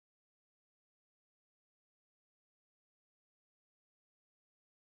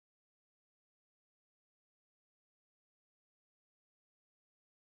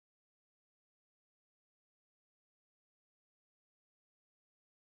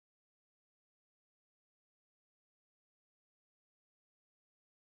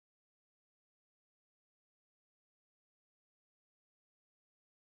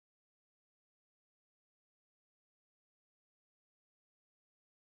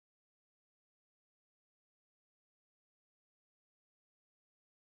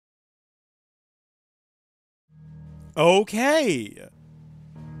Okay.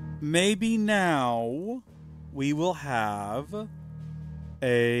 Maybe now we will have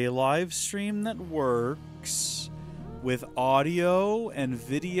a live stream that works with audio and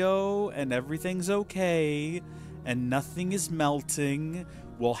video and everything's okay and nothing is melting.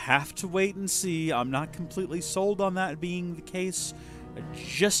 We'll have to wait and see. I'm not completely sold on that being the case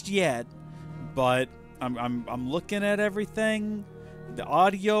just yet, but I'm looking at everything. The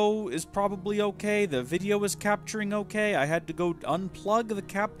audio is probably okay. The video is capturing okay. I had to go unplug the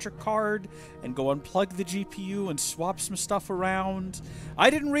capture card and go unplug the GPU and swap some stuff around. I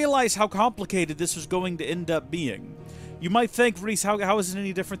didn't realize how complicated this was going to end up being. You might think, Reese, how is it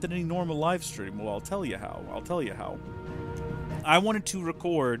any different than any normal live stream? Well, I'll tell you how. I wanted to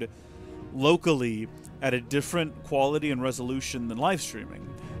record locally at a different quality and resolution than live streaming,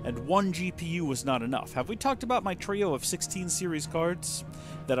 and one GPU was not enough. Have we talked about my trio of 16 series cards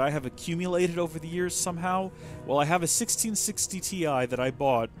that I have accumulated over the years somehow? Well, I have a 1660 Ti that I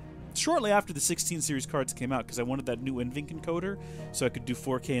bought shortly after the 16 series cards came out because I wanted that new NVENC encoder so I could do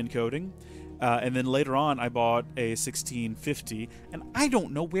 4K encoding. And then later on, I bought a 1650, and I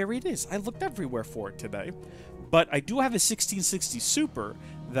don't know where it is. I looked everywhere for it today. But I do have a 1660 Super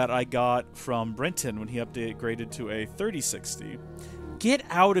that I got from Brenton when he upgraded to a 3060. Get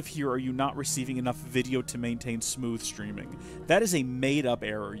out of here, are you not receiving enough video to maintain smooth streaming? That is a made-up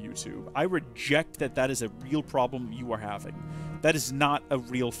error, YouTube. I reject that that is a real problem you are having. That is not a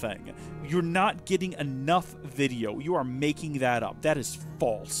real thing. You're not getting enough video. You are making that up. That is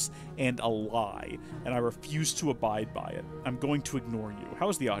false and a lie, and I refuse to abide by it. I'm going to ignore you.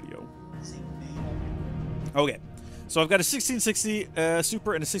 How's the audio? Okay. So I've got a 1660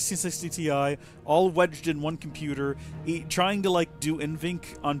 Super and a 1660 Ti, all wedged in one computer, trying to like do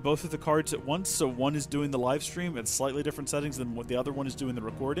NVENC on both of the cards at once. So one is doing the live stream at slightly different settings than what the other one is doing the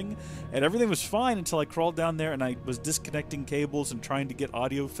recording, and everything was fine until I crawled down there and I was disconnecting cables and trying to get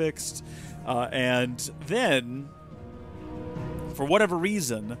audio fixed, and then for whatever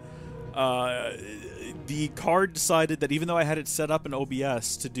reason, the card decided that even though I had it set up in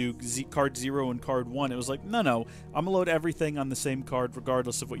OBS to do card 0 and card 1, it was like, no, I'm going to load everything on the same card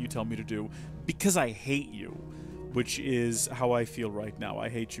regardless of what you tell me to do, because I hate you, which is how I feel right now. I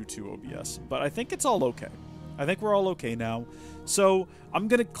hate you too, OBS. But I think it's all okay. I think we're all okay now. So I'm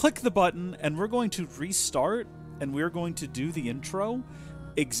going to click the button, and we're going to restart, and we're going to do the intro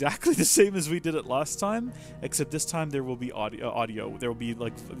exactly the same as we did it last time, except this time there will be audio. There will be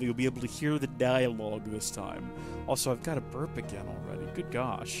like, you'll be able to hear the dialogue this time. Also, I've got a burp again already. Good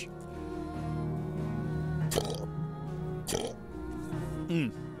gosh.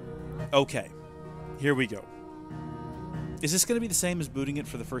 Okay, here we go. Is this going to be the same as booting it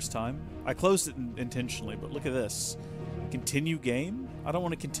for the first time? I closed it intentionally, but look at this. Continue game? I don't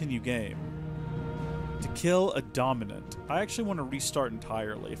want to continue game. To kill a dominant. I actually want to restart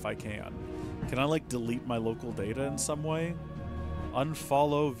entirely if I can. Can I like delete my local data in some way?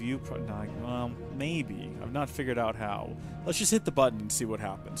 Unfollow, view, well, maybe. I've not figured out how. Let's just hit the button and see what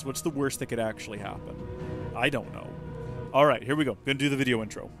happens. What's the worst that could actually happen? I don't know. Alright, here we go. Gonna do the video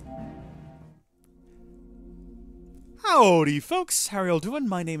intro. Howdy, folks. How are y'all doing?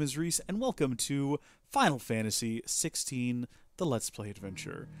 My name is Reese, and welcome to Final Fantasy XVI, the Let's Play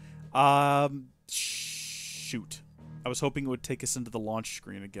Adventure. Shoot. I was hoping it would take us into the launch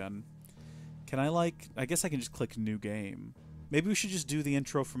screen again. Can I, like... I guess I can just click New Game. Maybe we should just do the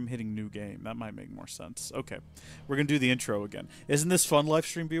intro from hitting New Game. That might make more sense. Okay. We're going to do the intro again. Isn't this fun, live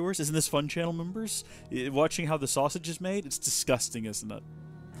stream viewers? Isn't this fun, channel members? Watching how the sausage is made? It's disgusting, isn't it?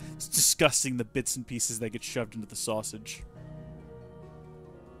 It's disgusting, the bits and pieces that get shoved into the sausage.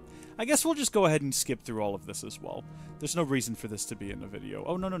 I guess we'll just go ahead and skip through all of this as well. There's no reason for this to be in a video.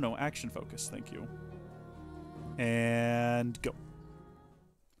 Oh, no. Action focus. Thank you. And go.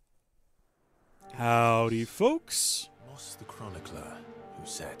 Howdy, folks. Moss the Chronicler, who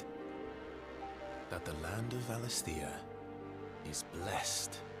said that the land of Valisthea is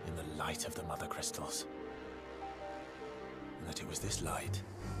blessed in the light of the Mother Crystals, and that it was this light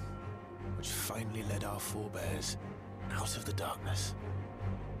which finally led our forebears out of the darkness.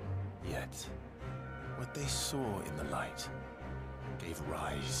 Yet, what they saw in the light gave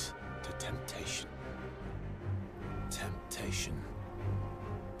rise to temptation. Temptation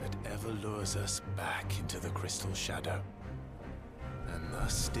that ever lures us back into the crystal shadow. And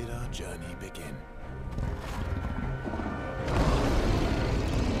thus did our journey begin.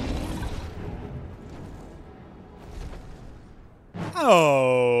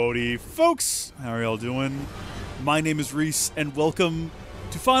 Howdy, folks. How are y'all doing? My name is Reese, and welcome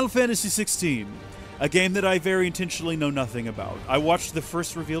to Final Fantasy XVI, a game that I very intentionally know nothing about. I watched the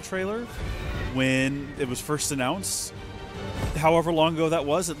first reveal trailer, when it was first announced, however long ago that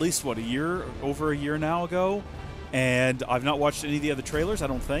was, at least, what, over a year now ago, and I've not watched any of the other trailers, I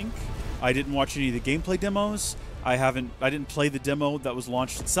don't think. I didn't watch any of the gameplay demos. I didn't play the demo that was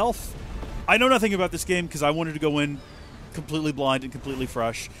launched itself. I know nothing about this game because I wanted to go in completely blind and completely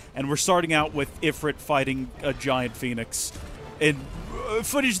fresh, and we're starting out with Ifrit fighting a giant phoenix, and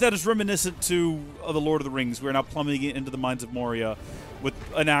footage that is reminiscent to the Lord of the Rings. We're now plummeting into the mines of Moria with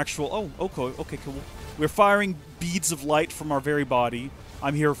an actual... Oh, okay, cool. We're firing beads of light from our very body.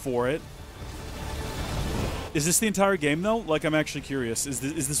 I'm here for it. Is this the entire game, though? Like, I'm actually curious. Is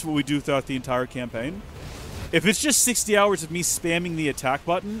this what we do throughout the entire campaign? If it's just 60 hours of me spamming the attack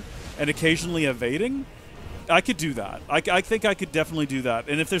button and occasionally evading, I could do that. I think I could definitely do that.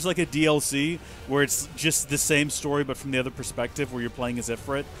 And if there's like a DLC where it's just the same story but from the other perspective, where you're playing as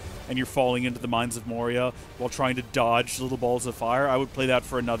Ifrit and you're falling into the mines of Moria while trying to dodge little balls of fire, I would play that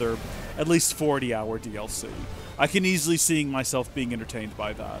for another at least 40-hour DLC. I can easily see myself being entertained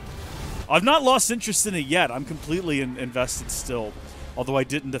by that. I've not lost interest in it yet. I'm completely invested still, although I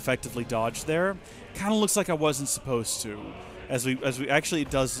didn't effectively dodge there. Kind of looks like I wasn't supposed to. As we actually, it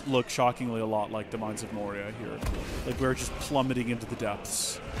does look shockingly a lot like the Mines of Moria here. Like we're just plummeting into the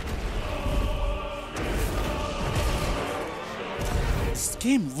depths. This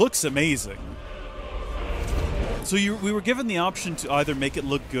game looks amazing. So we were given the option to either make it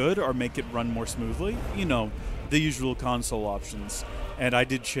look good or make it run more smoothly. You know, the usual console options. And I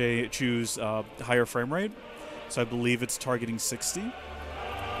did choose higher frame rate. So I believe it's targeting 60.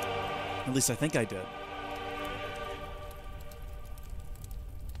 At least I think I did.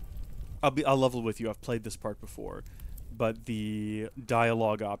 I'll level with you. I've played this part before, but the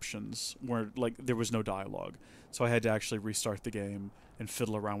dialogue options weren't like there was no dialogue, so I had to actually restart the game and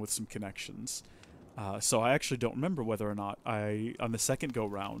fiddle around with some connections. So I actually don't remember whether or not I, on the second go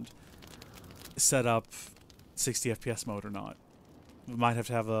round, set up 60 FPS mode or not. We might have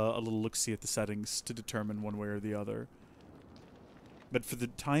to have a little look-see at the settings to determine one way or the other. But for the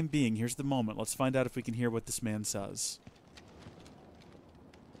time being, here's the moment. Let's find out if we can hear what this man says.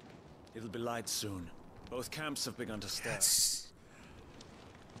 It'll be light soon. Both camps have begun to stir. Yes.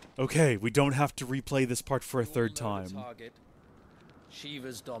 Okay, we don't have to replay this part for a third time. Target.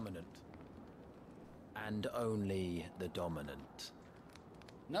 Shiva's dominant. And only the dominant.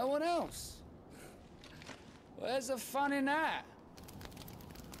 No one else? Where's the fun in that?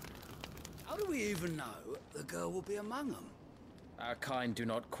 How do we even know the girl will be among them? Our kind do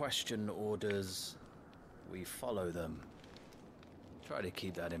not question orders. We follow them. Try to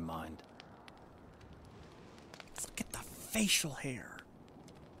keep that in mind. Look at the facial hair.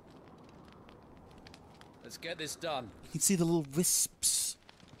 Let's get this done. You can see the little wisps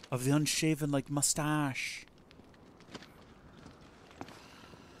of the unshaven, like, mustache.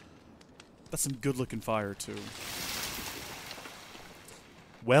 That's some good-looking fire, too.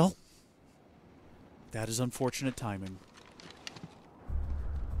 Well, that is unfortunate timing.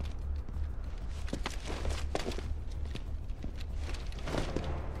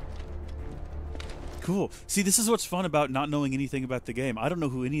 Cool. See, this is what's fun about not knowing anything about the game. I don't know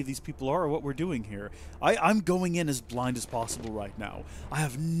who any of these people are or what we're doing here. I'm going in as blind as possible right now. I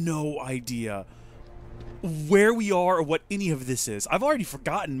have no idea where we are or what any of this is. I've already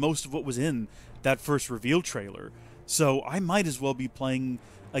forgotten most of what was in that first reveal trailer. So I might as well be playing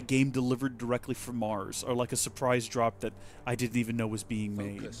a game delivered directly from Mars, or like a surprise drop that I didn't even know was being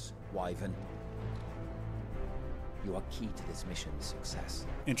made. Focus, Wyvern. You are key to this mission's success.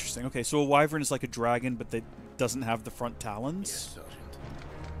 Interesting. Okay, so a wyvern is like a dragon, but that doesn't have the front talons? Yes, Sergeant.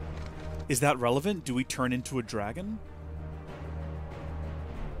 Is that relevant? Do we turn into a dragon?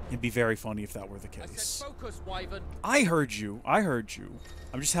 It'd be very funny if that were the case. I said focus, Wyvern. I heard you. I heard you.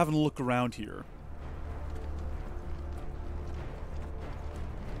 I'm just having a look around here.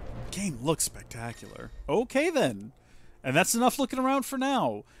 Game looks spectacular. Okay, then. And that's enough looking around for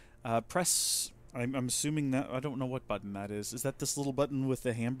now. Press... I'm assuming that... I don't know what button that is. Is that this little button with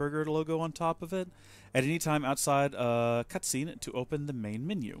the hamburger logo on top of it? At any time outside a cutscene to open the main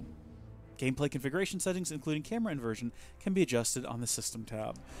menu. Gameplay configuration settings, including camera inversion, can be adjusted on the System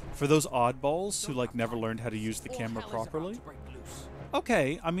tab. For those oddballs who, like, never learned how to use the camera properly...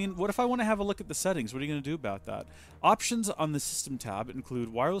 Okay, I mean, what if I want to have a look at the settings? What are you going to do about that? Options on the System tab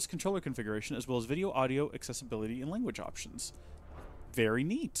include wireless controller configuration, as well as video, audio, accessibility, and language options. Very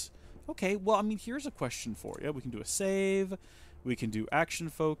neat. Okay, well, I mean, here's a question for you. We can do a save. We can do action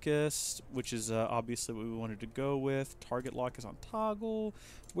focused, which is obviously what we wanted to go with. Target lock is on toggle.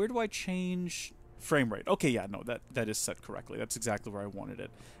 Where do I change frame rate? Okay, yeah, no, that is set correctly. That's exactly where I wanted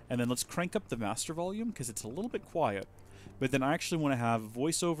it. And then let's crank up the master volume because it's a little bit quiet. but then I actually want to have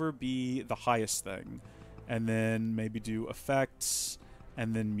voiceover be the highest thing, and then maybe do effects,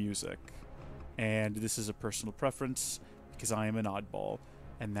 and then music. And this is a personal preference, because I am an oddball,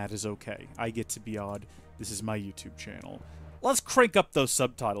 and that is okay. I get to be odd. This is my YouTube channel. Let's crank up those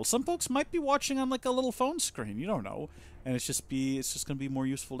subtitles. Some folks might be watching on like a little phone screen. You don't know. And it's just going to be more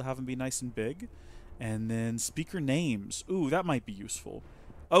useful to have them be nice and big. And then speaker names. Ooh, that might be useful.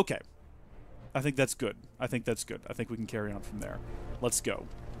 Okay. I think that's good. I think we can carry on from there. Let's go.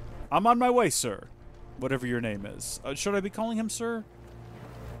 I'm on my way, sir. Whatever your name is. Should I be calling him sir?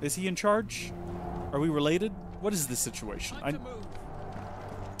 Is he in charge? Are we related? What is this situation?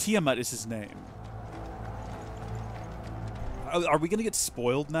 Tiamat is his name. Are we going to get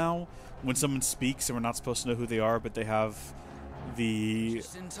spoiled now when someone speaks and we're not supposed to know who they are, but they have the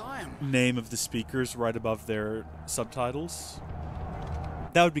name of the speakers right above their subtitles?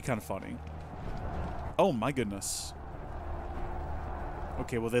 That would be kind of funny. Oh my goodness.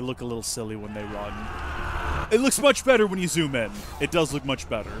 Okay, well they look a little silly when they run. It looks much better when you zoom in. It does look much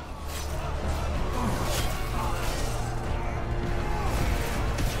better.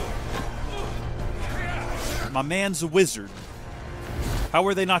 My man's a wizard. How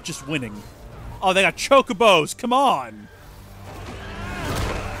are they not just winning? Oh, they got chocobos. Come on.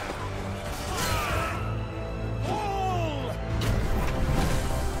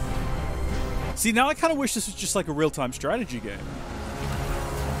 See, now I kind of wish this was just like a real-time strategy game.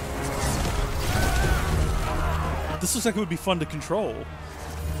 This looks like it would be fun to control.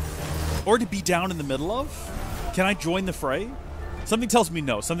 Or to be down in the middle of. Can I join the fray? Something tells me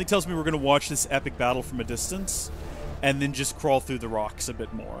no. Something tells me we're going to watch this epic battle from a distance and then just crawl through the rocks a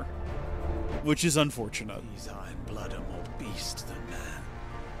bit more. Which is unfortunate. These Iron Blood are more beast than man.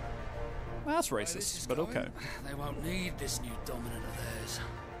 Well, that's racist, but okay. They won't need this new dominant of theirs.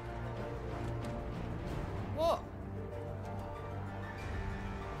 What?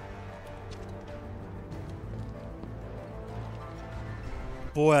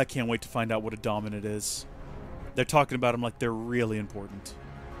 Boy, I can't wait to find out what a dominant is. They're talking about them like they're really important.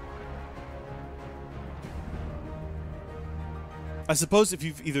 I suppose if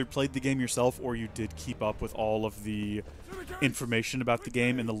you've either played the game yourself or you did keep up with all of the information about the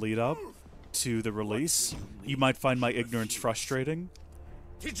game in the lead-up to the release, you might find my ignorance frustrating.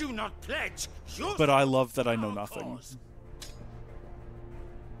 Did you not pledge? But I love that I know nothing.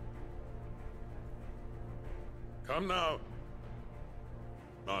 Come now.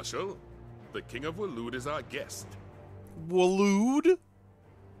 Marshal, the King of Waloed is our guest. Waloed?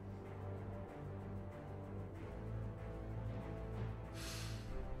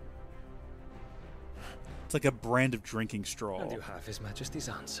 It's like a brand of drinking straw. And you have His Majesty's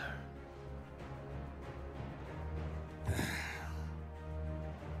answer.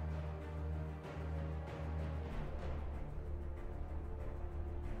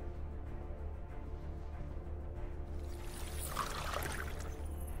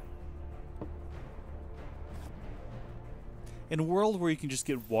 In a world where you can just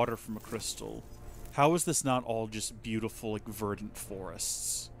get water from a crystal, how is this not all just beautiful, like, verdant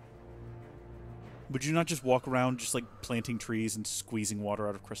forests? Would you not just walk around just, like, planting trees and squeezing water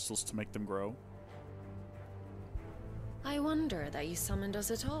out of crystals to make them grow? I wonder that you summoned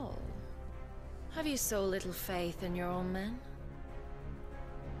us at all. Have you so little faith in your own men?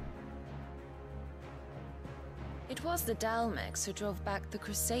 It was the Dalmex who drove back the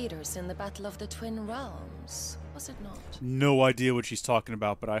Crusaders in the Battle of the Twin Realms, was it not? No idea what she's talking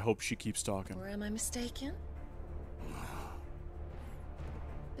about, but I hope she keeps talking. Or am I mistaken?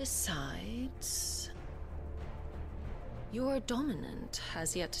 Besides, your dominant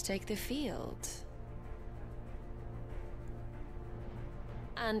has yet to take the field.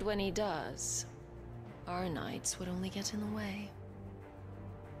 And when he does, our knights would only get in the way.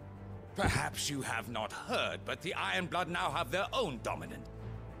 Perhaps you have not heard, but the Iron Blood now have their own dominant.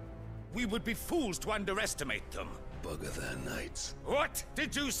 We would be fools to underestimate them. Bugger their knights. What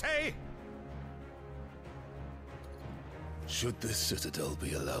did you say? Should this citadel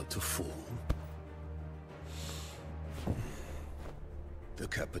be allowed to fall, the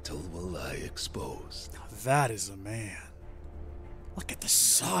capital will lie exposed. Now that is a man. Look at the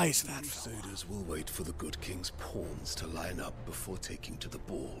size of that fella. Crusaders will wait for the good king's pawns to line up before taking to the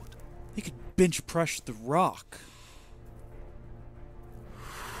board. He could bench press the rock.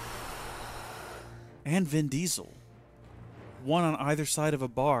 And Vin Diesel. One on either side of a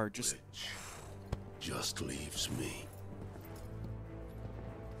bar, just leaves me.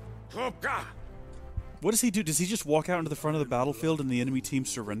 What does he do? Does he just walk out into the front of the battlefield and the enemy team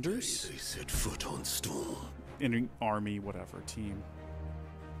surrenders? They set foot on storm. In army, whatever, team.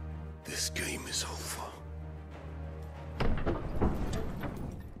 This game is over.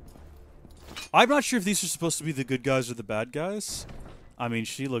 I'm not sure if these are supposed to be the good guys or the bad guys. I mean,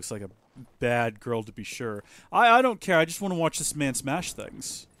 she looks like a bad girl to be sure. I don't care. I just want to watch this man smash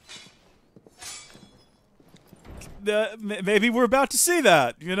things. Maybe we're about to see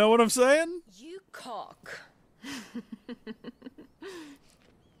that. You know what I'm saying? You cock.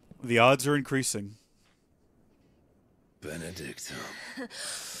 The odds are increasing. Benedicta.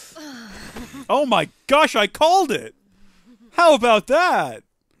 Oh my gosh, I called it! How about that?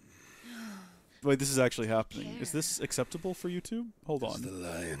 Wait, this is actually happening. Is this acceptable for YouTube? Hold on. Does the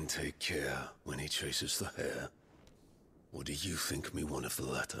lion take care when he chases the hare? Or do you think me one of the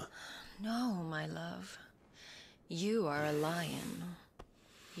latter? No, my love. You are a lion.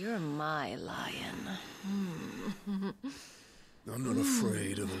 You're my lion. I'm not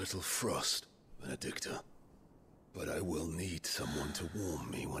afraid of a little frost, Benedicta. But I will need someone to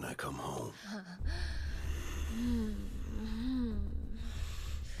warm me when I come home.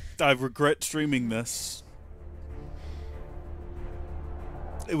 I regret streaming this.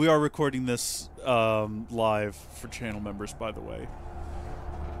 We are recording this live for channel members, by the way.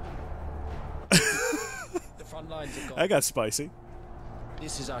 The front lines are gone. I got spicy.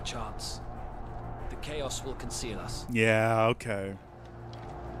 This is our chance. The chaos will conceal us. Yeah, okay.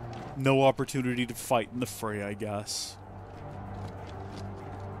 No opportunity to fight in the fray, I guess.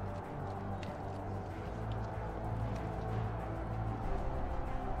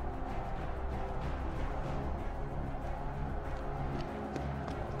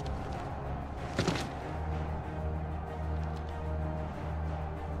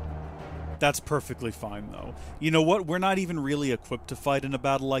 That's perfectly fine, though. You know what? We're not even really equipped to fight in a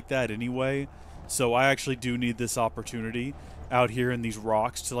battle like that anyway, so I actually do need this opportunity out here in these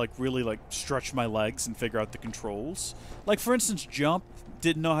rocks to, like, really, like, stretch my legs and figure out the controls. Like, for instance, jump.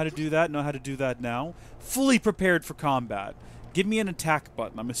 Didn't know how to do that. Know how to do that now. Fully prepared for combat. Give me an attack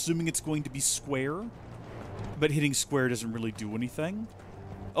button. I'm assuming it's going to be square, but hitting square doesn't really do anything.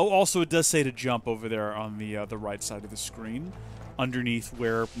 Oh, also, it does say to jump over there on the right side of the screen, underneath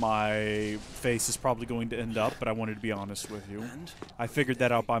where my face is probably going to end up, but I wanted to be honest with you. I figured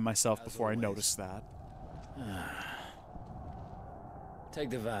that out by myself before I noticed that. Take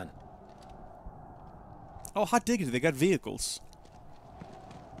the van. Oh, hot diggity, they got vehicles.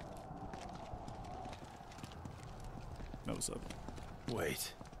 That was up.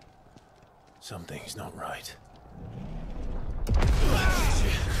 Wait. Something's not right.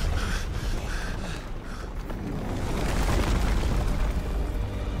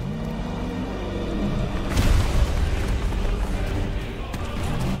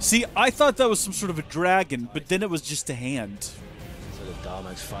 See, I thought that was some sort of a dragon, but then it was just a hand. So the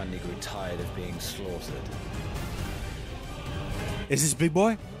Darmax finally grew tired of being slaughtered. Is this big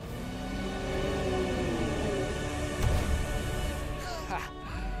boy?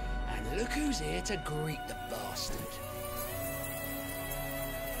 And look who's here to greet the bastard.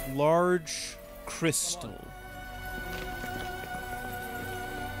 Large crystal.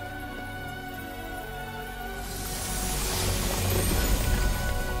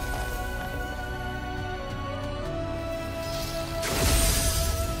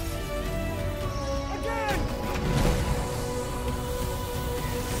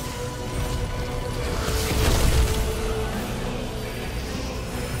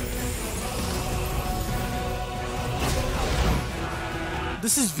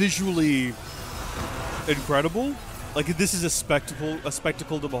 This is visually incredible. Like, this is a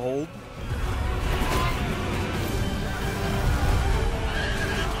spectacle to behold.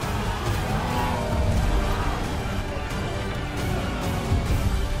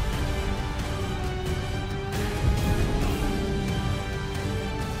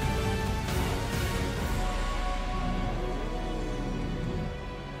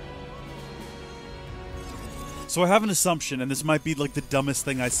 So I have an assumption, and this might be like the dumbest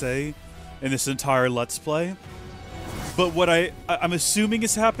thing I say in this entire Let's Play, but what I'm assuming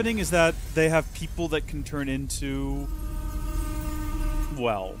is happening is that they have people that can turn into,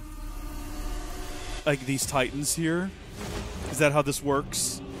 well, like these titans here. Is that how this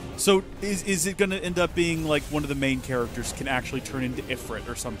works? So is it going to end up being like one of the main characters can actually turn into Ifrit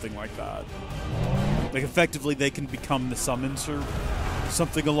or something like that? Like, effectively they can become the summons or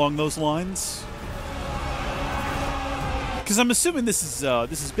something along those lines? Because I'm assuming this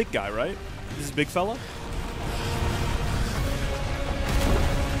is big guy, right? This is big fella?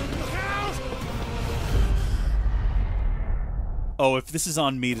 Oh, if this is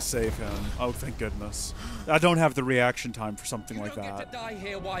on me to save him. Oh, thank goodness. I don't have the reaction time for something like that. Get to die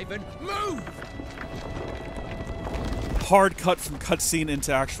here, Wyvern. Move! Hard cut from cutscene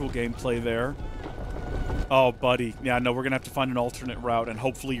into actual gameplay there. Oh, buddy. Yeah, no, we're going to have to find an alternate route, and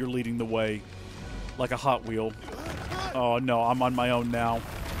hopefully you're leading the way. Like a Hot Wheel. Oh no, I'm on my own now.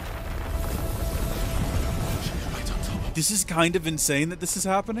 This is kind of insane that this is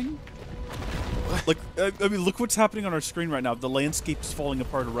happening. Like, I mean, look what's happening on our screen right now. The landscape's falling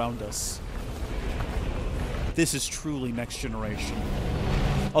apart around us. This is truly next generation.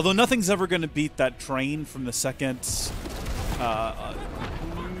 Although nothing's ever going to beat that train from the second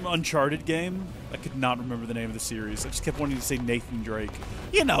Uncharted game. I could not remember the name of the series. I just kept wanting to say Nathan Drake.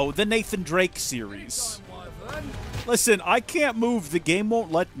 You know, the Nathan Drake series. Listen, I can't move. The game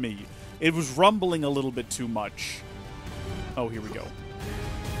won't let me. It was rumbling a little bit too much. Oh, here we go.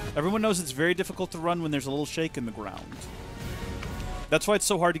 Everyone knows it's very difficult to run when there's a little shake in the ground. That's why it's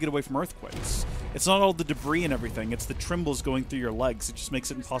so hard to get away from earthquakes. It's not all the debris and everything, it's the trembles going through your legs. It just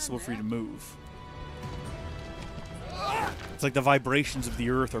makes it impossible for you to move. It's like the vibrations of the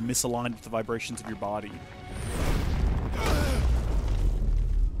earth are misaligned with the vibrations of your body.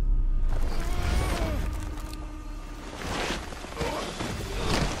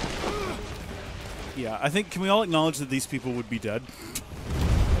 Yeah, I think, can we all acknowledge that these people would be dead?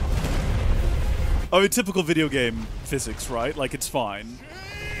 I mean, typical video game physics, right? Like, it's fine.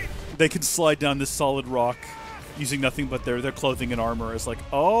 They can slide down this solid rock using nothing but their clothing and armor. It's like,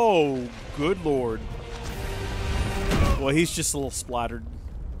 oh, good lord. Well, he's just a little splattered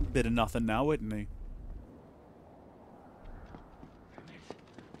bit of nothing now, isn't he?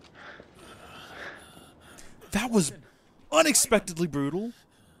 That was unexpectedly brutal.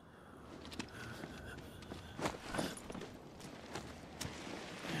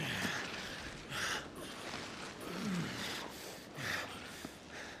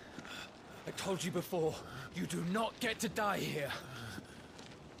 I told you before, you do not get to die here.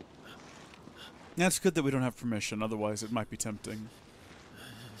 That's good that we don't have permission, otherwise it might be tempting.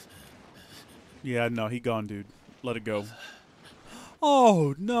 Yeah, no, he gone, dude. Let it go.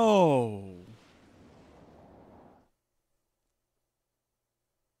 Oh, no!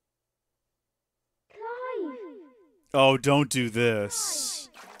 Oh, don't do this.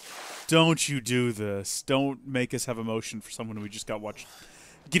 Don't you do this. Don't make us have emotion for someone we just got watched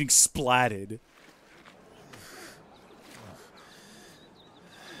getting splatted.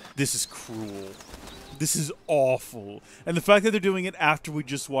 This is cruel. This is awful. And the fact that they're doing it after we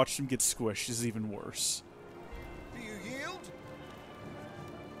just watched him get squished is even worse. Do you yield?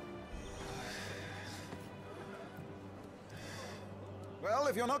 Well,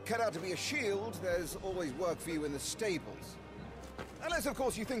 if you're not cut out to be a shield, there's always work for you in the stables. Unless, of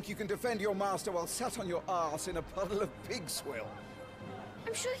course, you think you can defend your master while sat on your arse in a puddle of pig swill.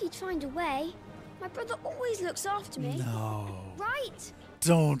 I'm sure he'd find a way. My brother always looks after me. No. Right?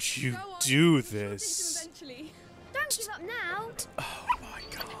 Don't you do this. Don't give up now. Oh my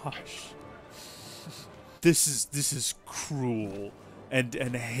gosh. This is cruel and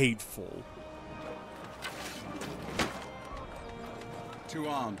hateful. 2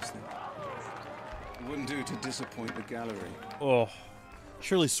 arms, then. It wouldn't do to disappoint the gallery. Oh.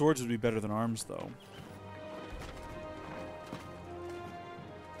 Surely swords would be better than arms, though.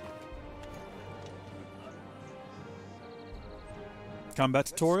 Combat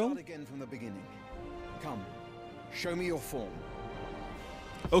tutorial? Let's start again from the beginning. Come, show me your form.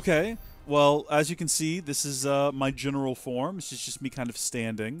 Okay. Well, as you can see, this is my general form. This is just me kind of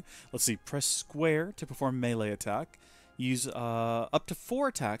standing. Let's see. Press square to perform melee attack. Use up to 4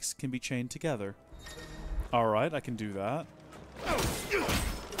 attacks can be chained together. Alright, I can do that.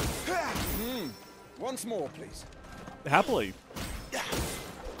 Once more, please. Happily.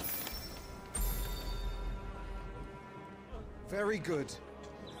 Very good.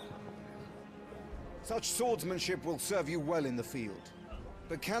 Such swordsmanship will serve you well in the field.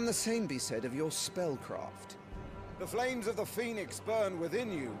 But can the same be said of your spellcraft? The flames of the phoenix burn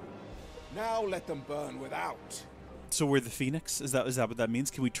within you. Now let them burn without. So we're the phoenix? Is that what that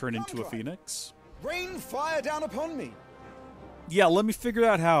means? Can we turn into a phoenix? Rain fire down upon me. Yeah, let me figure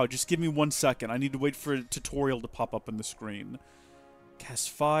out how. Just give me 1 second. I need to wait for a tutorial to pop up on the screen. Cast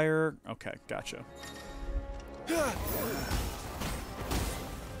fire. Okay, gotcha.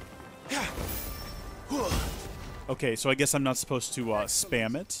 Okay, so I guess I'm not supposed to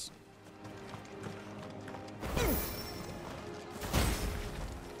spam it.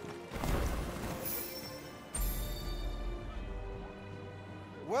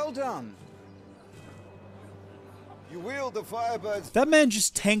 Well done. You wield the Firebird's... That man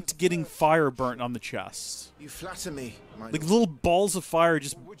just tanked getting fire burnt on the chest. You flatter me, my Like little balls of fire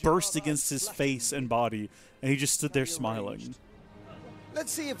just burst against his face and body, and he just stood there smiling.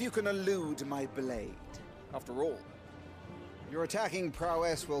 Let's see if you can elude my blade. After all, your attacking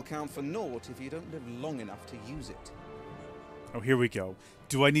prowess will count for naught if you don't live long enough to use it. Oh, here we go.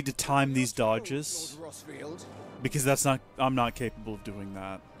 Do I need to time these dodges? Lord Rosfield. Because that's not... I'm not capable of doing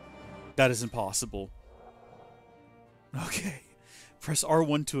that. That is impossible. Okay. Press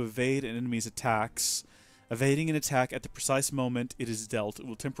R1 to evade an enemy's attacks. Evading an attack at the precise moment it is dealt. It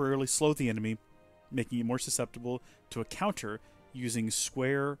will temporarily slow the enemy, making it more susceptible to a counter using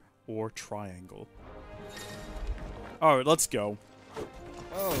square or triangle. Alright, let's go.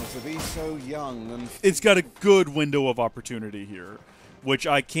 Oh, to be so young and... It's got a good window of opportunity here, which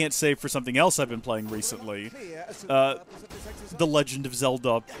I can't say for something else I've been playing recently. The Legend of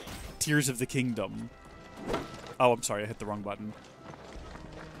Zelda Tears of the Kingdom. Oh, I'm sorry, I hit the wrong button.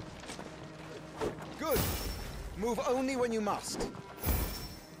 Good. Move only when you must.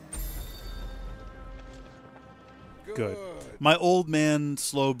 Good. My old man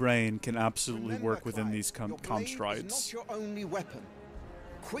slow brain can absolutely work within these Your blade constraints. is not your only weapon.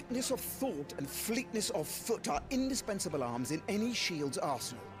 Quickness of thought and fleetness of foot are indispensable arms in any shield's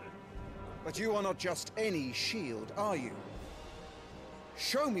arsenal. But you are not just any shield, are you?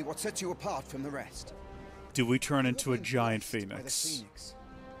 Show me what sets you apart from the rest. Do we turn into a giant By the phoenix? Phoenix.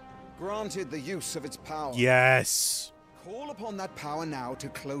 Granted the use of its power. Yes! Call upon that power now to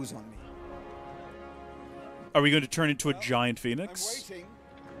close on me. Are we going to turn into a giant phoenix? I'm waiting.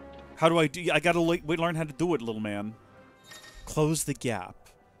 How do I do... I gotta learn how to do it, little man. Close the gap.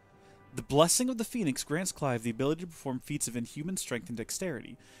 The blessing of the Phoenix grants Clive the ability to perform feats of inhuman strength and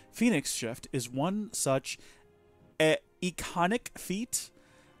dexterity. Phoenix Shift is one such iconic feat.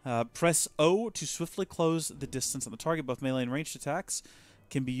 Press O to swiftly close the distance on the target. Both melee and ranged attacks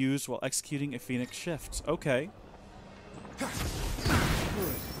can be used while executing a Phoenix Shift. Okay.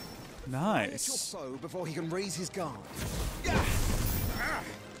 Nice. Your foe before he can raise his guard.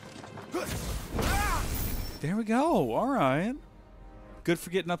 There we go. All right. Good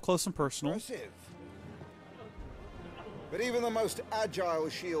for getting up close and personal. Impressive. But even the most agile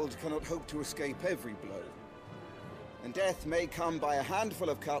shield cannot hope to escape every blow. And death may come by a handful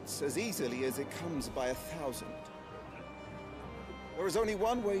of cuts as easily as it comes by 1,000. There is only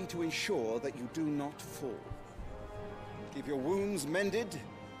one way to ensure that you do not fall. Keep your wounds mended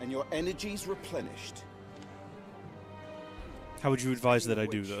and your energies replenished. How would you advise that I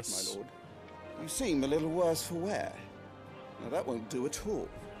do this? My lord, you seem a little worse for wear. Now that won't do at all.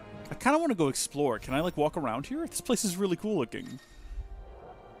 I kind of want to go explore. Can I, like, walk around here? This place is really cool looking.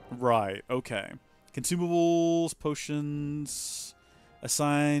 Right, okay. Consumables, potions,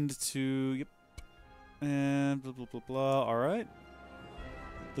 assigned to... Yep. And blah, blah, blah, blah. Alright.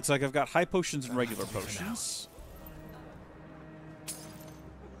 Looks like I've got high potions and regular potions.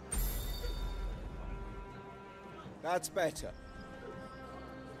 That's better.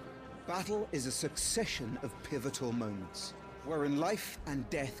 Battle is a succession of pivotal moments, wherein life and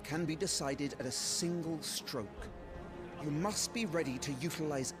death can be decided at a single stroke. You must be ready to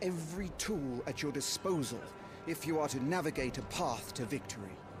utilize every tool at your disposal if you are to navigate a path to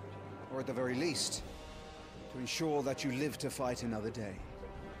victory. Or at the very least, to ensure that you live to fight another day.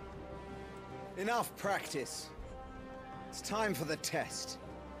 Enough practice. It's time for the test.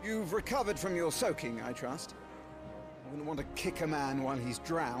 You've recovered from your soaking, I trust. I wouldn't want to kick a man while he's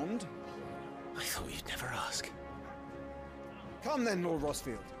drowned. I thought you'd never ask. Come then, Lord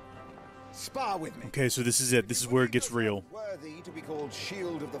Rosfield. Spar with me. Okay, so this is it. This is where it gets real. Worthy to be called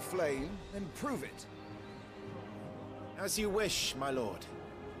Shield of the Flame, then prove it. As you wish, my lord.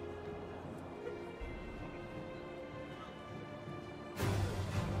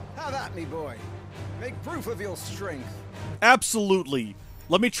 Have at me, boy. Make proof of your strength. Absolutely.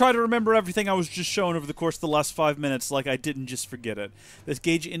 Let me try to remember everything I was just shown over the course of the last 5 minutes like I didn't just forget it. This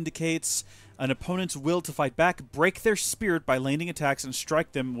gauge indicates an opponent's will to fight back, break their spirit by landing attacks, and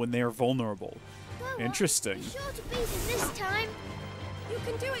strike them when they are vulnerable. Interesting. Be sure to beat it this time. You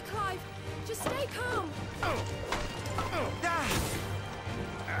can do it, Clive. Just stay calm.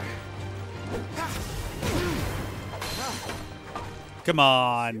 Come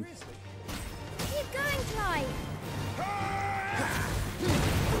on. Keep going, Clive.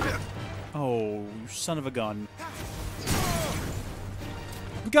 Oh, you son of a gun.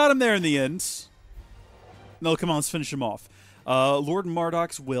 We got him there in the end. No, come on, let's finish him off. Lord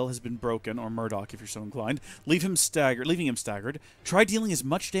Mardok's will has been broken, or Murdoch if you're so inclined, leaving him staggered. Try dealing as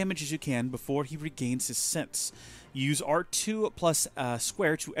much damage as you can before he regains his sense. Use R2 plus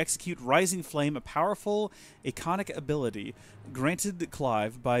square to execute Rising Flame, a powerful iconic ability granted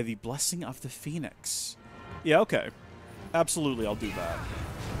Clive by the Blessing of the Phoenix. Yeah, okay. Absolutely, I'll do that.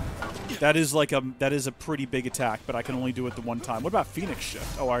 That is a pretty big attack, but I can only do it the one time. What about Phoenix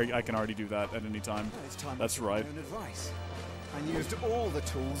Shift? Oh, I can already do that at any time. That's right. And used all the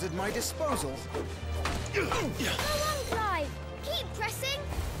tools at my disposal. Go on, Clive, keep pressing.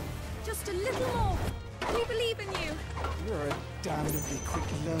 Just a little more. We believe in you. You're a damnably quick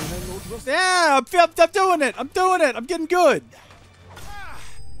learner, Lord Ross. Yeah, I'm doing it. I'm doing it. I'm getting good.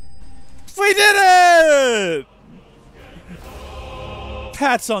 We did it!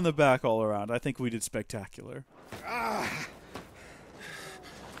 Pats on the back all around. I think we did spectacular. He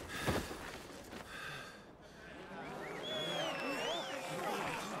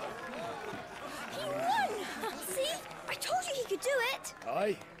won! See? I told you he could do it.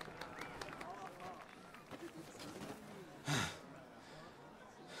 Aye.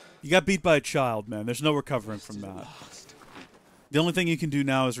 You got beat by a child, man. There's no recovering from that. The only thing you can do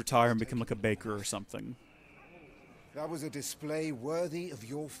now is retire and become like a baker or something. That was a display worthy of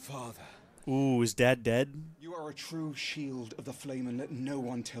your father. Ooh, is Dad dead? You are a true shield of the flame, and let no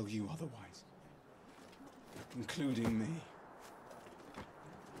one tell you otherwise. Including me.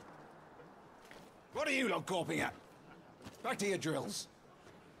 What are you lot gawping at? Back to your drills.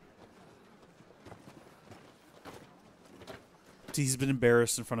 He's been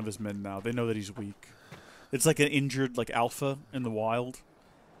embarrassed in front of his men now. They know that he's weak. It's like an injured, like, alpha in the wild.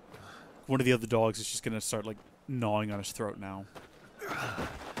 One of the other dogs is just gonna start, like, gnawing on his throat now.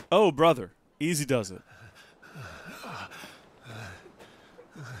 Oh, brother. Easy does it.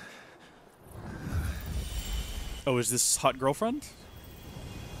 Oh, is this hot girlfriend?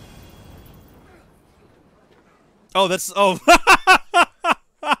 Oh, that's... Oh!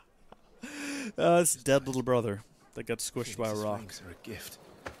 That's dead little brother that got squished by a rock. Rings are a gift.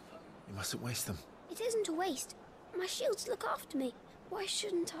 You mustn't waste them. It isn't a waste. My shields look after me. Why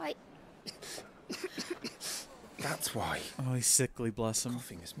shouldn't I? That's why. Oh, he's sickly, bless him.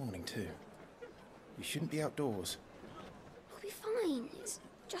 Coughing this morning too. You shouldn't be outdoors. I'll be fine. It's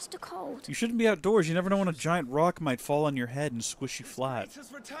just a cold. You shouldn't be outdoors. You never know when a giant rock might fall on your head and squish you flat. It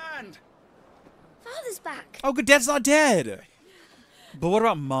has returned. Father's back. Oh, good. Dad's not dead. But what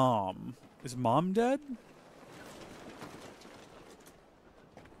about Mom? Is Mom dead?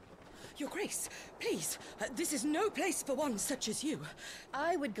 Your Grace, please, this is no place for one such as you.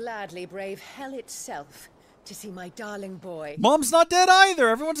 I would gladly brave hell itself to see my darling boy. Mom's not dead either.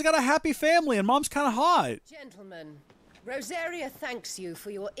 Everyone's got a happy family, and Mom's kind of hot. Gentlemen, Rosaria thanks you for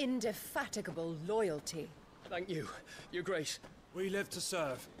your indefatigable loyalty. Thank you, Your Grace. We live to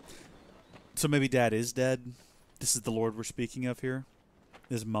serve. So maybe Dad is dead? This is the Lord we're speaking of here?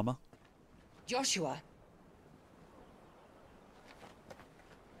 This is Mama? Joshua.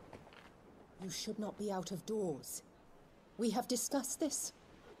 You should not be out of doors. We have discussed this.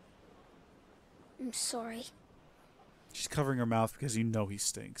 I'm sorry. She's covering her mouth because you know he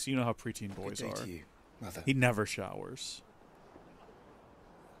stinks. You know how preteen boys Good day are. to you, Mother. He never showers.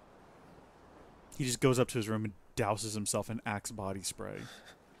 He just goes up to his room and douses himself in Axe body spray.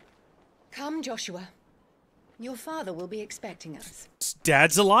 Come, Joshua. Your father will be expecting us.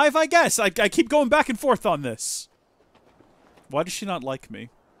 Dad's alive, I guess. I keep going back and forth on this. Why does she not like me?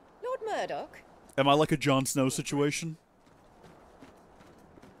 Lord Murdoch? Am I like a Jon Snow situation?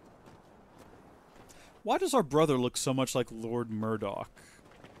 Why does our brother look so much like Lord Murdoch?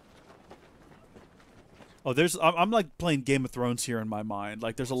 Oh, I'm like playing Game of Thrones here in my mind.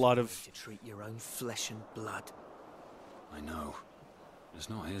 Like, there's a lot of... To treat your own flesh and blood. I know. It's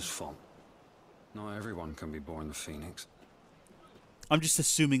not his fault. Not everyone can be born the Phoenix. I'm just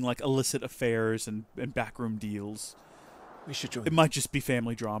assuming, like, illicit affairs and backroom deals. We should join. It might just be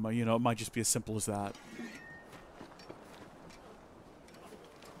family drama, you know? It might just be as simple as that.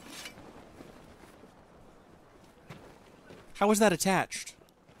 How was that attached?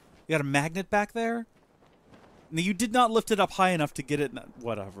 You got a magnet back there? Now, you did not lift it up high enough to get it...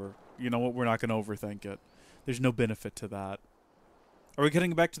 Whatever. You know what? We're not going to overthink it. There's no benefit to that. Are we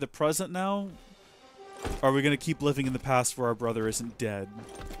getting back to the present now? Or are we going to keep living in the past where our brother isn't dead?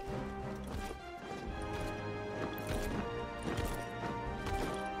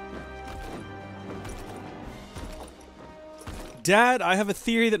 Dad, I have a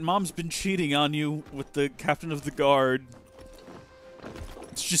theory that Mom's been cheating on you with the captain of the guard.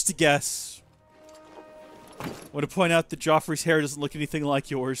 It's just a guess. I want to point out that Joffrey's hair doesn't look anything like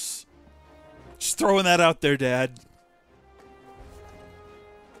yours. Just throwing that out there, Dad.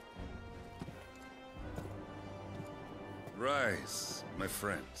 Rise, my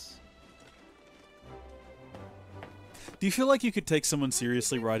friends. Do you feel like you could take someone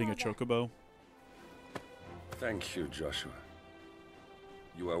seriously riding a chocobo? Thank you, Joshua.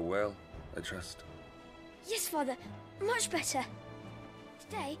 You are well, I trust. Yes, Father. Much better.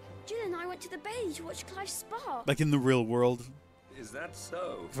 Today, Jill and I went to the Bailey to watch Clive spar. Like in the real world? Is that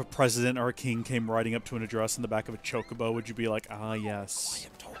so? If a president or a king came riding up to an address in the back of a chocobo, would you be like, ah, yes?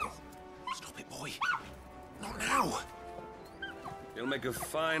 Quiet, Toggle. Stop it, boy. Not now. You'll make a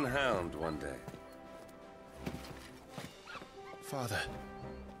fine hound one day. Father.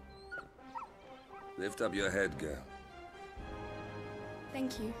 Lift up your head, girl.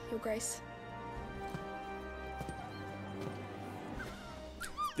 Thank you, Your Grace.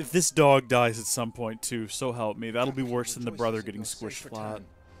 If this dog dies at some point, too, so help me, that'll be worse than the brother getting squished flat.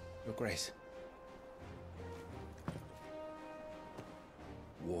 Your Grace.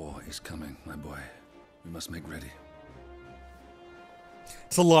 War is coming, my boy. We must make ready.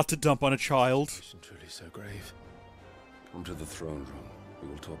 It's a lot to dump on a child. Truly so grave. Come to the throne room. We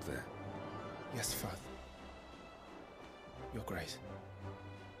will talk there. Yes, Father. Your Grace.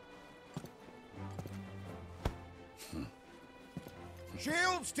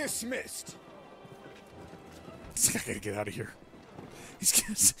 Shields dismissed. I gotta get out of here.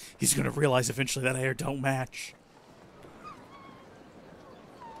 He's gonna realize eventually that hair don't match.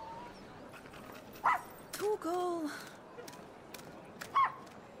 Google.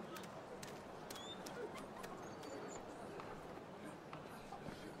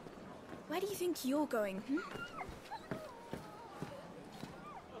 Where do you think you're going,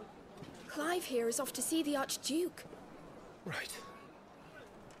 Clive here is off to see the Archduke. Right.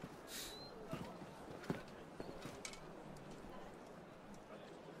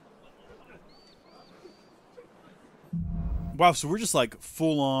 Wow, so we're just like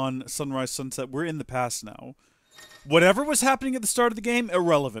full on sunrise, sunset. We're in the past now. Whatever was happening at the start of the game,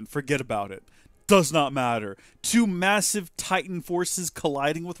 irrelevant. Forget about it. Does not matter. Two massive Titan forces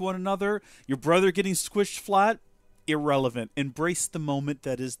colliding with one another. Your brother getting squished flat. Irrelevant. Embrace the moment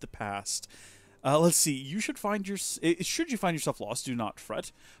that is the past. Let's see. You should find should you find yourself lost, do not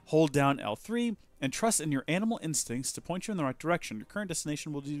fret. Hold down L3 and trust in your animal instincts to point you in the right direction. Your current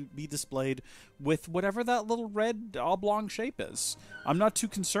destination will be displayed with whatever that little red oblong shape is. I'm not too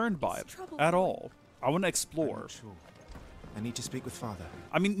concerned by it at all. I want to explore. I need to speak with Father.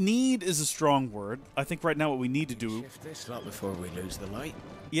 I mean, need is a strong word. I think right now what we need to do... Shift this lot before we lose the light.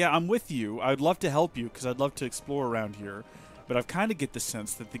 Yeah, I'm with you. I'd love to help you because I'd love to explore around here. But I kind of get the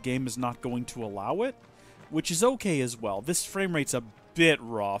sense that the game is not going to allow it, which is okay as well. This frame rate's a bit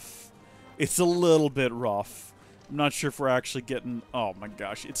rough. It's a little bit rough. I'm not sure if we're actually getting... Oh my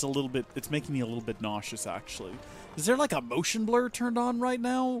gosh, it's a little bit... It's making me a little bit nauseous, actually. Is there like a motion blur turned on right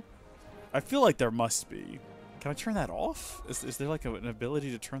now? I feel like there must be. Can I turn that off? Is there like an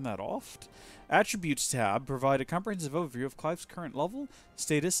ability to turn that off? Attributes tab provide a comprehensive overview of Clive's current level,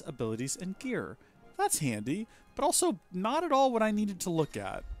 status, abilities, and gear. That's handy, but also not at all what I needed to look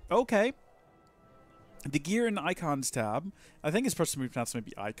at. Okay. The gear and icons tab, I think it's supposed to be pronounced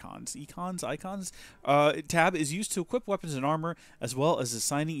maybe icons. Icons? Tab is used to equip weapons and armor, as well as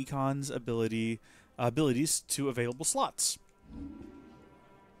assigning icons abilities to available slots.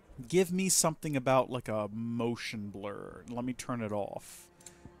 Give me something about like a motion blur. Let me turn it off.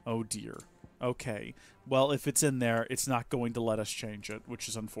 Oh dear. Okay. Well, if it's in there, it's not going to let us change it, which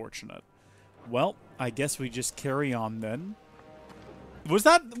is unfortunate. Well, I guess we just carry on then. Was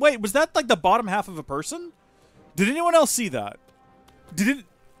that... Wait, was that like the bottom half of a person? Did anyone else see that? Did it...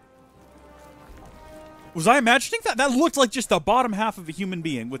 Was I imagining that? That looked like just the bottom half of a human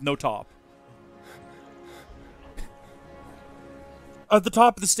being with no top. At the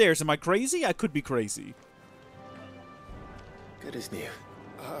top of the stairs. Am I crazy? I could be crazy. Good as new.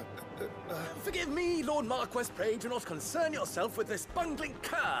 Forgive me, Lord Marquess. Pray do not concern yourself with this bungling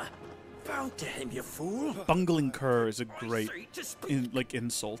cur. Bow to him, you fool. Bungling cur is a great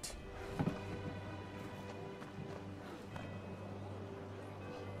insult.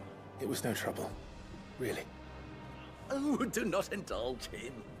 It was no trouble. Really. Oh, do not indulge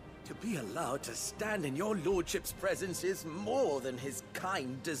him. To be allowed to stand in your lordship's presence is more than his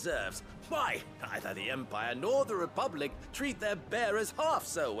kind deserves. Why, neither the Empire nor the Republic treat their bearers half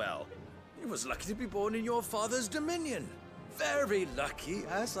so well. He was lucky to be born in your father's dominion. Very lucky,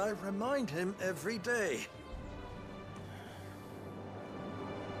 as I remind him every day.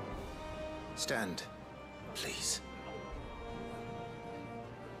 Stand, please.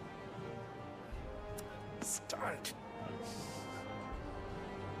 Stand.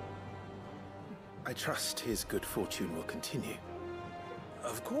 I trust his good fortune will continue.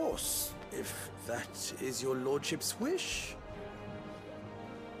 Of course, if that is your lordship's wish.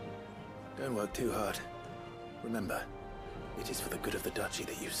 Don't work too hard. Remember, it is for the good of the duchy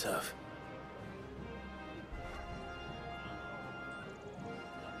that you serve.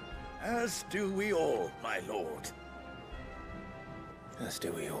 As do we all, my lord. As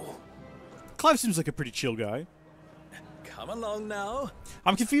do we all. Clive seems like a pretty chill guy. Come along now.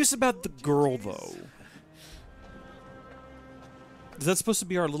 I'm confused about the girl, though. Is that supposed to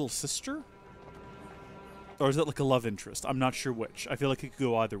be our little sister? Or is that like a love interest? I'm not sure which. I feel like it could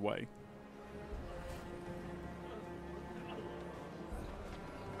go either way.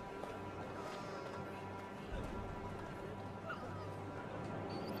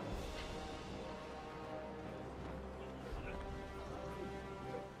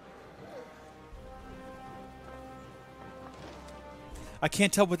 I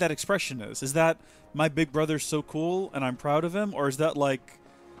can't tell what that expression is. Is that my big brother's so cool and I'm proud of him? Or is that like,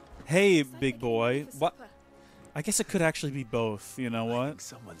 hey, big boy, what? I guess it could actually be both, you know what?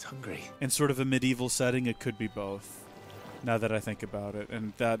 Someone's hungry. In sort of a medieval setting, it could be both. Now that I think about it,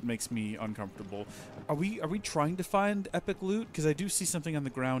 and that makes me uncomfortable. Are we trying to find epic loot? Because I do see something on the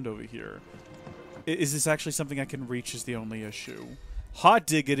ground over here. Is this actually something I can reach is the only issue? Hot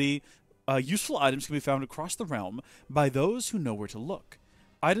diggity! Useful items can be found across the realm by those who know where to look.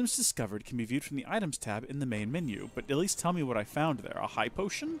 Items discovered can be viewed from the Items tab in the main menu, but at least tell me what I found there. A high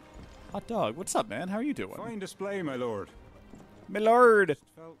potion? Hot dog. What's up, man? How are you doing? Fine display, my lord. My lord!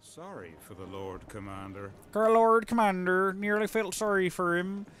 Felt sorry for the Lord Commander. Lord Commander, nearly felt sorry for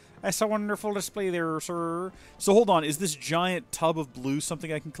him. That's a wonderful display there, sir. So hold on, is this giant tub of blue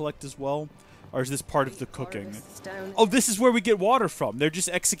something I can collect as well? Or is this part of the cooking? Oh, this is where we get water from. They're just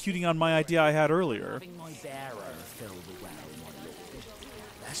executing on my idea I had earlier. Having my bearer fill the well, my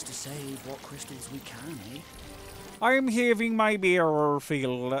lord. Best to save what crystals we can, eh? I'm having my bearer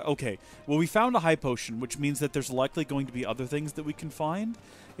fill. Okay, well, we found a high potion, which means that there's likely going to be other things that we can find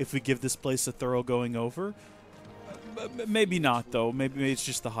if we give this place a thorough going over. Maybe not, though. Maybe it's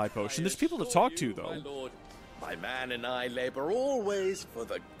just the high potion. There's people to talk to, though. My lord, my man and I labor always for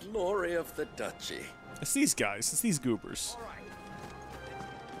the glory of the duchy. It's these guys. It's these goobers.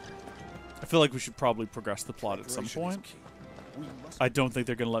 I feel like we should probably progress the plot at some point. I don't think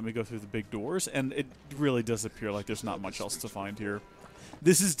they're going to let me go through the big doors, and it really does appear like there's not much else to find here.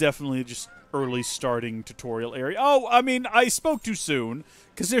 This is definitely just early starting tutorial area. Oh, I mean, I spoke too soon,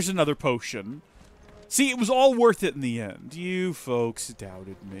 because there's another potion. See, it was all worth it in the end. You folks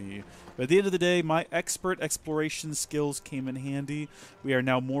doubted me. But at the end of the day, my expert exploration skills came in handy. We are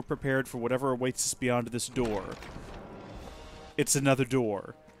now more prepared for whatever awaits us beyond this door. It's another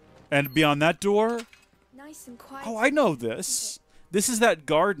door. And beyond that door... Nice and quiet. Oh, I know this. This is that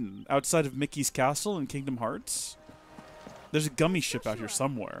garden outside of Mickey's castle in Kingdom Hearts. There's a gummy ship out here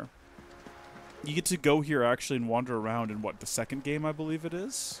somewhere. You get to go here actually and wander around in, what, the second game, I believe it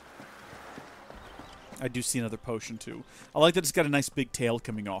is? I do see another potion, too. I like that it's got a nice big tail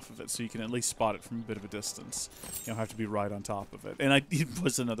coming off of it, so you can at least spot it from a bit of a distance. You don't have to be right on top of it. And it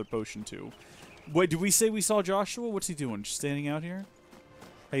was another potion, too. Wait, did we say we saw Joshua? What's he doing? Just standing out here?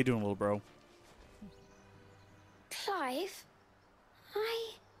 How you doing, little bro? Clive,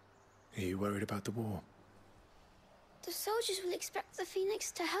 Are you worried about the war? the soldiers will expect the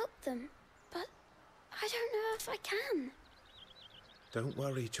Phoenix to help them, but I don't know if I can. Don't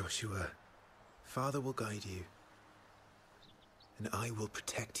worry, Joshua. Father will guide you. And I will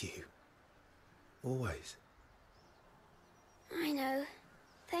protect you. Always. I know.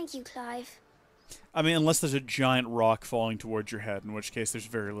 Thank you, Clive. I mean, unless there's a giant rock falling towards your head, in which case there's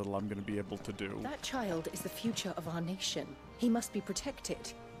very little I'm going to be able to do. That child is the future of our nation. He must be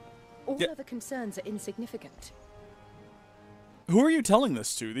protected. All other concerns are insignificant. Who are you telling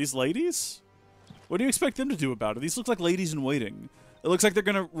this to? These ladies? What do you expect them to do about it? These look like ladies in waiting. It looks like they're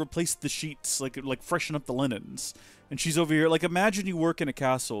going to replace the sheets, like freshen up the linens. And she's over here. Like, imagine you work in a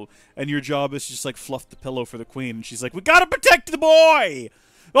castle, and your job is just, like, fluff the pillow for the queen. And she's like, we gotta protect the boy!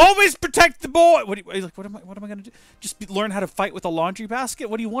 Always protect the boy! What am I going to do? Just learn how to fight with a laundry basket?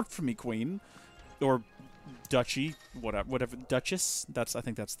 What do you want from me, queen? Or duchy, whatever. Duchess? I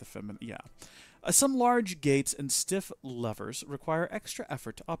think that's the feminine. Yeah. Some large gates and stiff levers require extra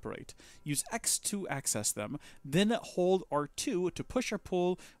effort to operate. Use X to access them, then hold R2 to push or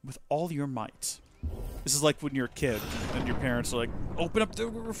pull with all your might. This is like when you're a kid and your parents are like, open up the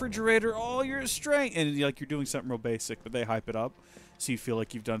refrigerator, all your strength, and you're doing something real basic, but they hype it up, so you feel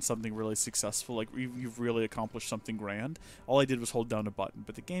like you've done something really successful, like you've really accomplished something grand. All I did was hold down a button,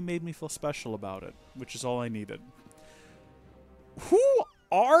 but the game made me feel special about it, which is all I needed. Who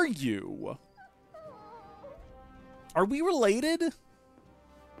are you? Are we related?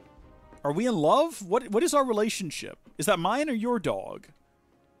 Are we in love? What is our relationship? Is that mine or your dog?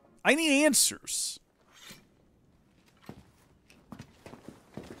 I need answers.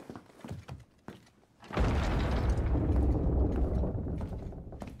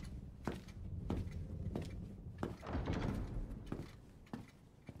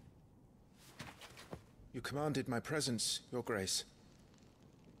 You commanded my presence, Your Grace.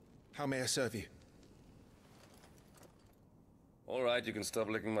 How may I serve you? All right, you can stop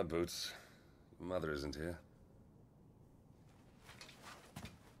licking my boots. Your mother isn't here.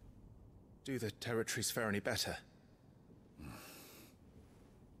 do the territories fare any better?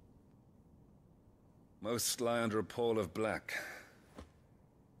 Most lie under a pall of black.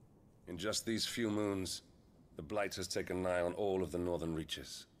 In just these few moons, the Blight has taken nigh on all of the northern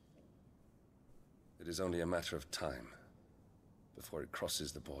reaches. It is only a matter of time before it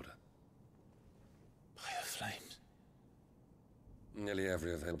crosses the border. By the flames. Nearly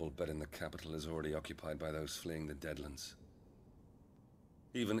every available bed in the capital is already occupied by those fleeing the Deadlands.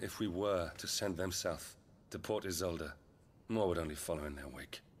 Even if we were to send them south to Port Isolde, more would only follow in their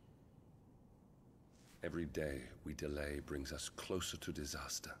wake. Every day we delay brings us closer to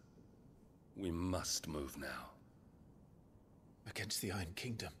disaster. We must move now. Against the Iron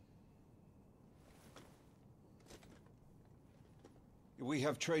Kingdom. We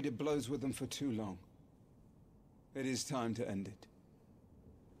have traded blows with them for too long. It is time to end it.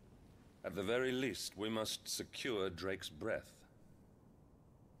 At the very least, we must secure Drake's breath.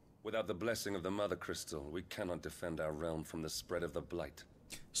 Without the blessing of the Mother Crystal, we cannot defend our realm from the spread of the Blight.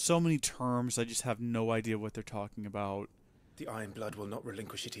 So many terms, I just have no idea what they're talking about. The Iron Blood will not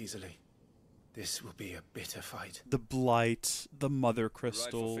relinquish it easily. This will be a bitter fight. The Blight, the Mother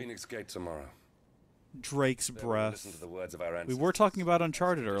Crystal. Ride for Phoenix Gate tomorrow. Drake's There breath. listen to the words of our We ancestors. were talking about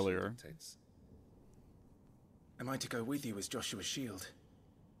Uncharted earlier. Am I to go with you as Joshua's shield?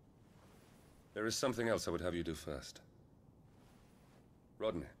 There is something else I would have you do first.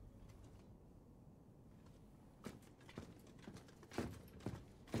 Rodney.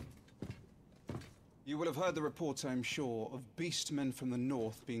 You will have heard the reports, I am sure, of beastmen from the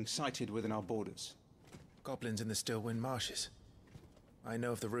north being sighted within our borders. Goblins in the Stillwind Marshes. I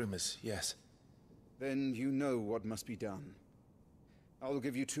know of the rumors, yes. Then you know what must be done. I will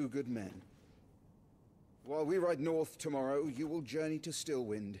give you 2 good men. While we ride north tomorrow, you will journey to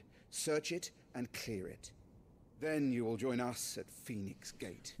Stillwind, search it, and clear it. Then you will join us at Phoenix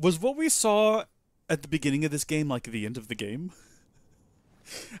Gate. Was what we saw at the beginning of this game like the end of the game?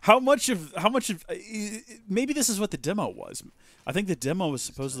 How much of maybe this is what the demo was. I think the demo was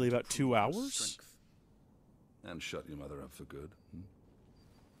supposedly about 2 hours. And shut your mother up for good.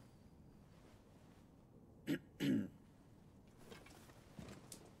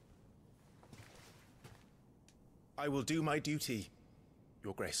 I will do my duty,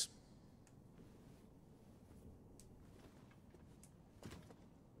 Your Grace.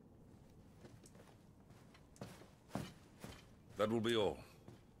 That will be all.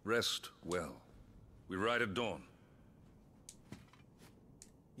 Rest well. We ride at dawn.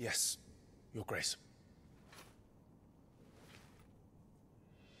 Yes, Your Grace.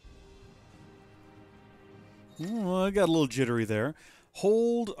 Oh, I got a little jittery there.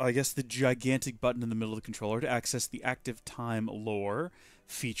 Hold, I guess, the gigantic button in the middle of the controller to access the Active Time lore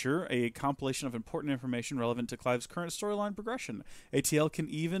feature, a compilation of important information relevant to Clive's current storyline progression. ATL can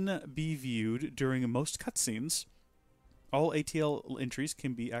even be viewed during most cutscenes. All ATL entries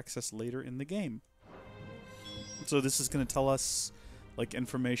can be accessed later in the game. So this is going to tell us, like,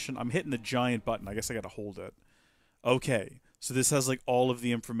 information. I'm hitting the giant button. I guess I got to hold it. Okay. So this has, like, all of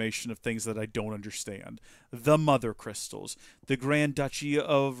the information of things that I don't understand. The Mother Crystals, the Grand Duchy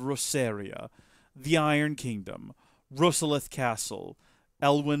of Rosaria, the Iron Kingdom, Rosalith Castle,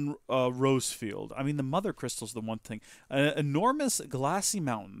 Elwyn Rosefield. I mean, the Mother Crystal's the one thing. Enormous glassy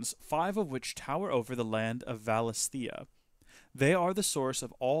mountains, 5 of which tower over the land of Valisthea. They are the source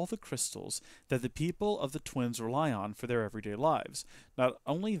of all the crystals that the people of the Twins rely on for their everyday lives. Not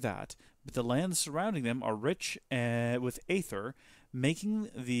only that, but the lands surrounding them are rich with aether,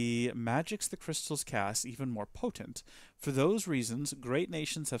 making the magics the crystals cast even more potent. For those reasons, great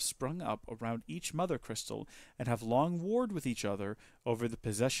nations have sprung up around each Mother Crystal and have long warred with each other over the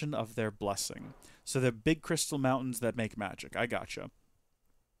possession of their blessing. So they're big crystal mountains that make magic. I gotcha.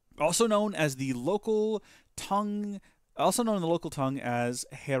 Also known in the local tongue as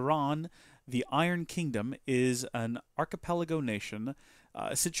Heron, the Iron Kingdom is an archipelago nation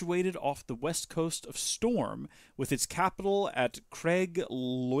situated off the west coast of Storm, with its capital at Craig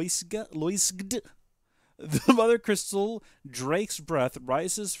Loisgd. The Mother Crystal, Drake's Breath,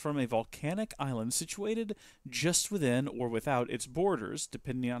 rises from a volcanic island situated just within or without its borders,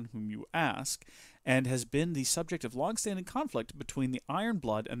 depending on whom you ask, and has been the subject of long-standing conflict between the Iron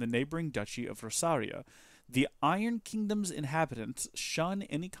Blood and the neighboring Duchy of Rosaria. The Iron Kingdom's inhabitants shun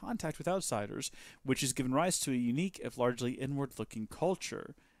any contact with outsiders, which has given rise to a unique, if largely inward-looking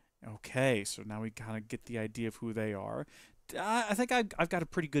culture. Okay, so now we kind of get the idea of who they are. I think I've got a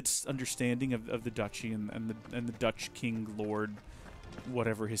pretty good understanding of the duchy and the Dutch King Lord,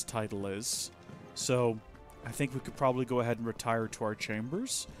 whatever his title is. So I think we could probably go ahead and retire to our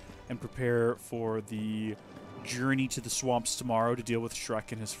chambers and prepare for the journey to the swamps tomorrow to deal with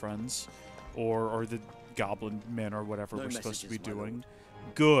Shrek and his friends. or the goblin men or whatever No we're supposed to be messages, my doing.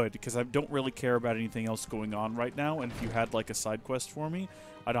 Good, because I don't really care about anything else going on right now, and if you had like a side quest for me,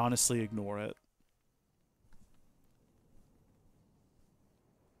 I'd honestly ignore it.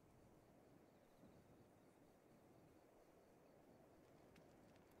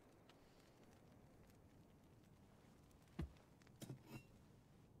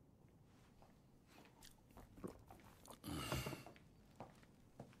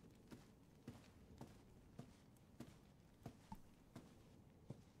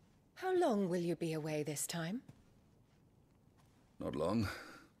 How long will you be away this time? Not long.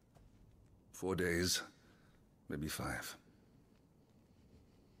 4 days, maybe 5.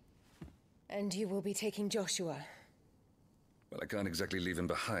 And you will be taking Joshua? Well, I can't exactly leave him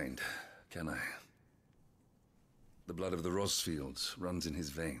behind, can I? The blood of the Rosfields runs in his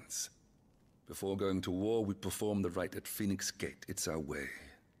veins. Before going to war, we perform the rite at Phoenix Gate. It's our way.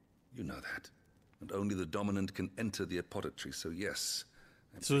 You know that. And only the dominant can enter the apothecary, so yes,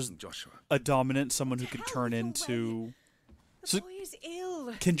 I'm So is taking Joshua. a dominant someone who can turn into... The boy is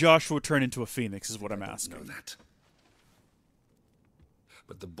ill. Can Joshua turn into a phoenix is what I'm asking. I know that.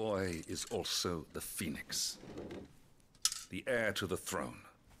 But the boy is also the Phoenix. The heir to the throne.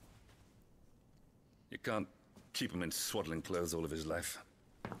 You can't keep him in swaddling clothes all of his life.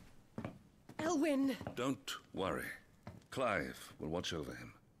 Elwyn! Don't worry. Clive will watch over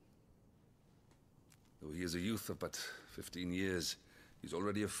him. Though he is a youth of but 15 years, he's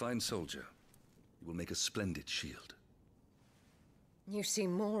already a fine soldier. He will make a splendid shield. You see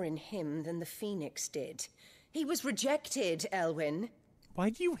more in him than the Phoenix did. He was rejected, Elwyn.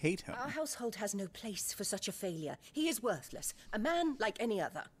 Why do you hate him? Our household has no place for such a failure. He is worthless. A man like any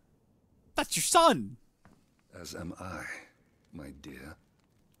other. That's your son! As am I, my dear.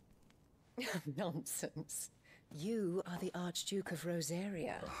 Nonsense. You are the Archduke of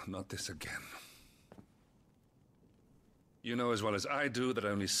Rosaria. Oh, not this again. You know as well as I do that I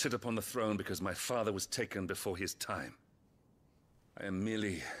only sit upon the throne because my father was taken before his time. I am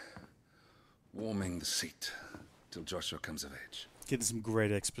merely warming the seat till Joshua comes of age. Getting some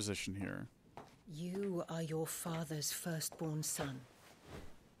great exposition here. You are your father's firstborn son,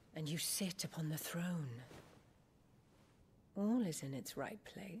 and you sit upon the throne. All is in its right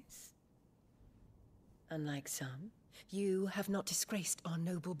place. Unlike some, you have not disgraced our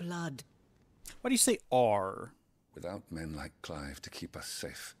noble blood. Why do you say "are"? Without men like Clive to keep us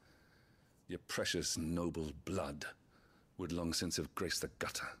safe, your precious noble blood would long since have graced the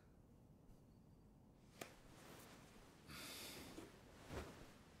gutter.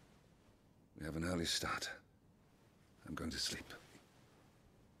 We have an early start. I'm going to sleep.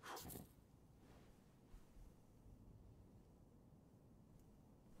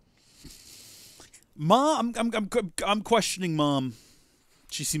 Mom, I'm questioning Mom.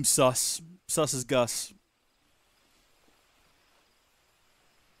 She seems sus. Sus as Gus.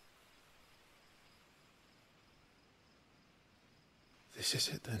 This is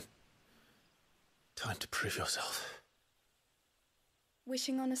it, then. Time to prove yourself.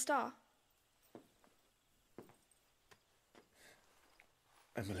 Wishing on a star?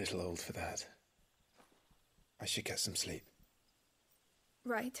 I'm a little old for that. I should get some sleep.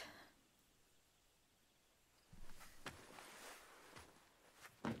 Right.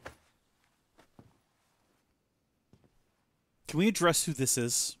 Can we address who this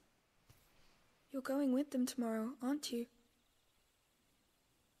is? You're going with them tomorrow, aren't you?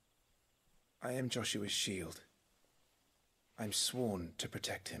 I am Joshua's shield. I'm sworn to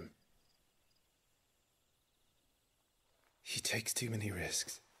protect him. He takes too many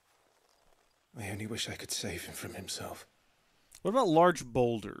risks. I only wish I could save him from himself. What about large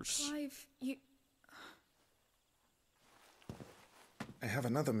boulders? Clive, you... I have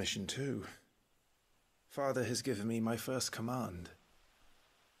another mission too. Father has given me my first command.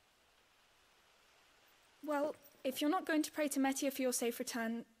 Well, if you're not going to pray to Metia for your safe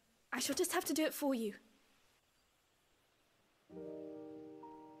return, I shall just have to do it for you.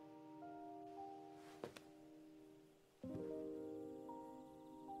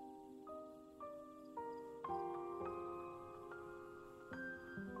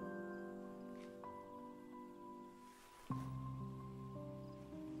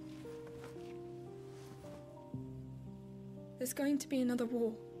 There's going to be another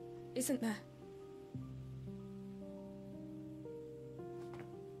war, isn't there?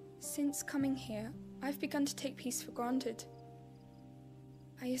 Since coming here, I've begun to take peace for granted.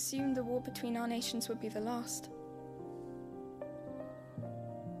 I assumed the war between our nations would be the last.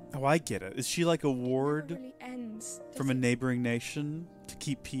 Oh, I get it. Is she like a ward Really ends, from a neighboring nation to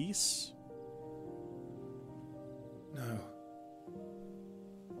keep peace? No.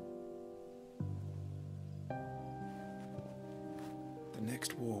 The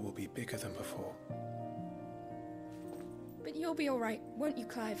next war will be bigger than before. But you'll be alright, won't you,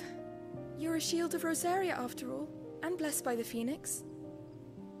 Clive? You're a shield of Rosaria, after all, and blessed by the Phoenix.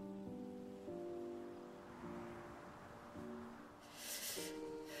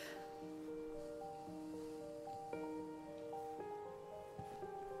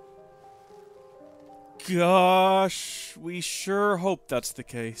 Gosh, we sure hope that's the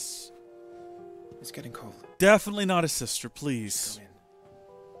case. It's getting cold. Definitely not a sister, please.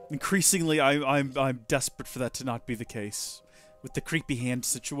 Increasingly, I'm desperate for that to not be the case. With the creepy hand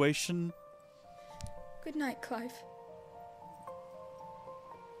situation. Good night, Clive.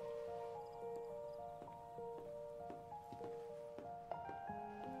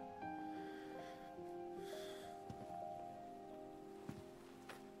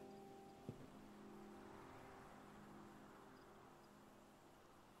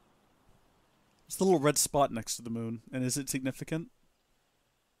 It's the little red spot next to the moon, and is it significant?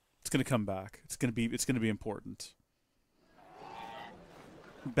 It's gonna come back. It's gonna be important.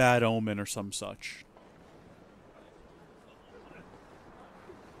 Bad omen or some such.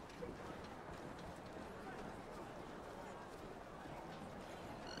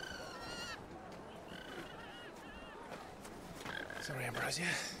 Sorry, Ambrosia.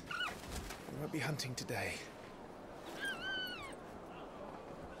 We won't be hunting today.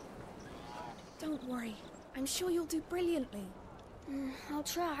 Don't worry. I'm sure you'll do brilliantly. I'll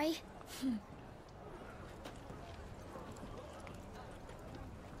try.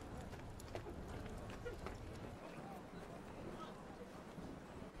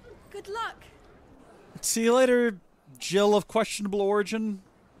 Good luck. See you later, Jill of questionable origin.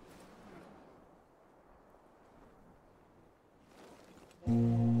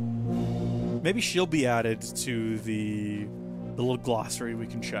 Maybe she'll be added to the little glossary we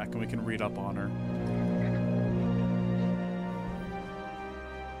can check and we can read up on her.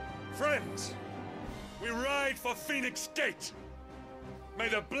 Friends, we ride for Phoenix Gate. May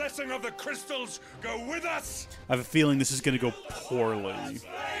the blessing of the crystals go with us. I have a feeling this is going to go poorly.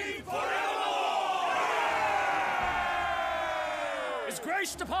 His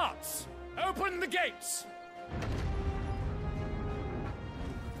Grace departs. Open the gates.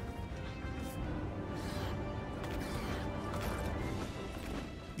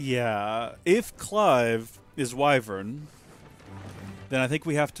 Yeah, if Clive is Wyvern, then I think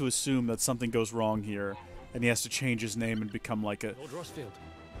we have to assume that something goes wrong here, and he has to change his name and become like a Lord Rossfield,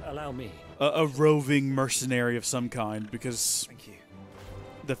 allow me. a roving mercenary of some kind, because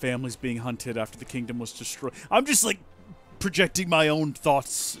the family's being hunted after the kingdom was destroyed. I'm just like projecting my own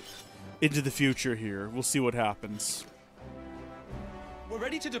thoughts into the future here. We'll see what happens. We're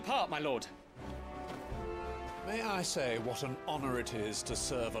ready to depart, my lord. May I say what an honor it is to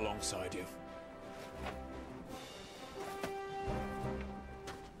serve alongside you?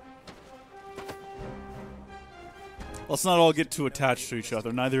 Let's not all get too attached to each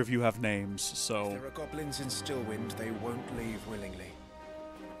other. Neither of you have names, so... If there are goblins in Stillwind, they won't leave willingly.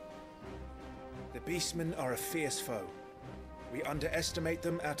 The Beastmen are a fierce foe. We underestimate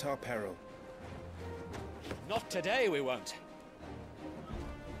them at our peril. Not today, we won't.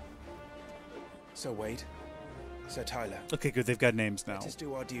 Sir Wade, Sir Tyler. Okay, good. They've got names now. Let us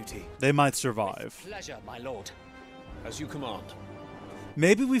do our duty. They might survive. Pleasure, my lord. As you command.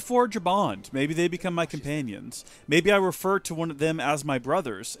 Maybe we forge a bond. Maybe they become my companions. Maybe I refer to one of them as my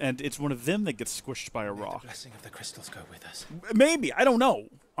brothers, and it's one of them that gets squished by a rock. The blessing of the crystals go with us. Maybe. I don't know.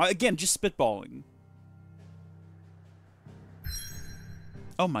 Again, just spitballing.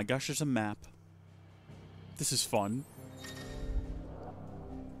 Oh my gosh, there's a map. This is fun.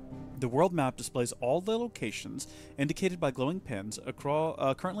 The world map displays all the locations indicated by glowing pins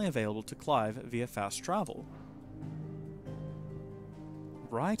currently available to Clive via fast travel.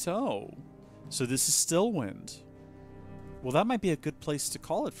 Righto. So this is Stillwind. Well, that might be a good place to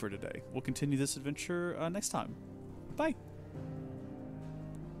call it for today. We'll continue this adventure next time. Bye.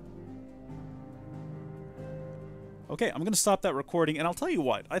 Okay, I'm going to stop that recording, and I'll tell you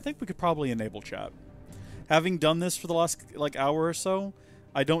what. I think we could probably enable chat. Having done this for the last, hour or so,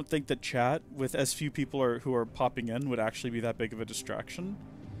 I don't think that chat, with as few people who are popping in, would actually be that big of a distraction.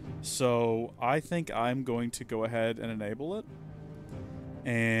 So I think I'm going to go ahead and enable it.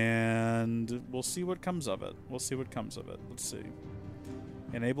 And we'll see what comes of it. Let's see.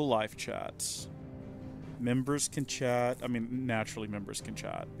 Enable live chat. Members can chat. I mean, naturally members can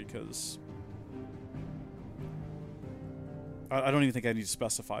chat because... I don't even think I need to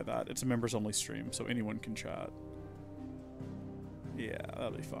specify that. It's a members-only stream, so anyone can chat. Yeah,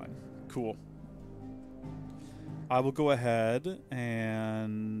 that'll be fine. Cool. I will go ahead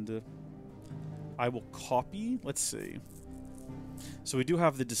and... I will copy... Let's see. So we do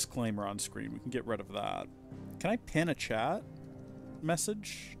have the disclaimer on screen. We can get rid of that. Can I pin a chat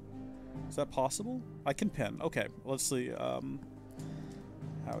message? Is that possible? I can pin. Okay, let's see.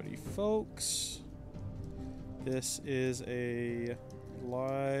 Howdy, folks. This is a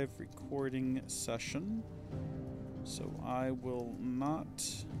live recording session, so I will not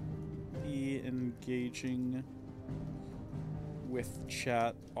be engaging with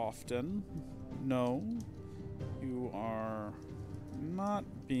chat often. No, you are not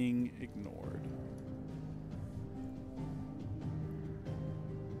being ignored.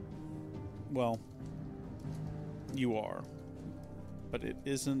 Well, you are, but it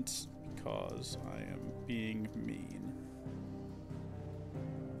isn't because I am being mean.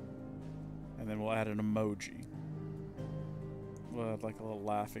 And then we'll add an emoji. We'll add like a little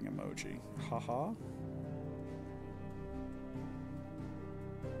laughing emoji. Haha.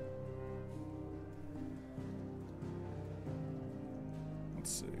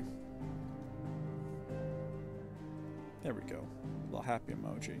 Let's see. There we go. A little happy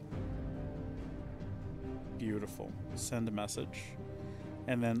emoji. Beautiful. Send a message.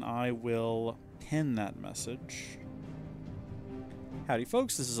 And then I will pin that message. Howdy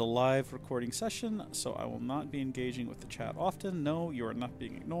folks, this is a live recording session, so I will not be engaging with the chat often. No, you are not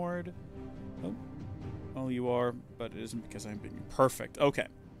being ignored. Oh, well, you are, but it isn't because I'm being perfect. Okay.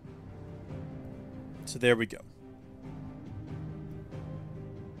 So there we go.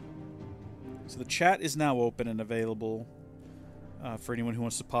 So the chat is now open and available for anyone who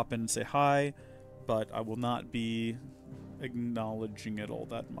wants to pop in and say hi, but I will not be acknowledging it all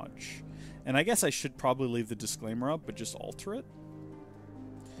that much. And I guess I should probably leave the disclaimer up, but just alter it.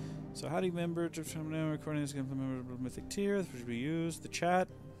 So how do you remember to recording is going to member of Mythic Tier, which should be used, the chat.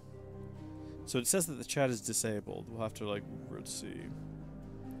 So it says that the chat is disabled. We'll have to like, let's see.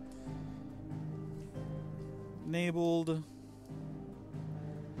 Enabled.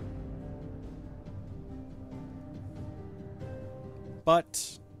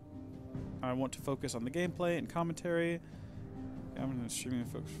 But I want to focus on the gameplay and commentary. I'm streaming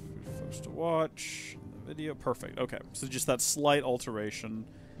folks to watch the video. Perfect. Okay, so just that slight alteration,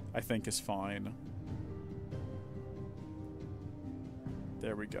 I think, is fine.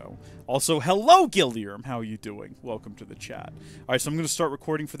 There we go. Also, hello, Gildium. How are you doing? Welcome to the chat. All right, so I'm going to start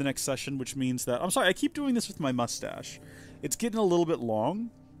recording for the next session, which means that I'm sorry. I keep doing this with my mustache. It's getting a little bit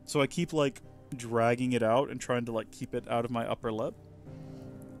long, so I keep like dragging it out and trying to like keep it out of my upper lip.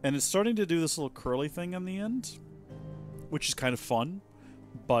 And it's starting to do this little curly thing on the end, which is kind of fun,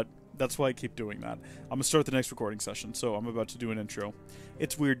 but that's why I keep doing that. I'm going to start the next recording session, so I'm about to do an intro.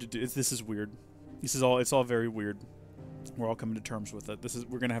 It's weird to do. This is weird. It's all very weird. We're all coming to terms with it.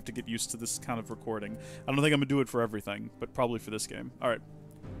 We're going to have to get used to this kind of recording. I don't think I'm going to do it for everything, but probably for this game. All right.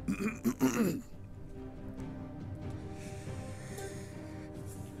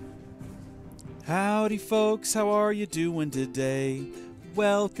 Howdy, folks. How are you doing today?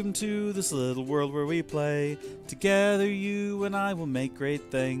 Welcome to this little world where we play. Together, you and I will make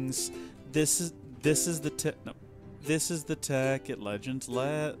great things. This is the tech at Legends.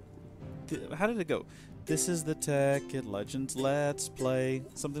 How did it go? This is the tech at Legends. Let's play.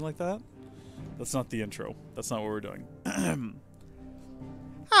 Something like that? That's not the intro. That's not what we're doing.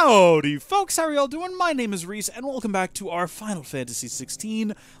 Howdy, folks. How are y'all doing? My name is Reese, and welcome back to our Final Fantasy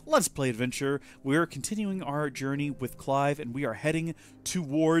XVI Let's Play adventure. We're continuing our journey with Clive, and we are heading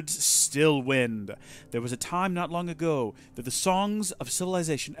towards Stillwind. There was a time not long ago that the songs of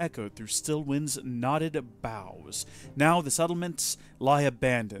civilization echoed through Stillwind's knotted boughs. Now the settlements lie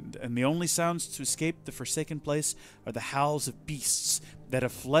abandoned, and the only sounds to escape the forsaken place are the howls of beasts that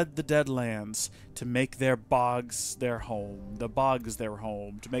have fled the Deadlands to make their bogs their home,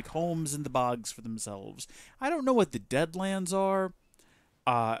 to make homes in the bogs for themselves. I don't know what the Deadlands are.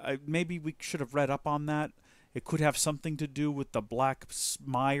 Maybe we should have read up on that. It could have something to do with the black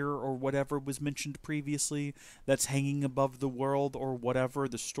mire or whatever was mentioned previously that's hanging above the world or whatever.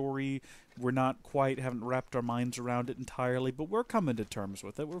 The story, haven't wrapped our minds around it entirely, but we're coming to terms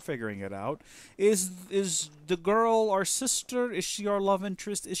with it. We're figuring it out. Is the girl our sister? Is she our love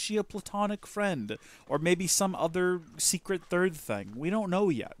interest? Is she a platonic friend? Or maybe some other secret third thing? We don't know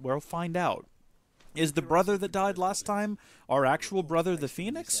yet. We'll find out. Is the brother that died last time our actual brother, the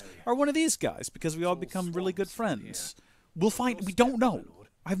Phoenix, or one of these guys? Because we all become really good friends. We'll find. We don't know.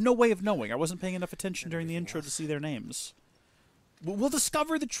 I have no way of knowing. I wasn't paying enough attention during the intro to see their names. We'll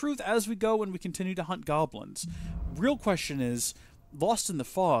discover the truth as we go when we continue to hunt goblins. Real question is, lost in the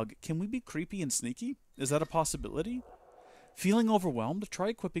fog, can we be creepy and sneaky? Is that a possibility? Feeling overwhelmed? Try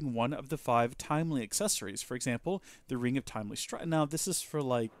equipping one of the 5 timely accessories. For example, the Ring of Timely Strike. Now, this is for,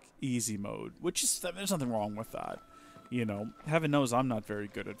 like, easy mode, which is, there's nothing wrong with that. You know, heaven knows I'm not very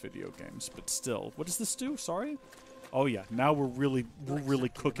good at video games, but still. What does this do? Sorry? Oh yeah, now we're really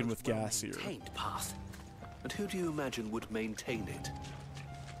cooking with gas here. Path. And who do you imagine would maintain it?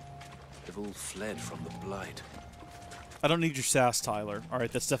 They've all fled from the Blight. I don't need your sass, Tyler.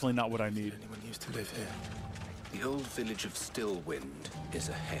 Alright, that's definitely not what I need. Anyone used to live here? The old village of Stillwind is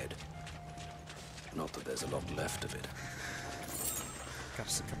ahead. Not that there's a lot left of it. Got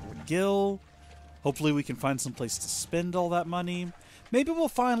us a couple of gil. Hopefully we can find some place to spend all that money. Maybe we'll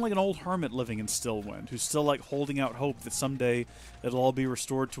find like an old hermit living in Stillwind who's still like holding out hope that someday it'll all be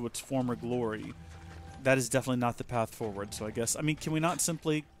restored to its former glory. That is definitely not the path forward, so I guess... I mean, can we not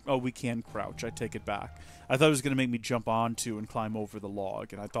simply... Oh, we can crouch. I take it back. I thought it was going to make me jump onto and climb over the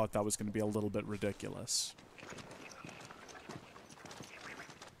log, and I thought that was going to be a little bit ridiculous.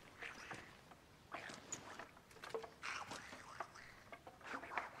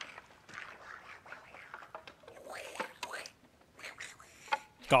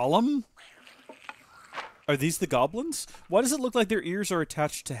 Gollum? Are these the goblins? Why does it look like their ears are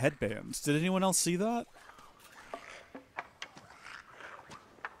attached to headbands? Did anyone else see that?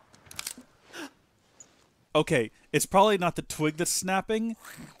 Okay, it's probably not the twig that's snapping.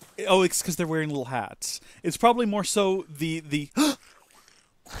 Oh, it's because they're wearing little hats. It's probably more so the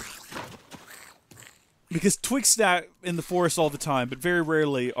because twigs snap in the forest all the time, but very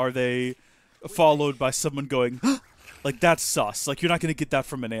rarely are they followed by someone going, like, that's sus. Like, you're not going to get that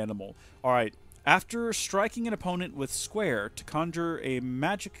from an animal. Alright, after striking an opponent with square to conjure a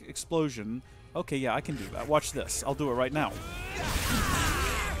magic explosion... Okay, yeah, I can do that. Watch this. I'll do it right now.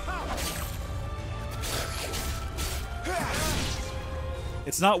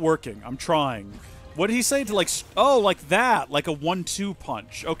 It's not working. I'm trying. What did he say to, like... Oh, like that. Like a 1-2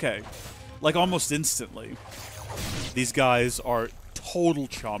 punch. Okay. Like, almost instantly. These guys are total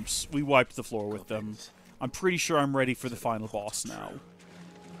chumps. We wiped the floor with them. I'm pretty sure I'm ready for the final boss now.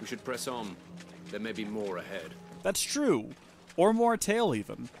 We should press on. There may be more ahead. That's true. Or more tail,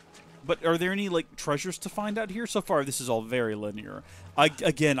 even. But are there any, like, treasures to find out here? So far, this is all very linear. I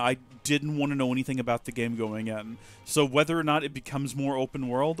didn't want to know anything about the game going in. So whether or not it becomes more open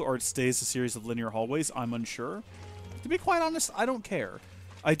world or it stays a series of linear hallways, I'm unsure. To be quite honest, I don't care.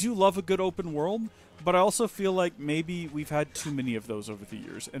 I do love a good open world, but I also feel like maybe we've had too many of those over the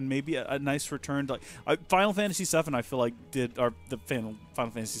years, and maybe a nice return to, like, Final Fantasy VII. I feel like the Final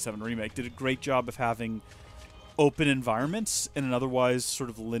Fantasy VII remake did a great job of having open environments in an otherwise sort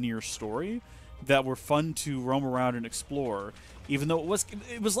of linear story that were fun to roam around and explore. Even though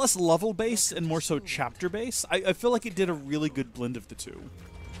it was less level based and more so chapter based, I feel like it did a really good blend of the two,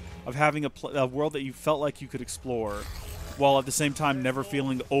 of having a world that you felt like you could explore, while at the same time never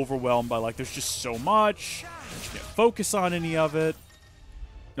feeling overwhelmed by, like, there's just so much, you can't focus on any of it.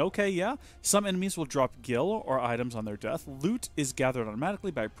 Okay, yeah. Some enemies will drop gil or items on their death. Loot is gathered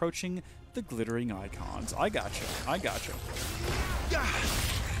automatically by approaching the glittering icons. I gotcha. I gotcha.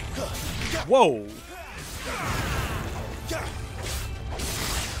 Whoa!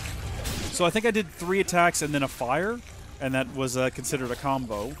 So I think I did 3 attacks and then a fire, and that was considered a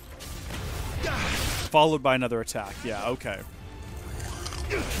combo. Followed by another attack. Yeah, okay.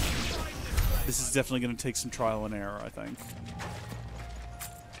 This is definitely going to take some trial and error, I think.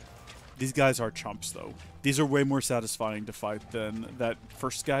 These guys are chumps, though. These are way more satisfying to fight than that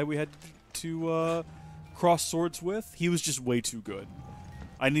first guy we had to cross swords with. He was just way too good.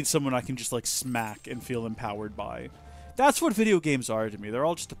 I need someone I can just, like, smack and feel empowered by. That's what video games are to me. They're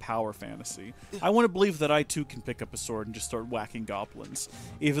all just a power fantasy. I want to believe that I, too, can pick up a sword and just start whacking goblins.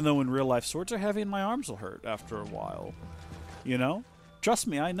 Even though in real life, swords are heavy and my arms will hurt after a while. You know? Trust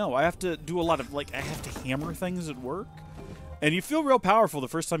me, I know. I have to do a lot of, like, I have to hammer things at work. And you feel real powerful the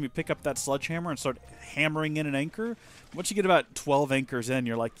first time you pick up that sledgehammer and start hammering in an anchor. Once you get about 12 anchors in,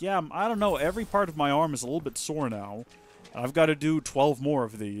 you're like, yeah, I don't know, every part of my arm is a little bit sore now. I've got to do 12 more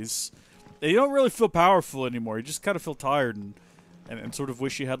of these. You don't really feel powerful anymore. You just kind of feel tired and sort of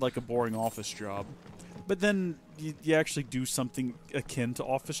wish you had, like, a boring office job. But then you actually do something akin to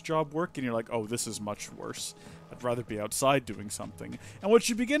office job work, and you're like, oh, this is much worse. I'd rather be outside doing something. And what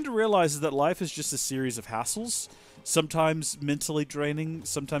you begin to realize is that life is just a series of hassles. Sometimes mentally draining,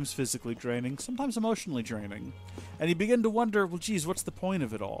 sometimes physically draining, sometimes emotionally draining. And you begin to wonder, well, geez, what's the point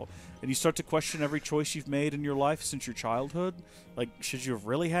of it all? And you start to question every choice you've made in your life since your childhood. Like, should you have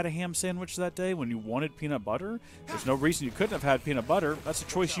really had a ham sandwich that day when you wanted peanut butter? There's no reason you couldn't have had peanut butter. That's a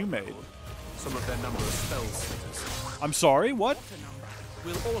choice you made. Some of their number of spells. I'm sorry, what?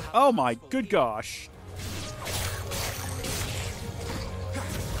 Oh my good gosh.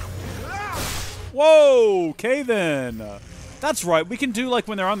 Whoa, okay then. That's right. We can do, like,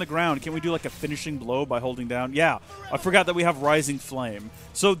 when they're on the ground, can we do, like, a finishing blow by holding down? Yeah. I forgot that we have Rising Flame.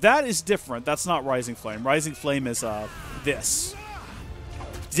 So that is different. That's not Rising Flame. Rising Flame is, this.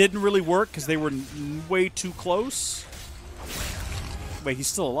 Didn't really work because they were way too close. Wait, he's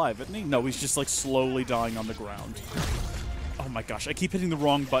still alive, isn't he? No, he's just, like, slowly dying on the ground. Oh my gosh, I keep hitting the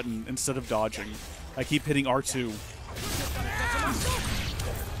wrong button instead of dodging. I keep hitting R2.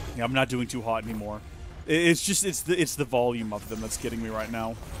 Yeah, I'm not doing too hot anymore. It's just, it's the volume of them that's getting me right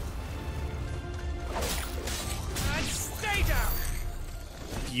now. And stay down!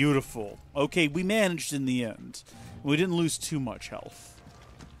 Beautiful. Okay, we managed in the end. We didn't lose too much health.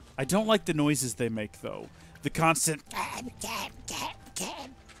 I don't like the noises they make, though. The constant...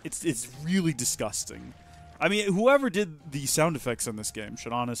 It's really disgusting. I mean, whoever did the sound effects in this game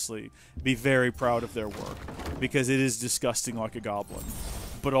should honestly be very proud of their work, because it is disgusting like a goblin.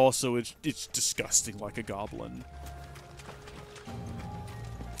 But also, it's disgusting like a goblin.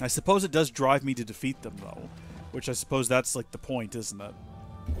 I suppose it does drive me to defeat them, though. Which I suppose that's, like, the point, isn't it?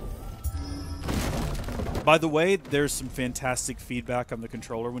 By the way, there's some fantastic feedback on the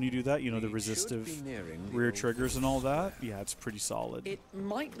controller when you do that. You know, the resistive rear triggers and all that. Yeah, it's pretty solid. It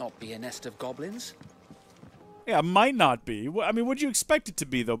might not be a nest of goblins. Yeah, it might not be. I mean, what'd you expect it to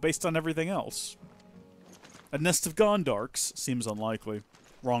be, though, based on everything else? A nest of Gondarks seems unlikely.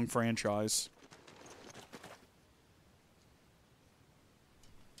 Wrong franchise.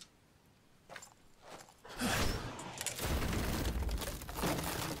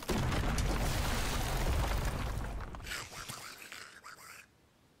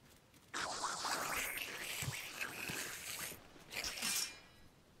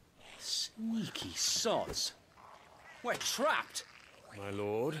 Sneaky sods. We're trapped. My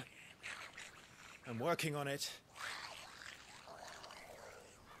lord. I'm working on it.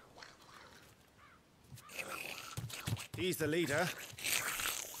 He's the leader.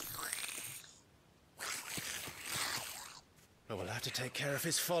 But we'll have to take care of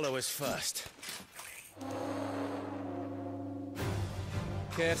his followers first.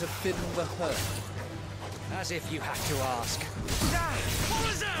 Care to thin the herd? As if you had to ask.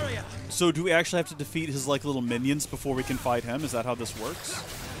 So do we actually have to defeat his, like, little minions before we can fight him? Is that how this works?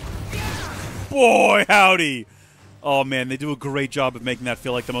 Boy, howdy! Oh, man, they do a great job of making that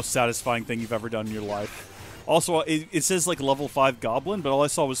feel like the most satisfying thing you've ever done in your life. Also, it says, like, level 5 goblin, but all I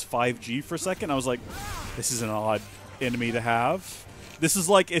saw was 5G for a second. I was like, this is an odd enemy to have. This is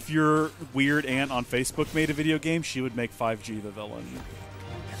like if your weird aunt on Facebook made a video game, she would make 5G the villain.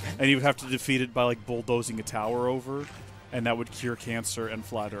 And you would have to defeat it by, like, bulldozing a tower over, and that would cure cancer and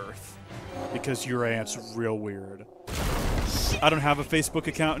flat Earth. Because your aunt's real weird. I don't have a Facebook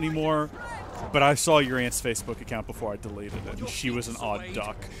account anymore, but I saw your aunt's Facebook account before I deleted it, and she was an odd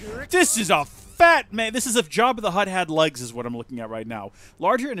duck. This is a fat man! This is if Jabba the Hutt had legs is what I'm looking at right now.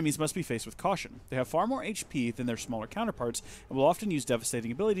 Larger enemies must be faced with caution. They have far more HP than their smaller counterparts, and will often use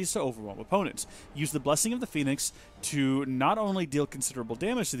devastating abilities to overwhelm opponents. Use the Blessing of the Phoenix to not only deal considerable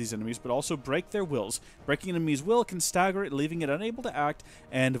damage to these enemies, but also break their wills. Breaking an enemy's will can stagger it, leaving it unable to act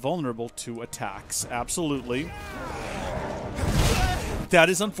and vulnerable to attacks. Absolutely. That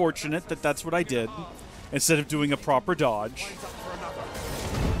is unfortunate that that's what I did, instead of doing a proper dodge.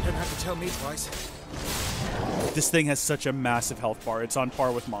 Don't have to tell me twice. This thing has such a massive health bar. It's on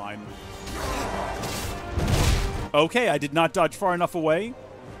par with mine. Okay, I did not dodge far enough away.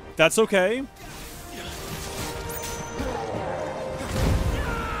 That's okay.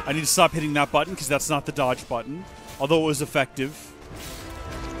 I need to stop hitting that button because that's not the dodge button, although it was effective.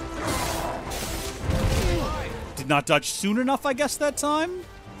 Did not dodge soon enough, I guess, that time?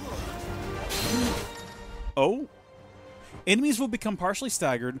 Oh. Enemies will become partially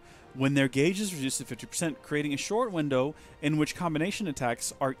staggered when their gauge is reduced to 50%, creating a short window in which combination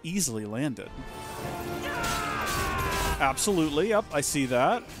attacks are easily landed. Absolutely, yep, I see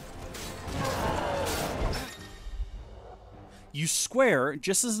that. Use square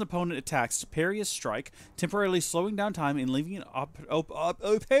just as an opponent attacks to parry a strike, temporarily slowing down time and leaving an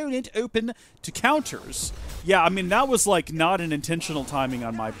opponent open to counters. Yeah, I mean, that was, like, not an intentional timing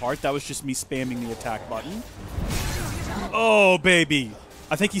on my part. That was just me spamming the attack button. Oh, baby.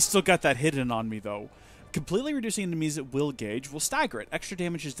 I think he's still got that hidden on me, though. Completely reducing enemies' will gauge will stagger it. Extra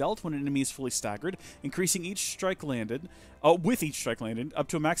damage is dealt when an enemy is fully staggered, increasing each strike landed, with each strike landed, up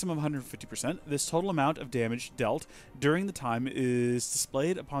to a maximum of 150%. This total amount of damage dealt during the time is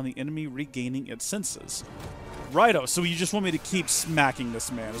displayed upon the enemy regaining its senses. Righto, so you just want me to keep smacking this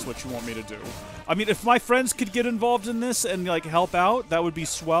man is what you want me to do. I mean, if my friends could get involved in this and, like, help out, that would be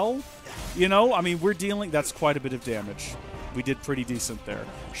swell. You know, I mean, we're dealing... That's quite a bit of damage. We did pretty decent there.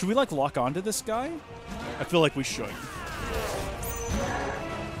 Should we, like, lock onto this guy? I feel like we should.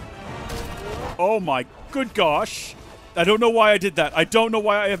 Oh my good gosh. I don't know why I did that. I don't know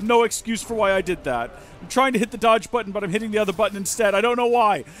why. I have no excuse for why I did that. I'm trying to hit the dodge button, but I'm hitting the other button instead. I don't know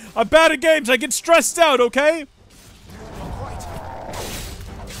why. I'm bad at games. I get stressed out, okay?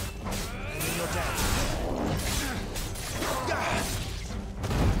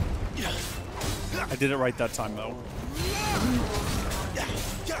 I did it right that time, though.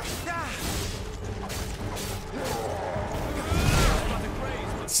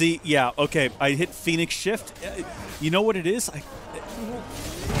 See, yeah, okay. I hit Phoenix Shift. You know what it is?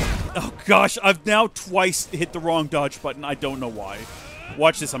 Oh gosh, I've now twice hit the wrong dodge button. I don't know why.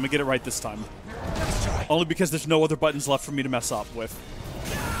 Watch this. I'm gonna get it right this time. Only because there's no other buttons left for me to mess up with.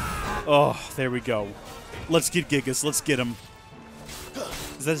 Oh, there we go. Let's get Gigas. Let's get him.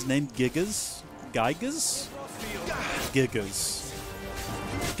 Is that his name? Gigas? Gigas? Gigas.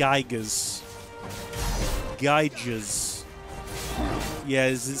 Gigas. Gigas. Yeah,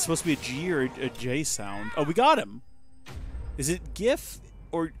 is it supposed to be a G or a J sound? Oh, we got him. Is it GIF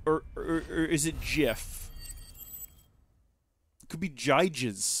or is it GIF? It could be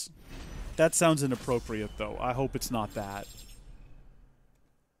Jiges. That sounds inappropriate, though. I hope it's not that.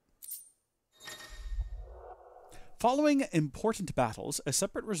 Following important battles, a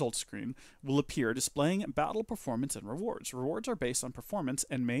separate results screen will appear displaying battle performance and rewards. Rewards are based on performance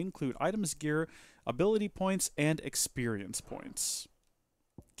and may include items, gear, ability points, and experience points.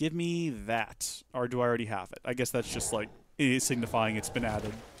 Give me that. Or do I already have it? I guess that's just like signifying it's been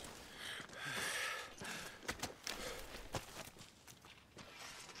added.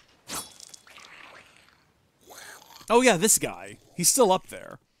 Oh yeah, this guy. He's still up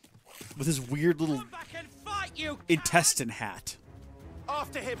there. With his weird little intestine hat.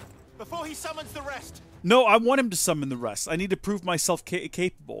 After him, before he summons the rest. No, I want him to summon the rest. I need to prove myself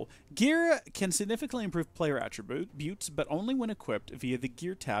capable. Gear can significantly improve player attributes, but only when equipped via the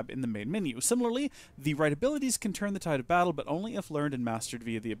Gear tab in the main menu. Similarly, the right abilities can turn the tide of battle, but only if learned and mastered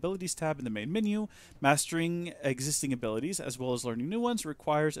via the Abilities tab in the main menu. Mastering existing abilities, as well as learning new ones,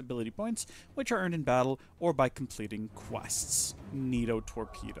 requires ability points, which are earned in battle or by completing quests. Neato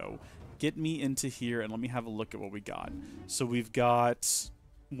Torpedo. Get me into here and let me have a look at what we got. So we've got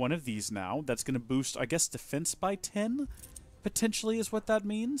one of these now. That's going to boost, I guess, defense by 10, potentially, is what that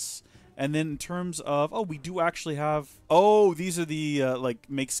means. And then in terms of, oh, we do actually have, oh, these are the, like,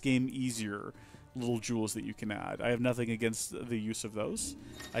 makes game easier little jewels that you can add. I have nothing against the use of those.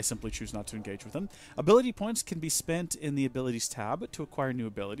 I simply choose not to engage with them. Ability points can be spent in the Abilities tab to acquire new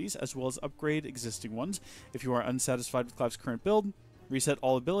abilities, as well as upgrade existing ones. If you are unsatisfied with Clive's current build, reset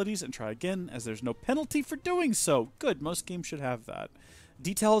all abilities and try again, as there's no penalty for doing so. Good, most games should have that.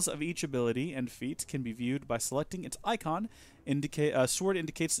 Details of each ability and feat can be viewed by selecting its icon. Sword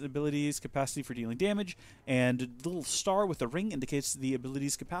indicates the ability's capacity for dealing damage, and the little star with the ring indicates the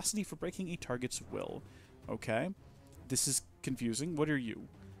ability's capacity for breaking a target's will. Okay. This is confusing. What are you?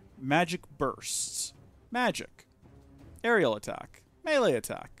 Magic bursts. Magic. Aerial attack. Melee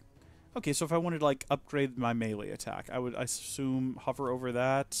attack. Okay, so if I wanted to, like, upgrade my melee attack, I assume hover over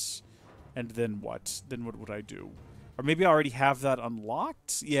that, and then what? Then what would I do? Or maybe I already have that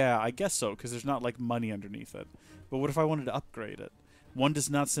unlocked? Yeah, I guess so, because there's not, like, money underneath it. But what if I wanted to upgrade it? One does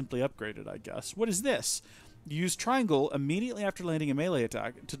not simply upgrade it, I guess. What is this? Use triangle immediately after landing a melee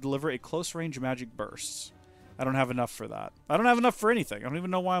attack to deliver a close-range magic burst. I don't have enough for that. I don't have enough for anything. I don't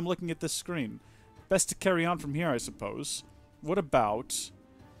even know why I'm looking at this screen. Best to carry on from here, I suppose. What about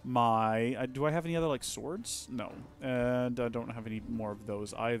my... do I have any other, like, swords? No. And I don't have any more of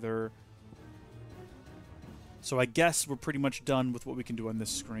those either. So I guess we're pretty much done with what we can do on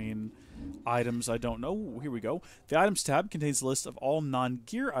this screen. Items, I don't know. Here we go. The Items tab contains a list of all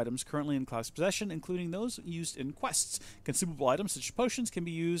non-gear items currently in class possession, including those used in quests. Consumable items such as potions can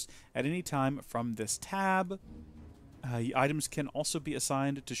be used at any time from this tab. Items can also be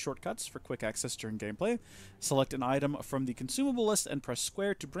assigned to shortcuts for quick access during gameplay. Select an item from the consumable list and press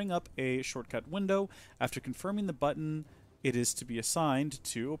square to bring up a shortcut window. After confirming the button it is to be assigned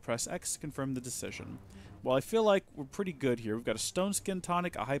to, press X to confirm the decision. Well, I feel like we're pretty good here. We've got a Stone Skin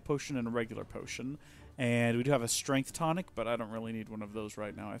Tonic, a High Potion, and a regular potion. And we do have a Strength Tonic, but I don't really need one of those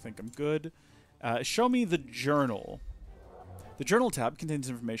right now. I think I'm good. Show me the journal. The Journal tab contains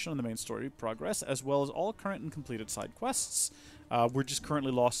information on the main story progress, as well as all current and completed side quests. We're just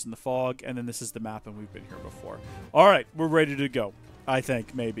currently lost in the fog, and then this is the map, and we've been here before. All right, we're ready to go. I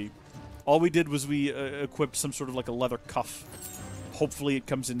think, maybe. All we did was we equipped some sort of like a leather cuff. Hopefully it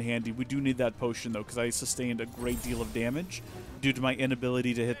comes in handy. We do need that potion, though, because I sustained a great deal of damage due to my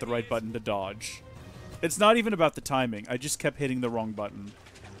inability to hit the right button to dodge. It's not even about the timing. I just kept hitting the wrong button.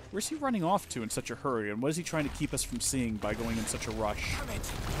 Where's he running off to in such a hurry? And what is he trying to keep us from seeing by going in such a rush?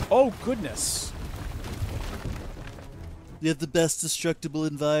 Oh, goodness. We have the best destructible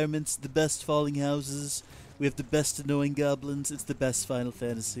environments, the best falling houses. We have the best annoying goblins. It's the best Final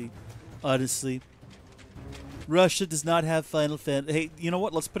Fantasy. Honestly. Russia does not have Final Fantasy. Hey, you know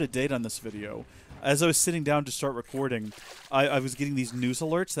what? Let's put a date on this video. As I was sitting down to start recording, I was getting these news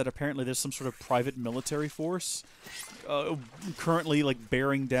alerts that apparently there's some sort of private military force currently, like,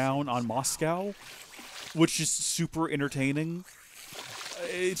 bearing down on Moscow, which is super entertaining.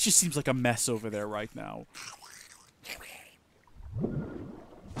 It just seems like a mess over there right now.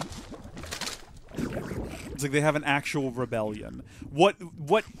 It's like they have an actual rebellion. What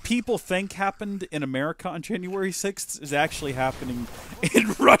people think happened in America on January 6th is actually happening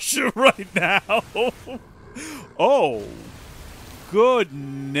in Russia right now. Oh,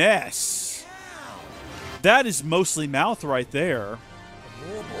 goodness. That is mostly mouth right there.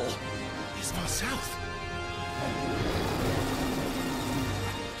 The warble is far south.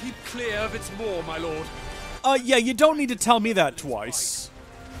 Keep clear of its maw, my lord. Yeah, you don't need to tell me that twice.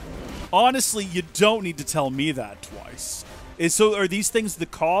 Honestly, you don't need to tell me that twice. So are these things the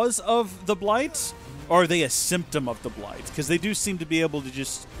cause of the blight? Or are they a symptom of the blight? Because they do seem to be able to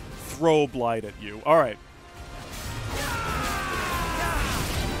just throw blight at you. Alright.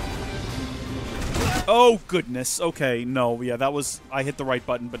 Oh, goodness. Okay, no, yeah, that was... I hit the right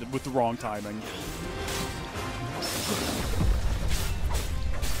button, but with the wrong timing.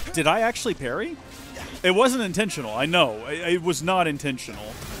 Did I actually parry? It wasn't intentional, I know. It was not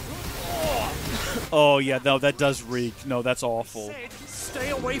intentional. Oh, yeah, no, that does reek. No, that's awful. Stay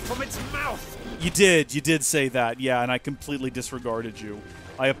away from its mouth! You did say that, yeah, and I completely disregarded you.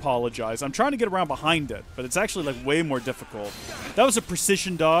 I apologize. I'm trying to get around behind it, but it's actually, like, way more difficult. That was a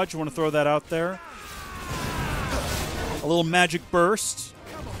precision dodge. I want to throw that out there. A little magic burst,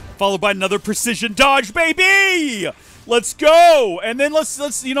 followed by another precision dodge, baby! Let's go! And then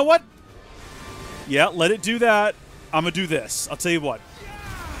let's, you know what? Yeah, let it do that. I'm gonna do this. I'll tell you what.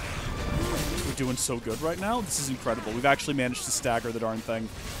 We're doing so good right now. This is incredible. We've actually managed to stagger the darn thing.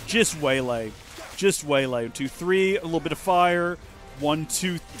 Just waylay. Just waylay. 2, 3, a little bit of fire. 1,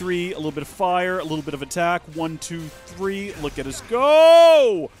 2, 3, a little bit of fire, a little bit of attack. 1, 2, 3. Look at us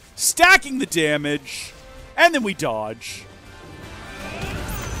go! Stacking the damage. And then we dodge.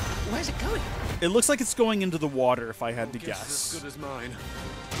 Where's it going? It looks like it's going into the water, if I had to guess. As good as mine.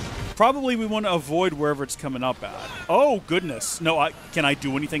 Probably we want to avoid wherever it's coming up at. Oh, goodness. No, can I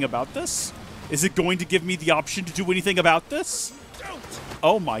do anything about this? Is it going to give me the option to do anything about this?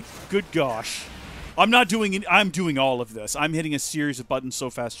 Oh my good gosh. I'm not doing it. I'm doing all of this. I'm hitting a series of buttons so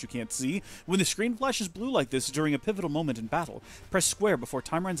fast you can't see. When the screen flashes blue like this during a pivotal moment in battle, press square before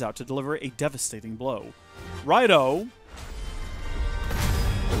time runs out to deliver a devastating blow. Righto.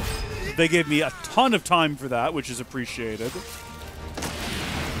 They gave me a ton of time for that, which is appreciated.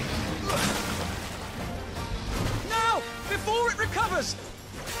 Now! Before it recovers!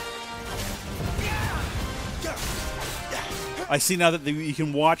 I see now that you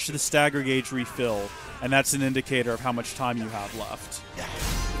can watch the stagger gauge refill, and that's an indicator of how much time you have left.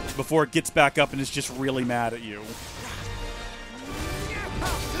 Before it gets back up and is just really mad at you.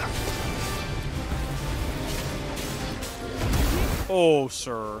 Oh,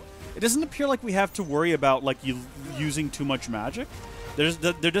 sir. It doesn't appear like we have to worry about, like, you using too much magic.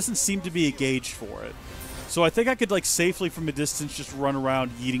 There doesn't seem to be a gauge for it. So I think I could, like, safely from a distance just run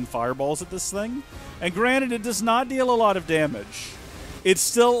around yeeting fireballs at this thing. And granted, it does not deal a lot of damage. It's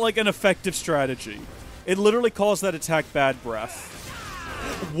still, like, an effective strategy. It literally calls that attack Bad Breath.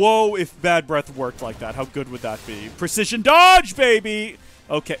 Whoa, if Bad Breath worked like that, how good would that be? Precision dodge, baby!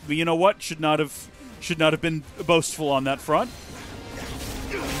 Okay, but you know what? Should not have been boastful on that front.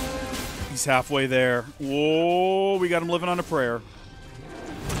 He's halfway there. Whoa, we got him living on a prayer.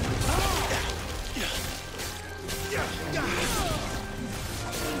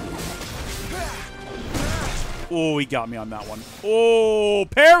 Oh, he got me on that one. Oh,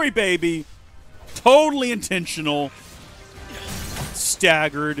 parry, baby. Totally intentional.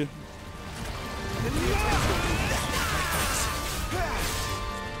 Staggered.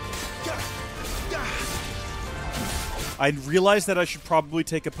 I realized that I should probably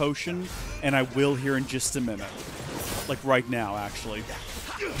take a potion, and I will here in just a minute. Like right now, actually.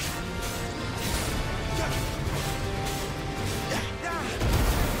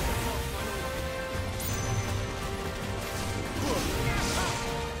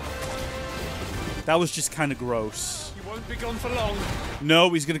 That was just kind of gross. You won't be gone for long. No,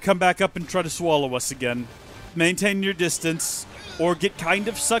 he's going to come back up and try to swallow us again. Maintain your distance, or get kind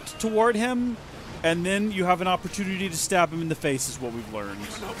of sucked toward him. And then you have an opportunity to stab him in the face, is what we've learned.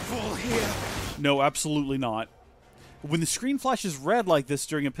 Not fall here. No, absolutely not. When the screen flashes red like this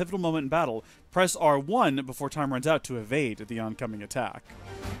during a pivotal moment in battle, press R1 before time runs out to evade the oncoming attack.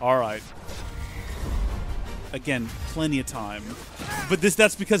 Alright. Again, plenty of time. But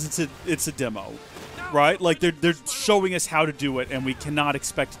that's because it's a demo. Right? Like, they're showing us how to do it, and we cannot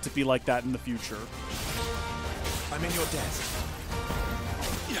expect it to be like that in the future. I'm in your debt.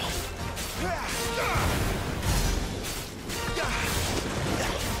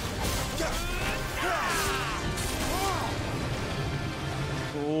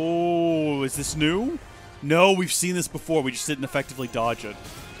 Oh, is this new? No, we've seen this before. We just didn't effectively dodge it.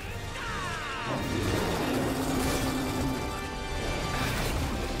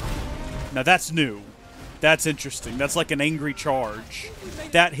 Now that's new. That's interesting. That's like an angry charge.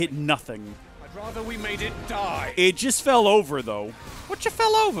 That hit nothing. I'd rather we made it die. It just fell over, though. What you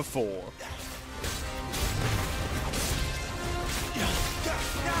fell over for?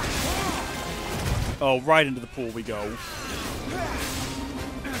 Oh, right into the pool we go.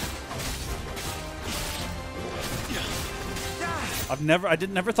 I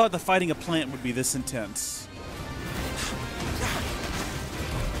never thought that fighting a plant would be this intense.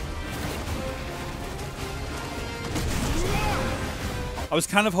 I was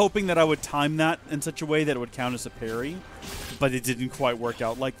kind of hoping that I would time that in such a way that it would count as a parry, but it didn't quite work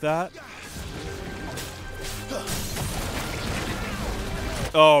out like that.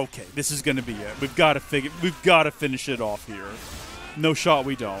 Okay, this is gonna be it. We've got to finish it off here. No shot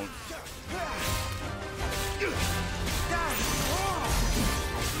we don't.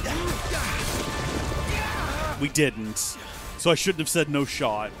 We didn't. So I shouldn't have said no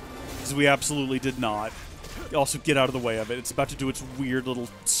shot, because we absolutely did not. Also, get out of the way of it. It's about to do its weird little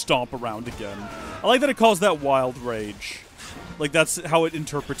stomp around again. I like that it calls that wild rage. Like, that's how it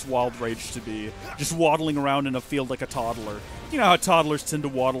interprets wild rage to be. Just waddling around in a field like a toddler. You know how toddlers tend to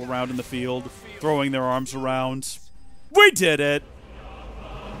waddle around in the field, throwing their arms around? We did it!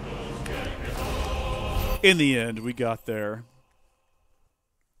 In the end, we got there.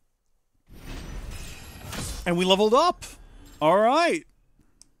 And we leveled up! Alright!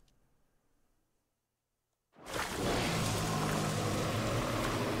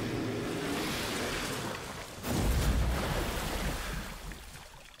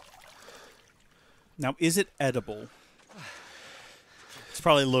 Now, is it edible? It's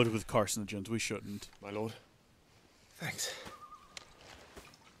probably loaded with carcinogens. We shouldn't. My lord. Thanks.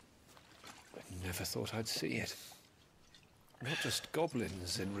 I never thought I'd see it. Not just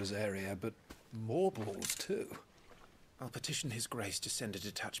goblins in Rosaria, but morbles too. I'll petition His Grace to send a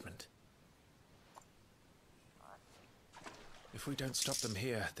detachment. If we don't stop them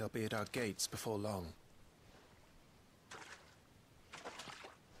here, they'll be at our gates before long.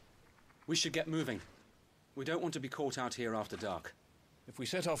 We should get moving. We don't want to be caught out here after dark. If we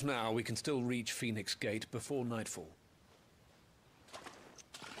set off now, we can still reach Phoenix Gate before nightfall.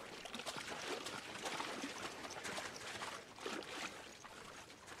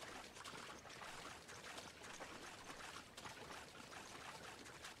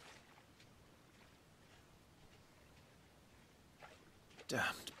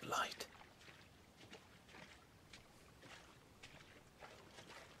 Damned blight.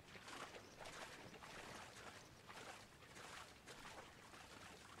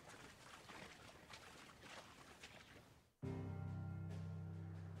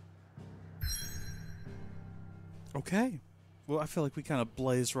 Okay. Well, I feel like we kind of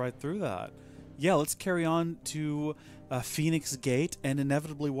blazed right through that. Yeah, let's carry on to Phoenix Gate and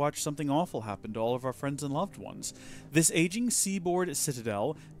inevitably watch something awful happen to all of our friends and loved ones. This aging seaboard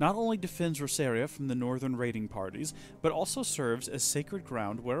citadel not only defends Rosaria from the northern raiding parties, but also serves as sacred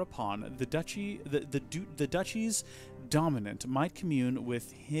ground whereupon the duchy's dominant might commune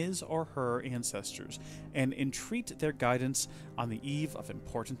with his or her ancestors and entreat their guidance on the eve of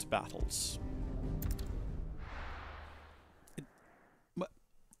important battles.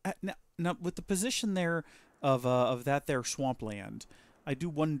 Now, with the position there of that there swampland, I do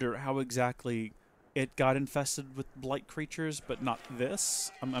wonder how exactly it got infested with blight creatures, but not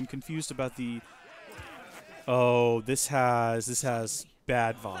this. I'm confused about the. Oh, this has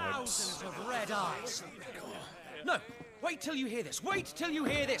bad vibes. Thousands of red eyes. No, wait till you hear this. Wait till you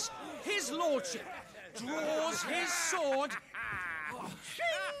hear this. His lordship draws his sword.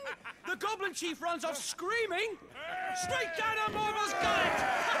 The goblin chief runs off screaming straight down a mortal's gullet.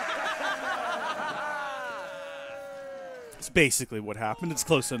 It's basically what happened. It's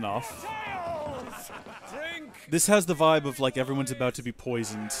close enough. This has the vibe of like everyone's about to be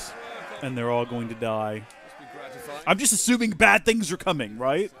poisoned and they're all going to die. I'm just assuming bad things are coming,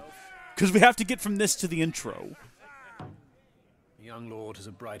 right? Because we have to get from this to the intro. The young lord has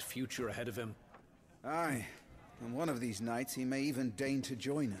a bright future ahead of him. Aye, and one of these nights he may even deign to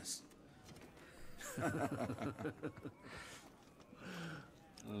join us.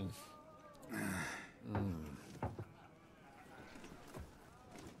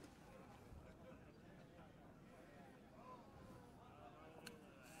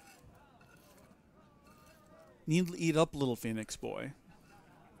 You need to eat up, little Phoenix boy.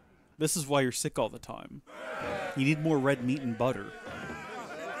 This is why you're sick all the time. You need more red meat and butter.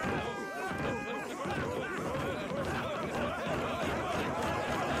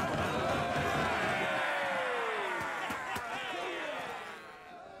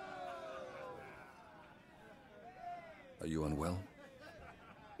 Are you unwell?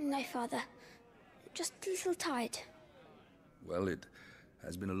 No, Father. Just a little tired. Well, it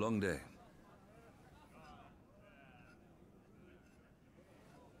has been a long day.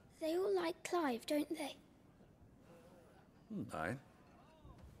 They all like Clive, don't they? Aye.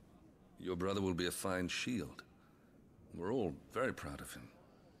 Your brother will be a fine shield. We're all very proud of him.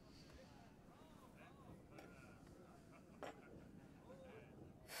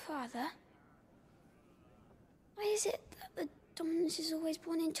 Father? Why is it that the dominance is always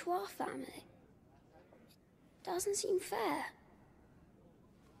born into our family? It doesn't seem fair.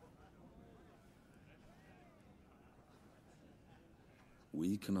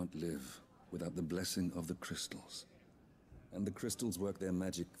 We cannot live without the blessing of the crystals. And the crystals work their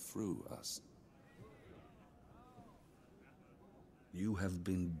magic through us. You have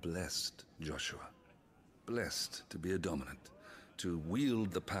been blessed, Joshua. Blessed to be a dominant, to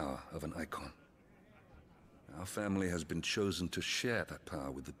wield the power of an icon. Our family has been chosen to share that power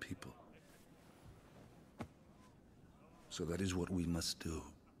with the people. So that is what we must do.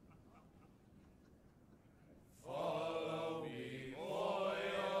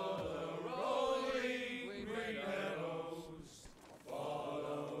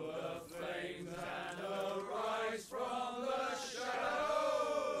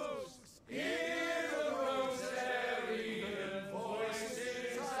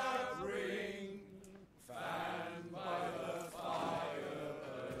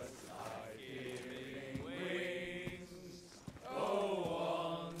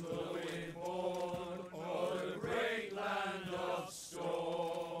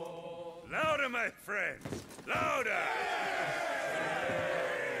 Louder, my friends! Louder!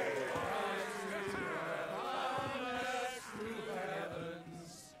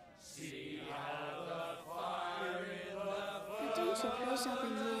 I don't suppose I'll be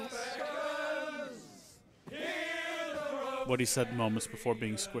missed. What he said moments before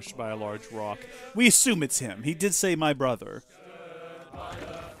being squished by a large rock. We assume it's him. He did say my brother.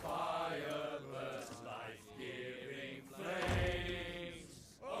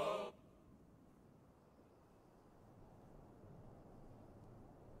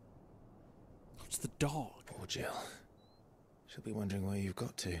 It's the dog. Poor Jill. She'll be wondering where you've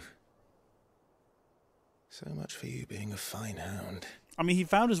got to. So much for you being a fine hound. I mean, he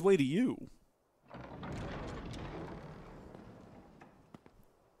found his way to you.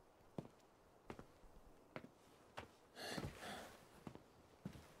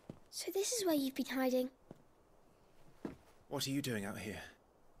 So this is where you've been hiding. What are you doing out here?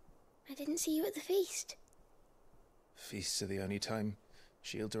 I didn't see you at the feast. Feasts are the only time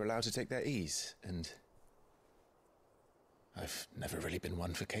shields are allowed to take their ease, and I've never really been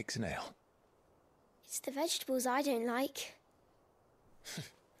one for cakes and ale. It's the vegetables I don't like.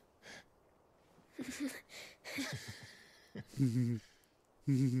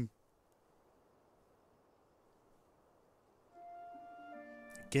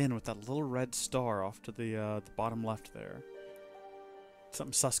 Again, with that little red star off to the bottom left there.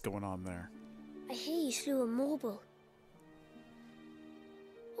 Something sus going on there. I hear you slew a Morble.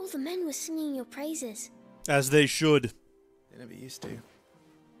 All the men were singing your praises. As they should. They never used to.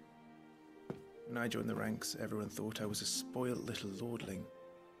 When I joined the ranks, everyone thought I was a spoiled little lordling.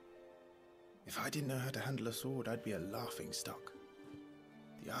 If I didn't know how to handle a sword, I'd be a laughingstock.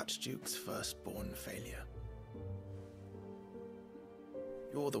 The Archduke's firstborn failure.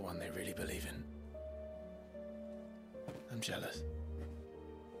 You're the one they really believe in. I'm jealous.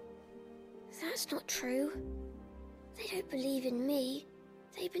 That's not true. They don't believe in me.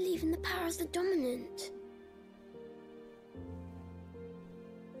 They believe in the power of the dominant.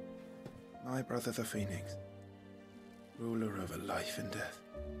 My brother the Phoenix, ruler over life and death.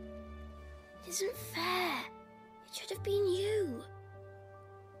 It isn't fair. It should have been you.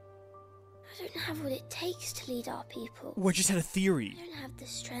 I don't have what it takes to lead our people. We just had a theory. I don't have the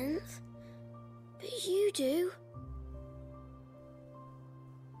strength. But you do.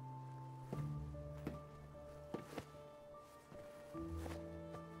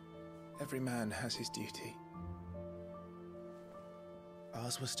 Every man has his duty.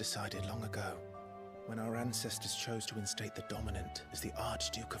 Ours was decided long ago, when our ancestors chose to instate the dominant as the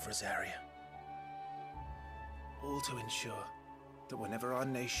Archduke of Rosaria. All to ensure that whenever our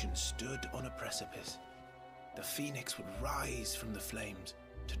nation stood on a precipice, the Phoenix would rise from the flames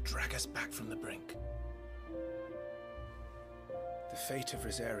to drag us back from the brink. The fate of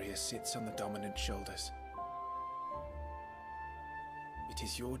Rosaria sits on the dominant's shoulders. It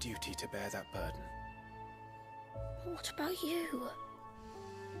is your duty to bear that burden. What about you?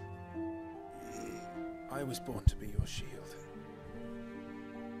 I was born to be your shield.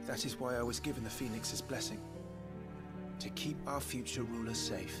 That is why I was given the Phoenix's blessing. To keep our future rulers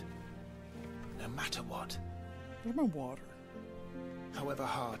safe. No matter what. Where's my water? However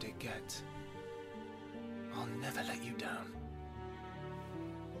hard it gets. I'll never let you down.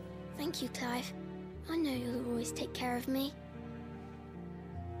 Thank you, Clive. I know you'll always take care of me.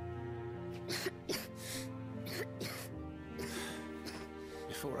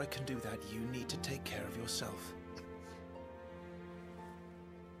 Before I can do that, you need to take care of yourself.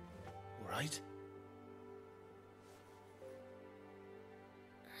 All right?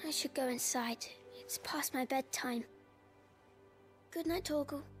 I should go inside. It's past my bedtime. Good night,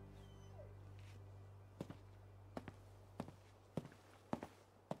 Torgal.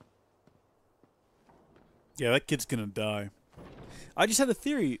 Yeah, that kid's gonna die. I just had a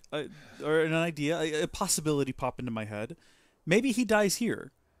theory, or an idea, a possibility pop into my head. Maybe he dies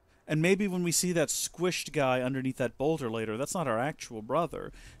here. And maybe when we see that squished guy underneath that boulder later, that's not our actual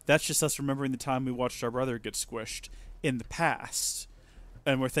brother. That's just us remembering the time we watched our brother get squished in the past.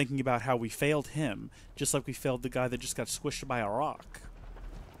 And we're thinking about how we failed him, just like we failed the guy that just got squished by a rock.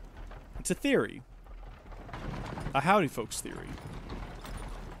 It's a theory. A Howdy Folks theory.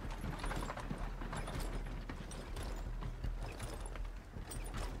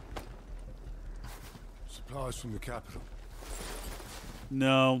 Supplies from the capital.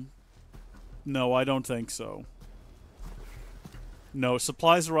 No. No, I don't think so. No,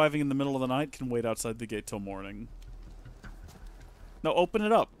 supplies arriving in the middle of the night can wait outside the gate till morning. No, open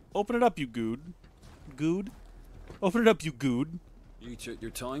it up. Open it up, you good. Good? Open it up, you good. You took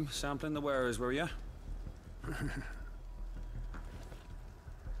your time sampling the wares, were ya?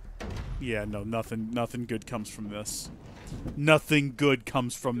 Yeah, no, nothing good comes from this. Nothing good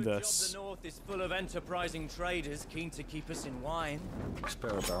comes from this. The north is full of enterprising traders keen to keep us in wine. Spare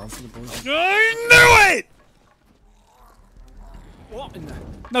a barrel for the boys. I knew it! What in the...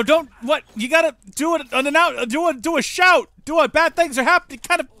 No, don't. What? You gotta do it on an out. Do a shout. Do it. Bad things are happening.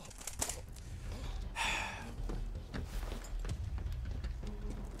 Kind of.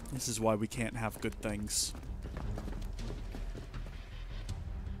 This is why we can't have good things.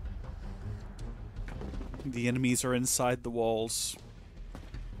 The enemies are inside the walls.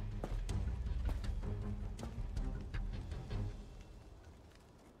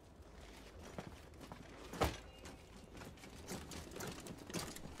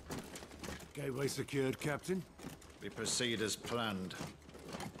 Gateway secured, Captain. We proceed as planned.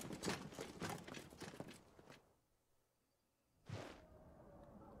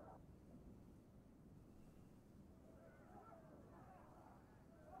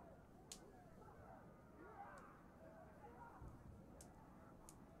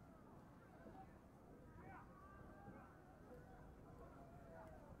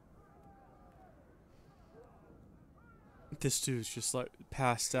 This dude's just like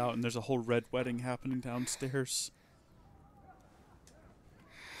passed out and there's a whole red wedding happening downstairs.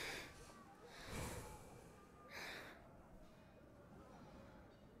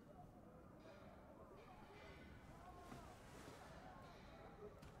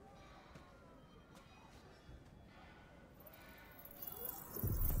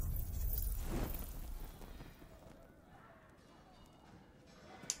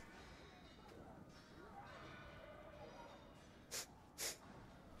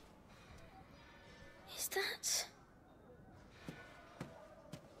 Is that...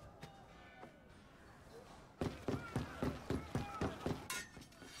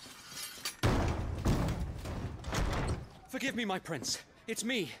 Forgive me, my prince. It's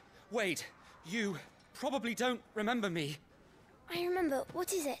me, Wade. You probably don't remember me. I remember.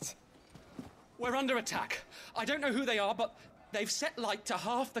 What is it? We're under attack. I don't know who they are, but they've set light to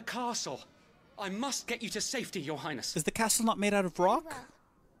half the castle. I must get you to safety, Your Highness. Is the castle not made out of rock? Well,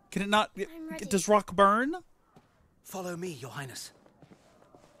 Can it not? I'm ready. Does rock burn? Follow me, Your Highness.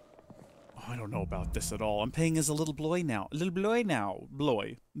 Oh, I don't know about this at all. I'm paying as a little bloy now. A little bloy now.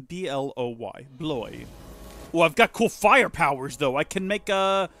 Bloy. B-L-O-Y. Bloy. Oh, I've got cool fire powers, though. I can make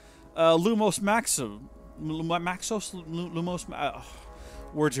a Lumos Maxim. Maxos? Lumos...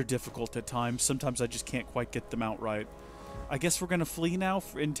 Words are difficult at times. Sometimes I just can't quite get them out right. I guess we're going to flee now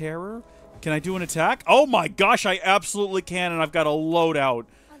in terror? Can I do an attack? Oh my gosh, I absolutely can, and I've got a loadout.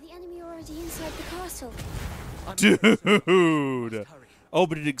 Are the enemy already inside the castle? Dude! Oh,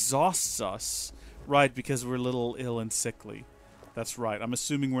 but it exhausts us. Right, because we're a little ill and sickly. That's right. I'm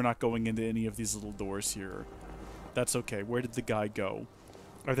assuming we're not going into any of these little doors here. That's okay. Where did the guy go?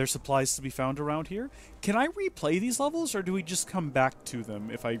 Are there supplies to be found around here? Can I replay these levels, or do we just come back to them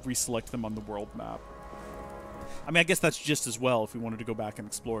if I reselect them on the world map? I mean, I guess that's just as well if we wanted to go back and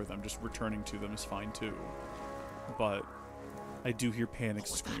explore them. Just returning to them is fine, too. But I do hear panic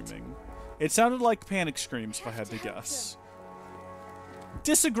screaming. It sounded like panic screams, if I had to guess.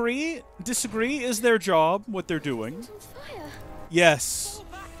 Disagree. Disagree is their job, what they're doing. Yes.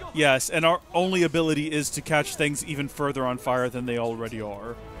 Yes, and our only ability is to catch things even further on fire than they already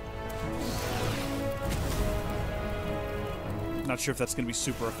are. Not sure if that's going to be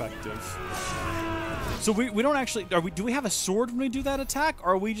super effective. So we don't actually... do we have a sword when we do that attack?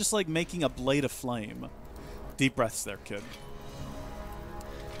 Or are we just, like, making a blade of flame? Deep breaths there, kid.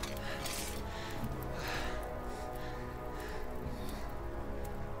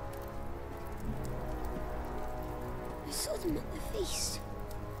 I saw them at the feast.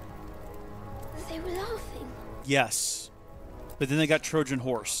 They were laughing. Yes. But then they got Trojan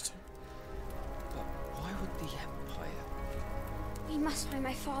horsed. But why would the Empire... We must find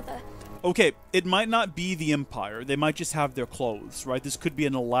my father. Okay, it might not be the Empire. They might just have their clothes, right? This could be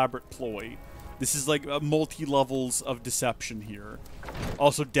an elaborate ploy. This is like multi-levels of deception here.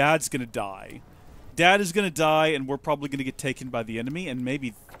 Also, Dad's gonna die. Dad is gonna die, and we're probably gonna get taken by the enemy, and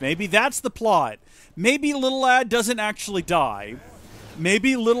maybe that's the plot. Maybe little lad doesn't actually die.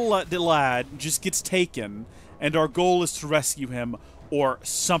 Maybe little lad just gets taken, and our goal is to rescue him, or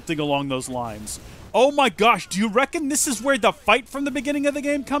something along those lines. Oh my gosh, do you reckon this is where the fight from the beginning of the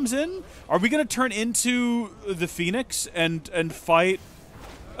game comes in? Are we going to turn into the Phoenix and fight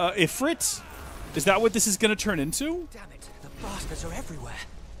Ifrit? Is that what this is going to turn into? Damn it, the bastards are everywhere.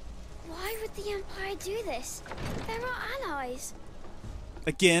 Why would the Empire do this? They're our allies.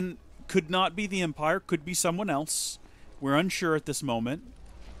 Again, could not be the Empire, could be someone else. We're unsure at this moment.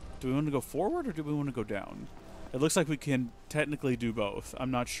 Do we want to go forward or do we want to go down? It looks like we can technically do both. I'm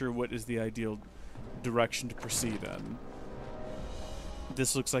not sure what is the ideal direction to proceed in.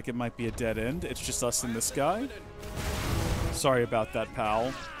 This looks like it might be a dead end. It's just us and this guy. Sorry about that,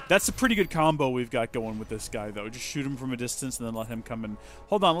 pal. That's a pretty good combo we've got going with this guy, though. Just shoot him from a distance and then let him come in.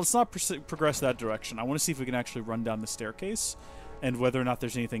 Hold on, let's not progress that direction. I want to see if we can actually run down the staircase and whether or not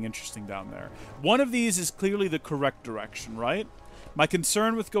there's anything interesting down there. One of these is clearly the correct direction, right? My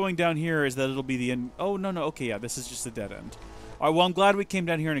concern with going down here is that it'll be the end. Oh, no. Okay, yeah, this is just a dead end. All right, well, I'm glad we came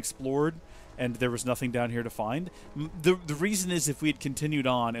down here and explored, and there was nothing down here to find. The reason is if we had continued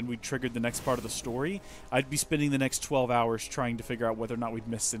on and we triggered the next part of the story, I'd be spending the next 12 hours trying to figure out whether or not we'd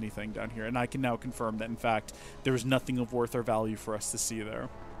missed anything down here. And I can now confirm that, in fact, there was nothing of worth or value for us to see there.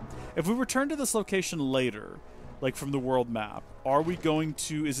 If we return to this location later, like from the world map, are we going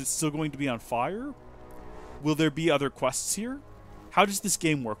to... Is it still going to be on fire? Will there be other quests here? How does this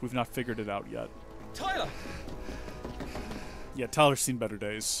game work? We've not figured it out yet. Tyler! Yeah, Tyler's seen better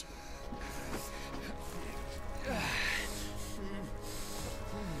days.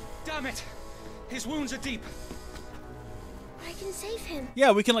 Damn it! His wounds are deep. I can save him.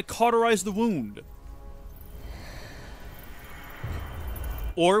 Yeah, we can, like, cauterize the wound.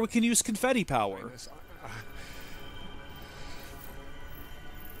 Or we can use confetti power.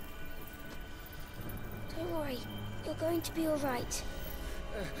 Don't worry. You're going to be all right.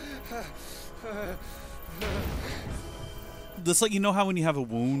 This, like, you know how when you have a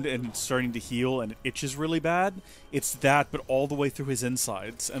wound and it's starting to heal and it itches really bad? It's that, but all the way through his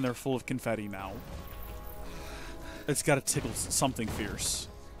insides, and they're full of confetti now. It's got to tickle something fierce.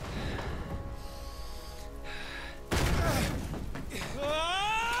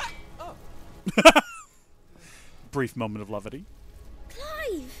 Brief moment of levity.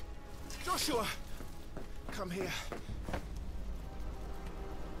 Clive! Joshua! Come here.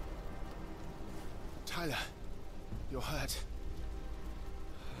 Tyler, you're hurt.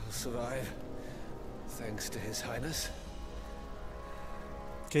 I'll survive. Thanks to His Highness.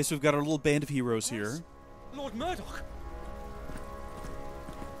 Okay, so we've got our little band of heroes here. Lord Murdoch!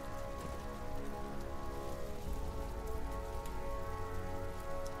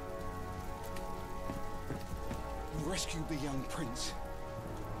 You rescued the young prince.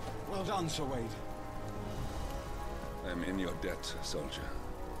 Well done, Sir Wade. I'm in your debt, soldier.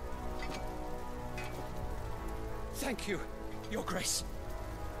 Thank you, Your Grace.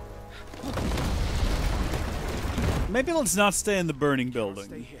 Maybe let's not stay in the burning Stay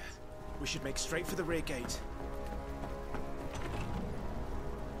building. here. We should make straight for the rear gate.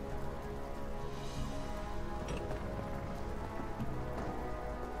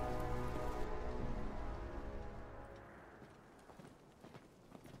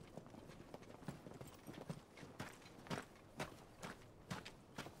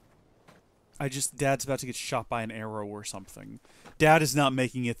 Dad's about to get shot by an arrow or something. Dad is not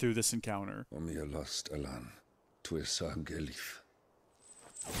making it through this encounter. Omnia lost Elan, Tuisa Gelif.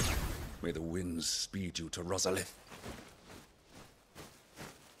 May the winds speed you to Rosalind.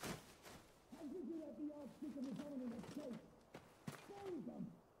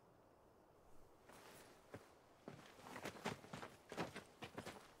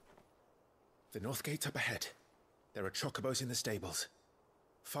 The north gate's up ahead. There are chocobos in the stables.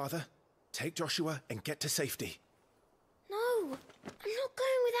 Father, take Joshua and get to safety. No, I'm not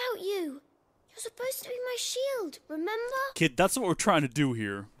going without you. You're supposed to be my shield, remember? Kid, that's what we're trying to do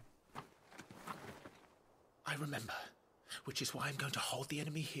here. I remember, which is why I'm going to hold the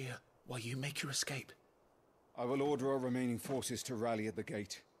enemy here while you make your escape. I will order our remaining forces to rally at the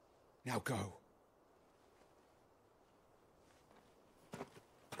gate. Now go.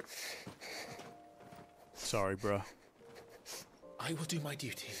 Sorry, bruh. I will do my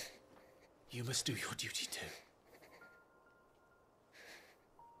duty. You must do your duty too.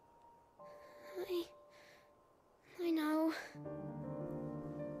 I know.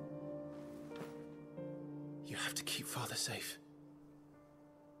 You have to keep Father safe.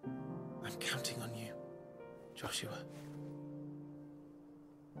 I'm counting on you, Joshua.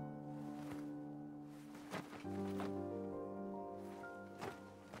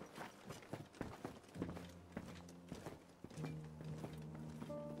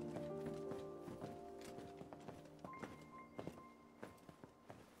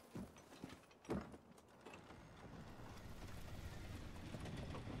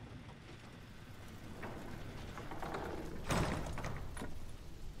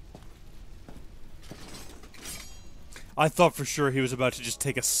 I thought for sure he was about to just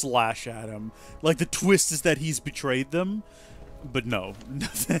take a slash at him. Like, the twist is that he's betrayed them. But no.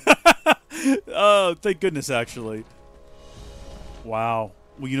 Oh, thank goodness, actually. Wow.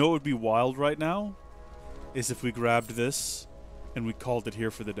 Well, you know what would be wild right now? Is if we grabbed this and we called it here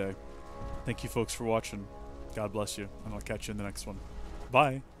for the day. Thank you, folks, for watching. God bless you, and I'll catch you in the next one.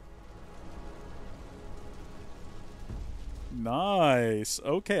 Bye. Nice.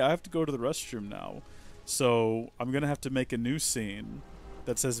 Okay, I have to go to the restroom now. So I'm going to have to make a new scene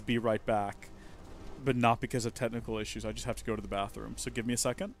that says be right back. But not because of technical issues. I just have to go to the bathroom. So give me a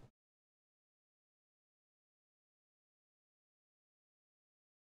second.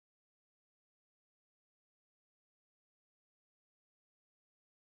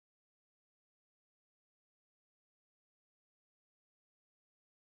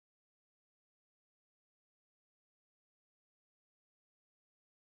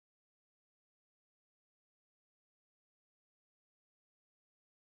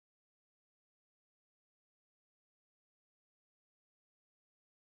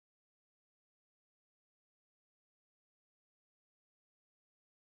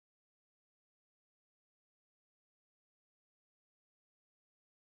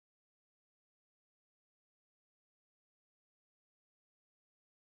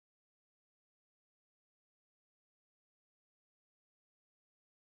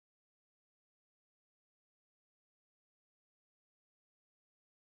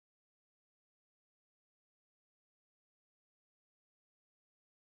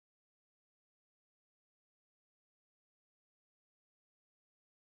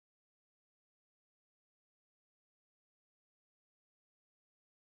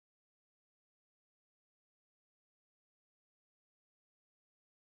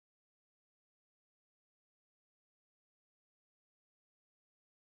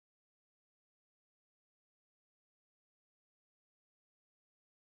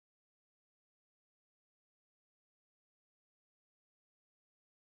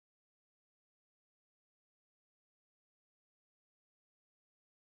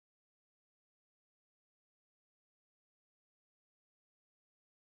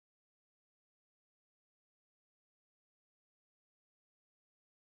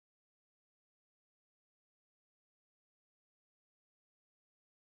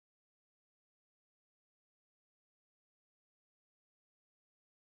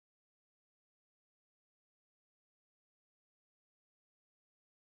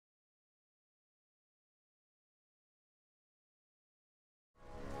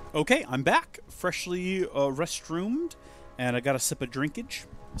 Okay, I'm back, freshly restroomed and I got a sip of drinkage.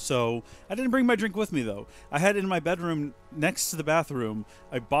 So I didn't bring my drink with me, though. I had in my bedroom next to the bathroom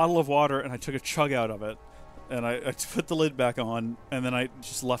a bottle of water, and I took a chug out of it. And I put the lid back on, and then I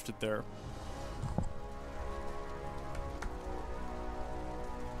just left it there.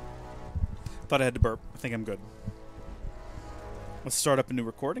 Thought I had to burp. I think I'm good. Let's start up a new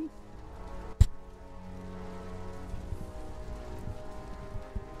recording.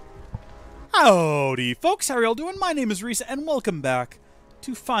 Howdy, folks. How are y'all doing? My name is Reese, and welcome back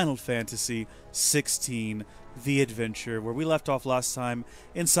to Final Fantasy XVI, The Adventure, where we left off last time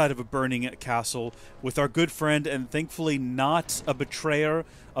inside of a burning castle with our good friend and thankfully not a betrayer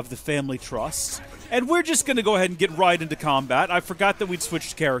of the family trust. And we're just going to go ahead and get right into combat. I forgot that we'd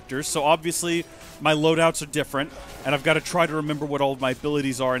switched characters, so obviously my loadouts are different, and I've got to try to remember what all of my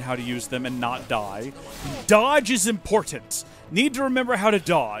abilities are and how to use them and not die. Dodge is important. Need to remember how to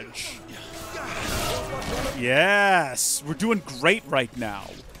dodge. Yes, we're doing great right now.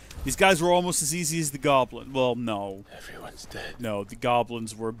 These guys were almost as easy as the goblin. Well, no. Everyone's dead. No, the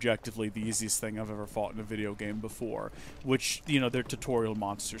goblins were objectively the easiest thing I've ever fought in a video game before. Which, you know, they're tutorial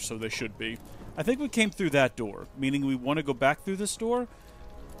monsters, so they should be. I think we came through that door, meaning we want to go back through this door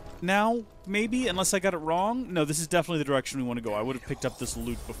now, maybe, unless I got it wrong. No, this is definitely the direction we want to go. I would have picked up this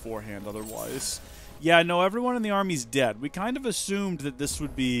loot beforehand otherwise. Yeah, no, everyone in the army's dead. We kind of assumed that this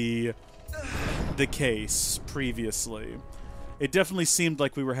would be the case previously. It definitely seemed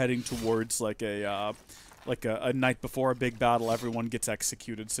like we were heading towards like a night before a big battle, everyone gets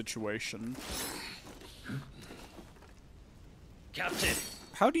executed situation. Captain!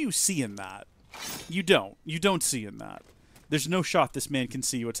 How do you see in that? You don't. You don't see in that. There's no shot this man can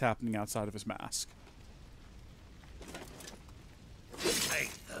see what's happening outside of his mask.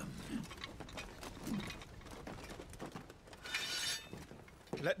 Take them.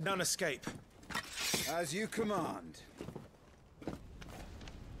 Let none escape. As you command.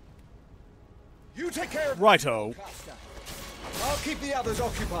 You take care of Righto. I'll keep the others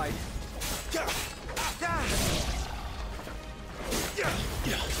occupied.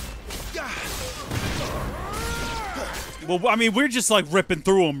 Well, I mean, we're just like ripping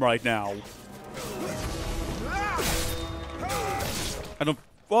through them right now. I don't.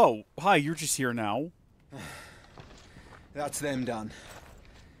 Whoa, hi, you're just here now. That's them done.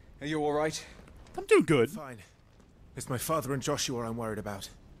 Are you all right? I'm doing good. Fine. It's my father and Joshua I'm worried about.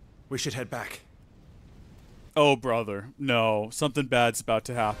 We should head back. Oh, brother. No, something bad's about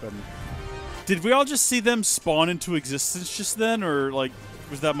to happen. Did we all just see them spawn into existence just then, or, like,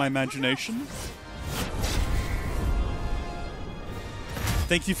 was that my imagination?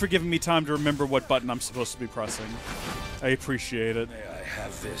 Thank you for giving me time to remember what button I'm supposed to be pressing. I appreciate it. May I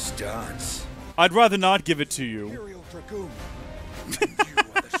have this dance? I'd rather not give it to you. Imperial Dragoon.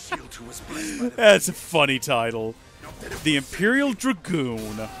 That's a funny title. The Imperial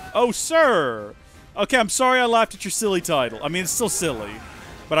Dragoon. Oh, sir! Okay, I'm sorry I laughed at your silly title. I mean, it's still silly,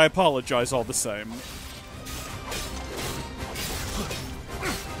 but I apologize all the same.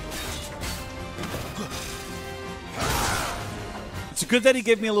 It's good that he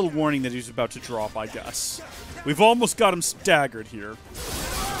gave me a little warning that he was about to drop, I guess. We've almost got him staggered here.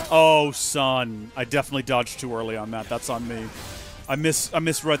 Oh, son. I definitely dodged too early on that. That's on me. I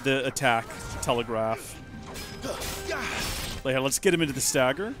misread the attack telegraph. Let's get him into the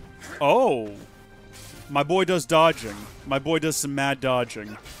stagger. Oh. My boy does dodging. My boy does some mad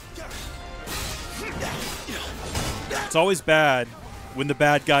dodging. It's always bad when the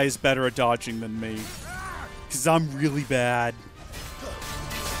bad guy is better at dodging than me. Because I'm really bad.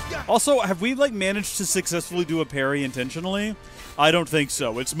 Also, have we, like, managed to successfully do a parry intentionally? I don't think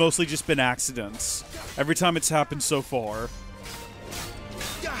so. It's mostly just been accidents. Every time it's happened so far.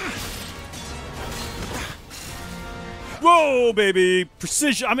 Whoa, baby!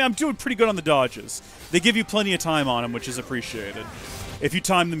 Precision. I mean, I'm doing pretty good on the dodges. They give you plenty of time on them, which is appreciated. If you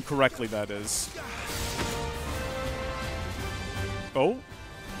time them correctly, that is. Oh.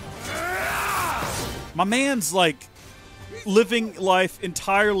 My man's, like, living life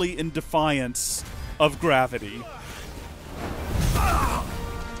entirely in defiance of gravity. Now,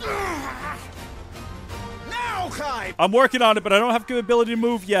 Clive! I'm working on it, but I don't have the ability to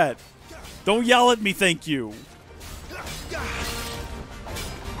move yet. Don't yell at me, thank you.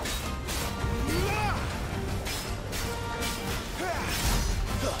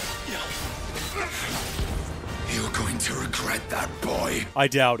 You're going to regret that, boy. I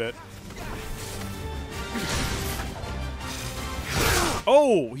doubt it.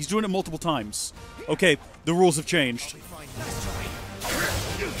 Oh, he's doing it multiple times. Okay, the rules have changed. This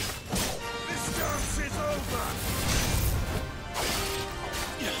dance is over.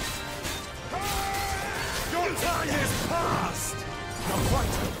 Your time is past.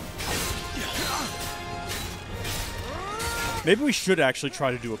 Maybe we should actually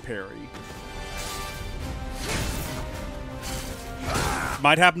try to do a parry.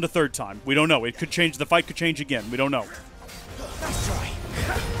 Might happen a third time. We don't know. It could change. The fight could change again. We don't know. Let's try.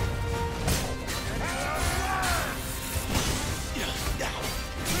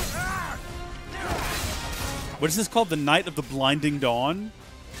 What is this called? The Night of the Blinding Dawn?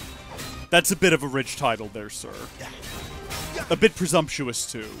 That's a bit of a rich title there, sir. A bit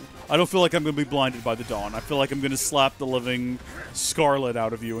presumptuous, too. I don't feel like I'm going to be blinded by the dawn. I feel like I'm going to slap the living scarlet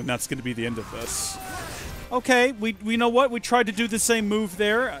out of you, and that's going to be the end of this. Okay, we know what? We tried to do the same move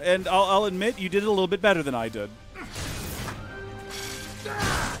there, and I'll admit, you did it a little bit better than I did.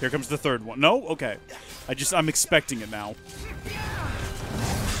 Here comes the third one. No? Okay. I'm expecting it now.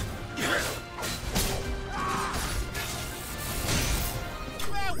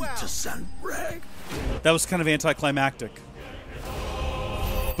 That was kind of anticlimactic.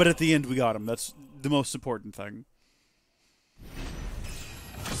 But at the end, we got him. That's the most important thing.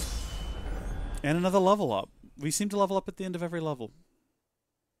 And another level up. We seem to level up at the end of every level.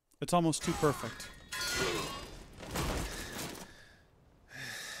 It's almost too perfect.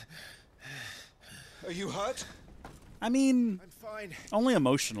 Are you hurt? I mean, I'm fine. Only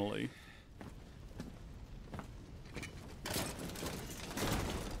emotionally.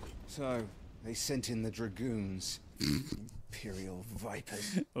 So, they sent in the dragoons. Imperial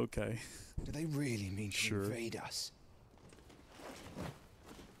vipers. Okay. Do they really mean to invade us?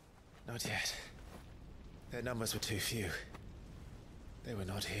 Not yet. Their numbers were too few. They were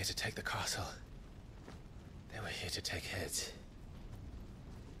not here to take the castle. They were here to take heads.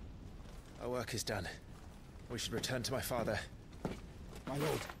 Our work is done. We should return to my father. My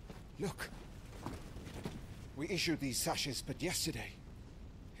lord, look. We issued these sashes but yesterday.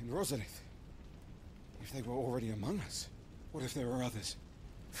 In Rosalith. If they were already among us, what if there were others?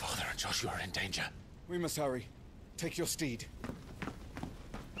 Father and Joshua are in danger. We must hurry. Take your steed.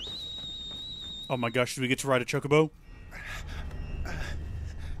 Oh my gosh, do we get to ride a chocobo?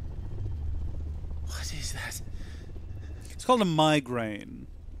 What is that? It's called a migraine.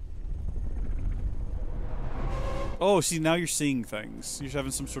 Oh, see, now you're seeing things. You're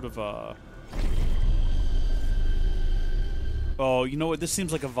having some sort of, Oh, you know what? This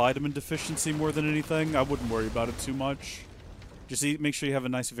seems like a vitamin deficiency more than anything. I wouldn't worry about it too much. Just make sure you have a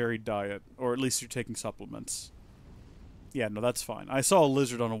nice varied diet. Or at least you're taking supplements. Yeah, no, that's fine. I saw a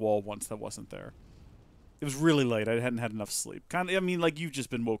lizard on a wall once that wasn't there. It was really late. I hadn't had enough sleep. I mean, like, you've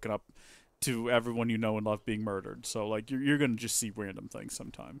just been woken up to everyone you know and love being murdered. So, like, you're going to just see random things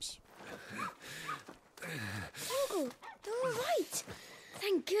sometimes. Oh, they're all right.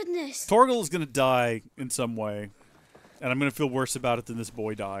 Thank goodness. Torgal is going to die in some way. And I'm going to feel worse about it than this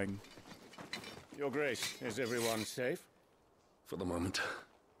boy dying. Your Grace, is everyone safe? For the moment.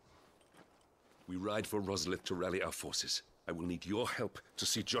 We ride for Rosalith to rally our forces. I will need your help to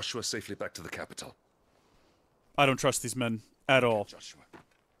see Joshua safely back to the capital. I don't trust these men at all. Joshua.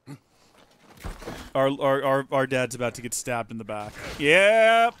 Our dad's about to get stabbed in the back.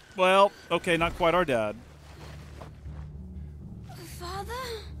 Yeah, well, okay, not quite our dad. Father?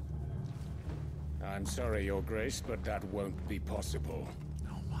 I'm sorry, Your Grace, but that won't be possible.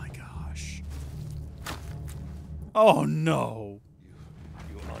 Oh my gosh. Oh no.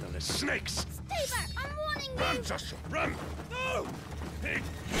 You honorless snakes! Stay back, I'm warning you! Run, Joshua, run! No! Pig!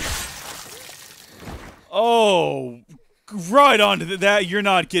 Oh, right onto that. You're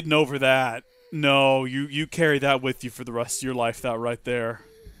not getting over that. No, you carry that with you for the rest of your life, that right there.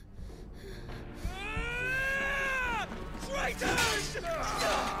 Traitors!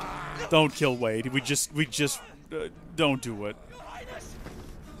 Don't kill Wade. We just don't do it.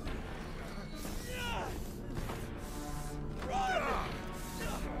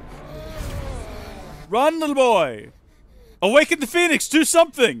 Run, little boy! Awaken the Phoenix! Do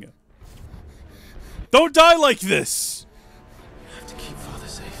something! Don't die like this! I have to keep Father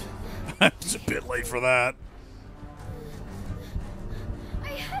safe. It's a bit late for that. I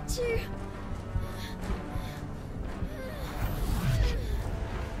had to.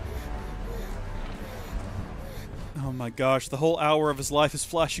 Oh my gosh, the whole hour of his life is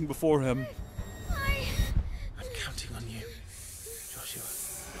flashing before him. I'm counting on you, Joshua.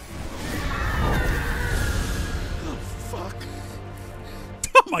 Oh, fuck.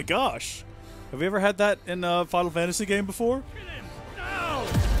 Oh my gosh. Have we ever had that in a Final Fantasy game before?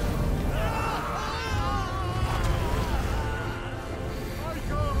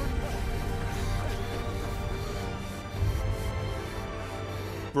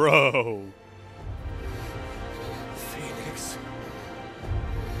 Bro. Phoenix.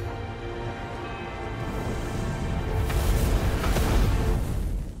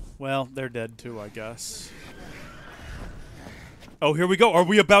 Well, they're dead too, I guess. Oh, here we go. Are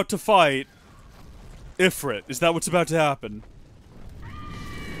we about to fight Ifrit? Is that what's about to happen?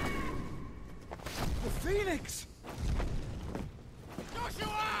 The Phoenix!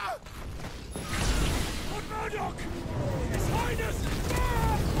 Joshua! Lord Murdoch! His Highness!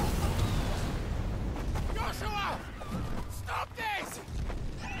 Joshua! Stop this!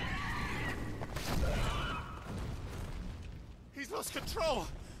 He's lost control.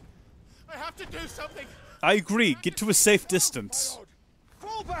 I have to do something. I agree. Get to a safe distance.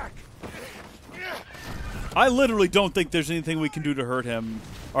 Fall back! I literally don't think there's anything we can do to hurt him,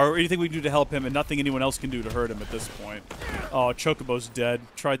 or anything we can do to help him, and nothing anyone else can do to hurt him at this point. Oh, Chocobo's dead.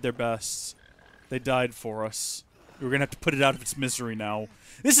 Tried their best. They died for us. We're gonna have to put it out of its misery now.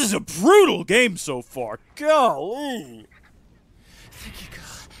 This is a brutal game so far. Golly! Thank you,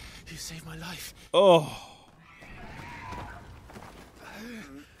 God. You saved my life. Oh.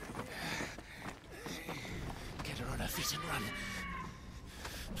 Get her on her feet and run.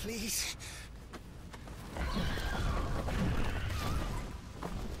 Please.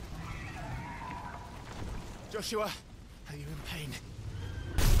 Joshua, are you in pain?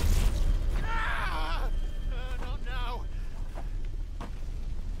 Not now.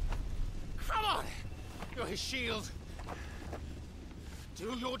 Come on! You're his shield.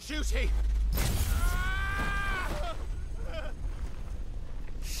 Do your duty.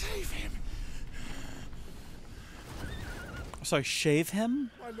 Save him. Sorry, shave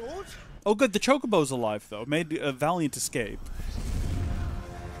him? My lord? Oh, good. The Chocobo's alive, though. Made a valiant escape.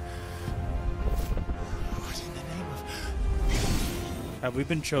 What in the name of... Have we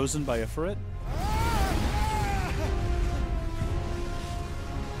been chosen by Ifrit?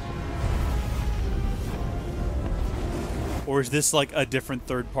 Or is this like a different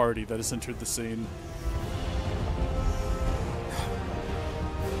third party that has entered the scene?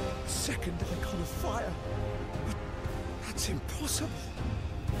 Second icon of fire. That's impossible.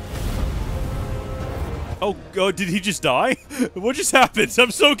 Oh, did he just die? What just happened?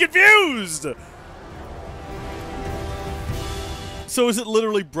 I'm so confused! So is it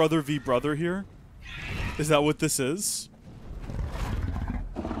literally brother v brother here? Is that what this is?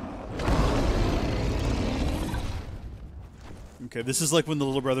 Okay, this is like when the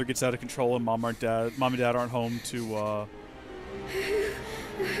little brother gets out of control and mom and dad aren't home to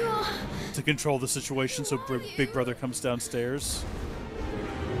control the situation, so big brother comes downstairs.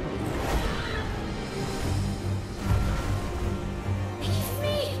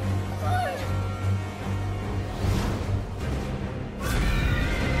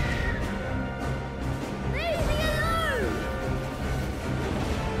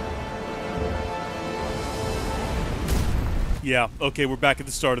 Yeah, okay, we're back at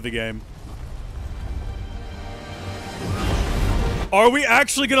the start of the game. Are we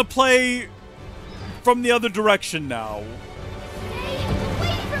actually gonna play from the other direction now?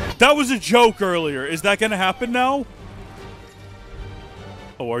 That was a joke earlier. Is that gonna happen now?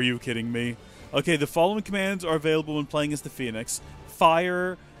 Oh, are you kidding me? Okay, the following commands are available when playing as the Phoenix.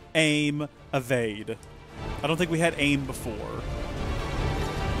 Fire, aim, evade. I don't think we had aim before.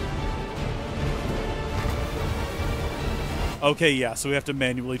 Okay, yeah, so we have to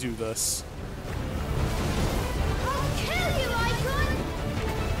manually do this.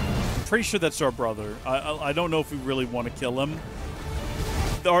 Pretty sure that's our brother. I don't know if we really want to kill him.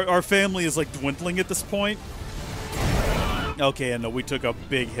 Our family is like dwindling at this point. Okay, and no, we took a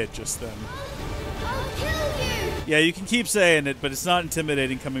big hit just then. I'll kill you! Yeah, you can keep saying it, but it's not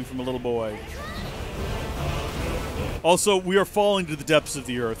intimidating coming from a little boy. Also, we are falling to the depths of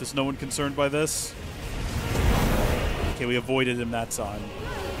the earth. Is no one concerned by this? Okay, we avoided him that time.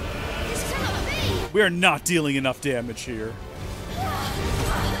 This cannot be! We are not dealing enough damage here.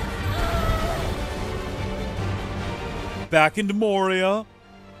 Back into Moria.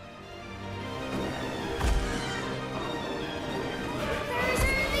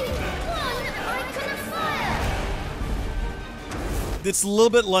 It's a little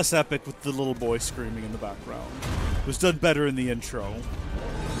bit less epic with the little boy screaming in the background. It was done better in the intro.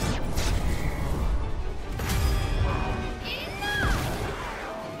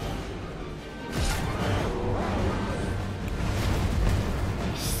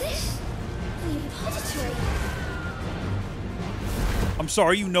 Is this the repository? I'm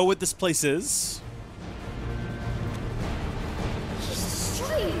sorry, you know what this place is? He's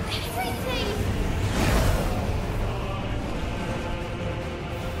destroying everything!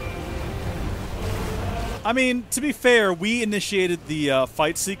 I mean, to be fair, we initiated the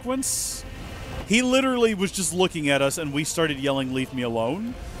fight sequence. He literally was just looking at us and we started yelling, "Leave me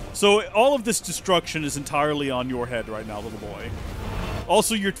alone." So all of this destruction is entirely on your head right now, little boy.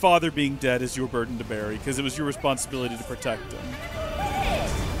 Also, your father being dead is your burden to bear because it was your responsibility to protect him.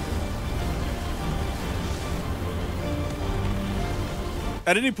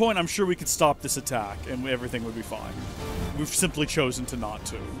 At any point, I'm sure we could stop this attack and everything would be fine. We've simply chosen to not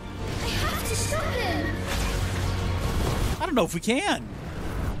to. I have to stop him! I don't know if we can.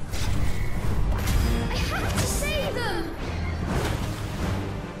 I have to save them!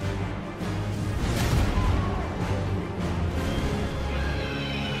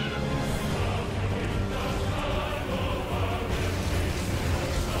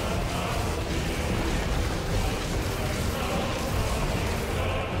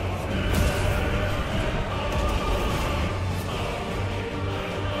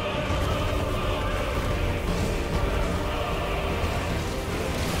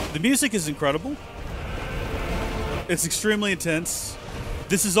 The music is incredible. It's extremely intense.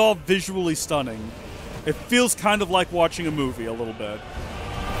 This is all visually stunning. It feels kind of like watching a movie a little bit.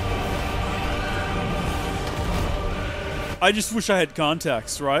 I just wish I had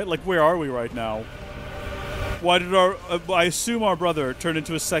context, right? Like, where are we right now? Why did I assume our brother turned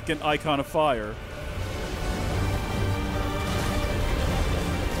into a second icon of fire?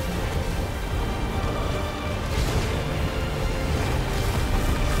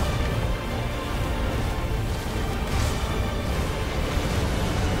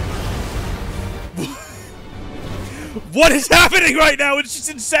 What is happening right now? It's just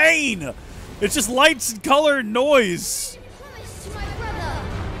insane! It's just lights and color and noise. Promise to my brother.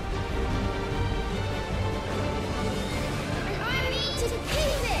 And I need to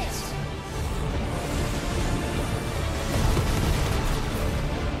keep it.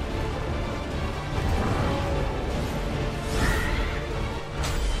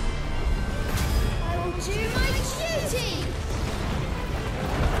 I will do my duty.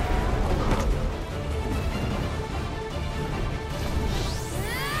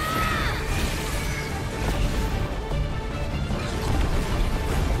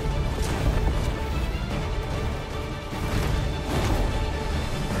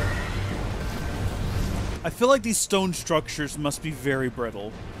 I feel like these stone structures must be very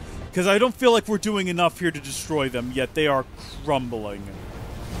brittle. Because I don't feel like we're doing enough here to destroy them, yet they are crumbling.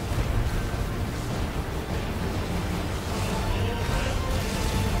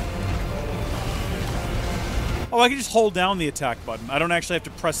 Oh, I can just hold down the attack button. I don't actually have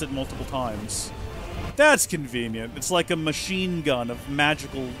to press it multiple times. That's convenient. It's like a machine gun of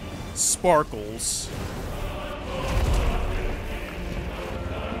magical sparkles.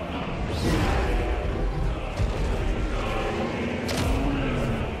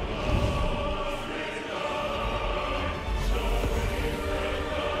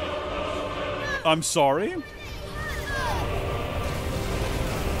 I'm sorry?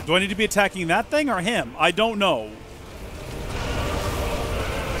 Do I need to be attacking that thing or him? I don't know.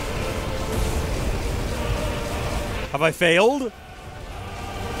 Have I failed?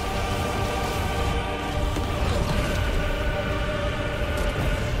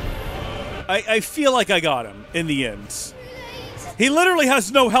 I feel like I got him in the end. He literally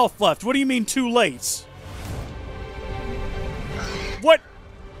has no health left. What do you mean too late? What?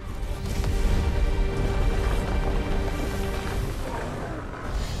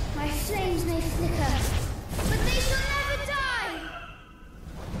 My flames may flicker, but they shall never die!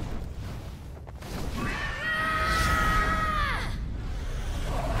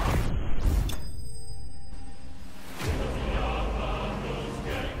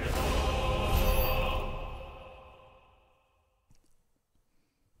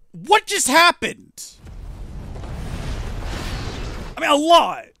 What just happened? I mean, a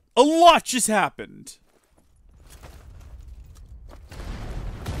lot. A lot just happened.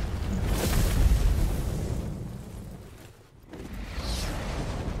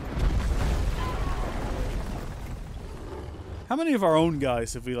 How many of our own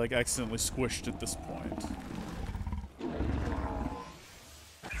guys have we, like, accidentally squished at this point?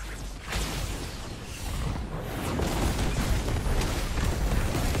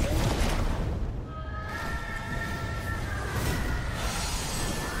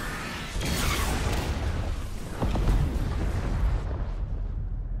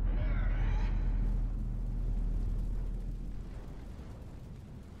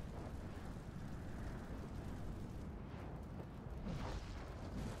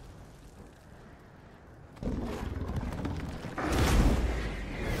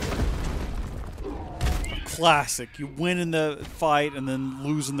 Classic. You win in the fight and then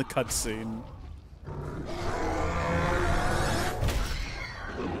lose in the cutscene.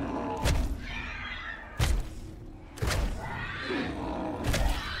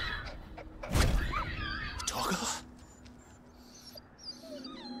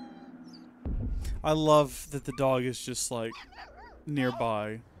 I love that the dog is just like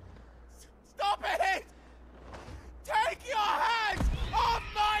nearby. Stop it! Take your hands off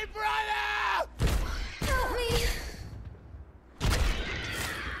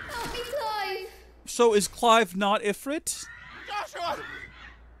So is Clive not Ifrit? Joshua!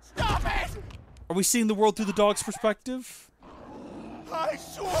 Stop it! Are we seeing the world through the dog's perspective? I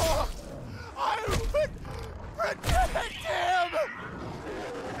swore I would protect him!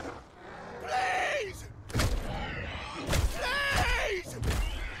 Please! Please!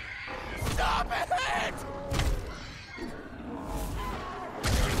 Stop it!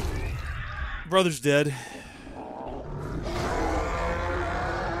 Brother's dead.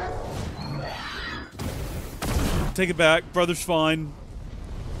 Take it back. Brother's fine.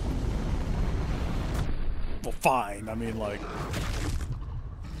 Well, fine. I mean, like...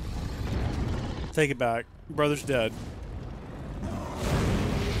 Take it back. Brother's dead.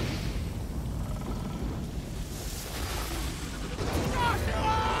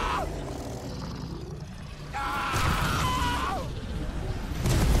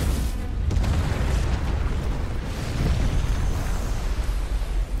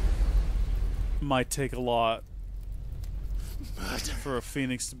 Might take a lot for a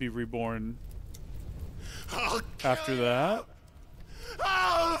phoenix to be reborn after that.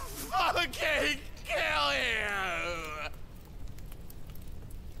 I'll fucking kill you!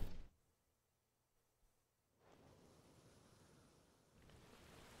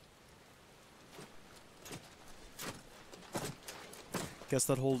 Guess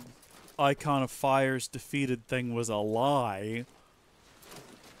that whole icon of fire's defeated thing was a lie.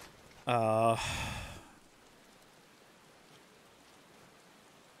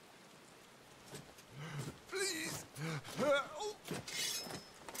 Please.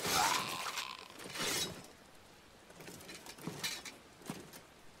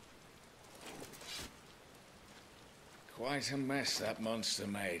 Quite a mess that monster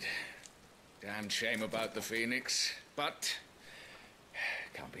made. Damn shame about the Phoenix, but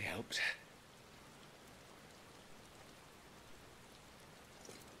can't be helped.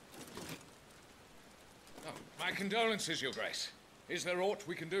 Oh, my condolences, Your Grace. Is there aught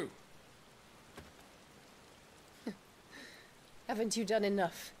we can do? Haven't you done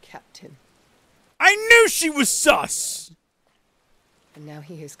enough, Captain? I knew she was sus! And now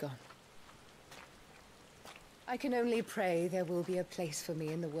he is gone. I can only pray there will be a place for me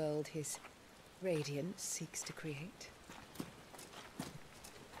in the world his radiance seeks to create.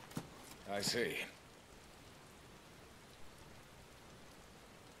 I see.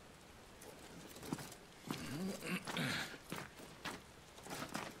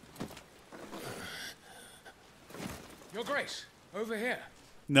 Your Grace, over here.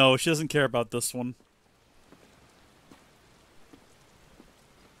 No, she doesn't care about this one.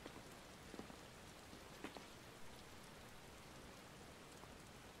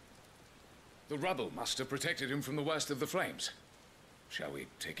 The rubble must have protected him from the worst of the flames. Shall we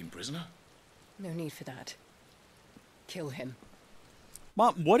take him prisoner? No need for that. Kill him.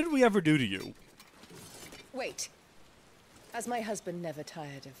 Mom, what did we ever do to you? Wait. As my husband never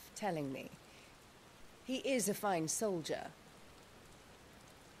tired of telling me, he is a fine soldier.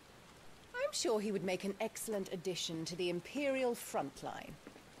 I'm sure he would make an excellent addition to the Imperial front line.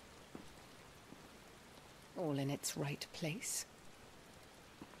 All in its right place.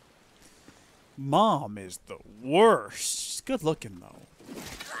 Mom is the worst. She's good looking, though.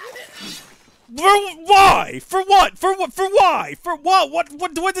 Why? For what? For what? For why? For what?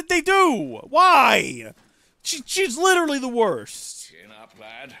 What did they do? Why? She's literally the worst. Chin up,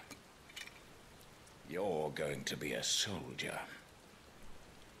 lad. You're going to be a soldier.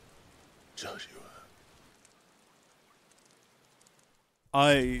 Joshua.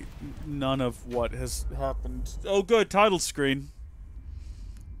 None of what has happened. Oh, good. Title screen.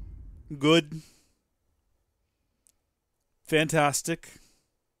 Good. Fantastic.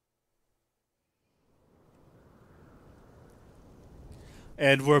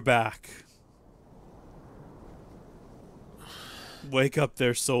 And we're back. Wake up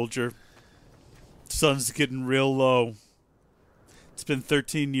there, soldier. Sun's getting real low. It's been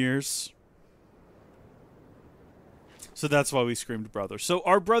 13 years. So that's why we screamed brother. So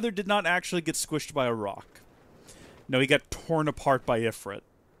our brother did not actually get squished by a rock. No, he got torn apart by Ifrit.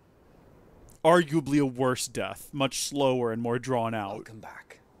 Arguably a worse death. Much slower and more drawn out. Welcome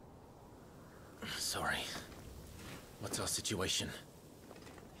back. Sorry. What's our situation?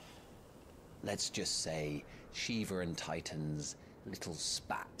 Let's just say Shiva and Titan's little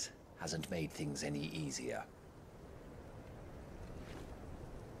spat hasn't made things any easier.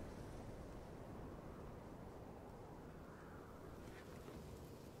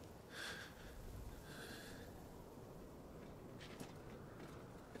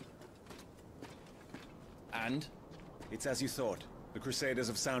 And? It's as you thought. The Crusaders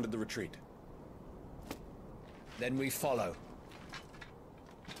have sounded the retreat. Then we follow.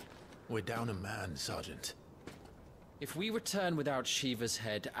 We're down a man, Sergeant. If we return without Shiva's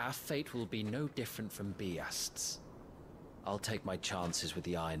head, our fate will be no different from Biast's. I'll take my chances with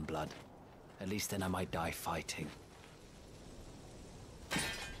the Iron Blood. At least then I might die fighting.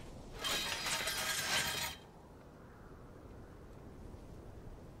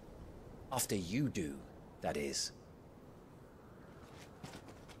 After you do, that is.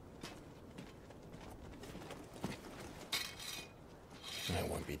 I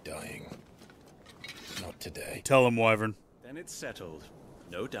won't be dying. Not today. Tell him, Wyvern. Then it's settled.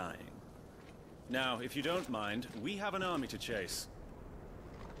 No dying. Now, if you don't mind, we have an army to chase.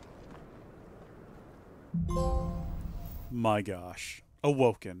 My gosh.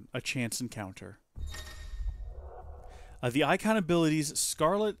 Awoken. A chance encounter. The icon abilities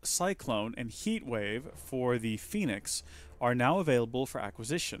Scarlet Cyclone and Heatwave for the Phoenix are now available for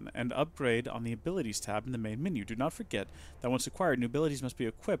acquisition and upgrade on the Abilities tab in the main menu. Do not forget that once acquired, new abilities must be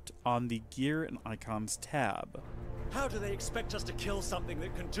equipped on the Gear and Icons tab. How do they expect us to kill something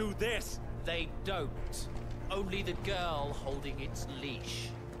that can do this? They don't. Only the girl holding its leash.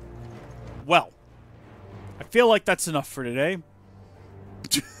 Well, I feel like that's enough for today.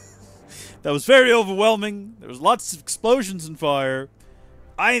 That was very overwhelming. There was lots of explosions and fire.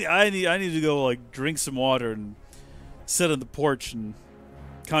 I need to go like drink some water and sit on the porch and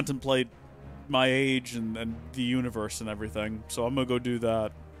contemplate my age and the universe and everything. So I'm gonna go do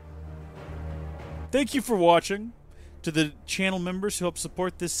that. Thank you for watching. To the channel members who help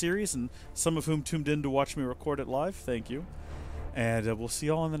support this series and some of whom tuned in to watch me record it live, thank you. And we'll see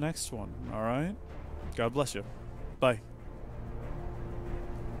y'all in the next one. All right? God bless you. Bye.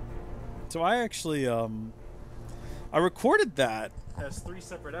 So I actually, I recorded that as 3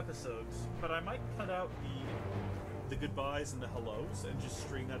 separate episodes, but I might cut out the goodbyes and the hellos and just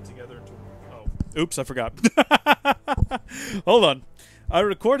string that together into... Oh. Oops, I forgot. Hold on. I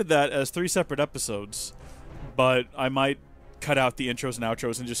recorded that as 3 separate episodes, but I might cut out the intros and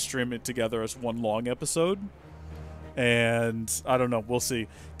outros and just stream it together as one long episode. And I don't know, we'll see.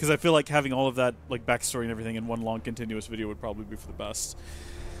 Because I feel like having all of that like backstory and everything in one long continuous video would probably be for the best.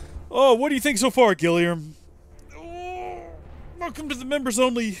 Oh, what do you think so far, Gilliam? Oh, welcome to the members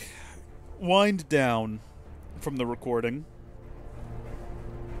only wind down from the recording.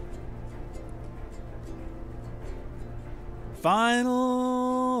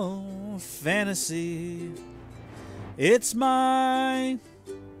 Final Fantasy. It's my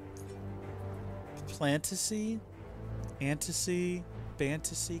plantasy, antasy,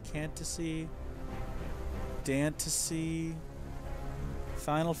 fantasy, cantasy, dantasy,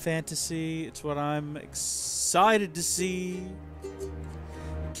 Final Fantasy. It's what I'm excited to see.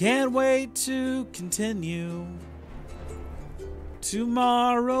 Can't wait to continue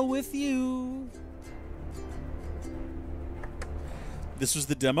tomorrow with you. This was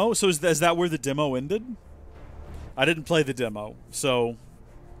the demo? So is that where the demo ended? I didn't play the demo, so...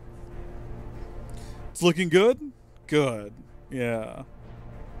 It's looking good? Good. Yeah.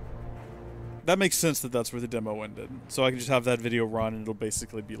 That makes sense that that's where the demo ended. So I can just have that video run and it'll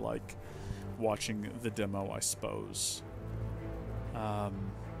basically be like watching the demo, I suppose.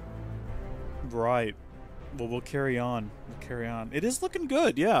 Right. Well, we'll carry on. We'll carry on. It is looking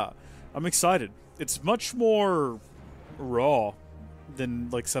good, yeah. I'm excited. It's much more raw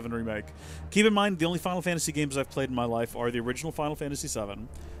than like 7 Remake. Keep in mind, the only Final Fantasy games I've played in my life are the original Final Fantasy VII,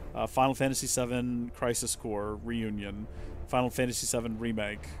 Final Fantasy VII Crisis Core Reunion, Final Fantasy VII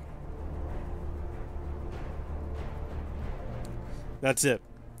Remake. That's it.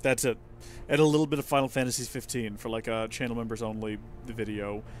 That's it. And a little bit of Final Fantasy 15 for like a channel members only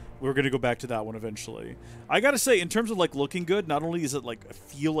video. We're gonna go back to that one eventually. I gotta say, in terms of like looking good, not only is it like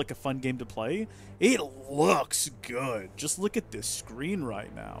feel like a fun game to play, it looks good. Just look at this screen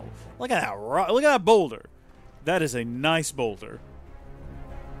right now. Look at that! Look at that boulder. That is a nice boulder.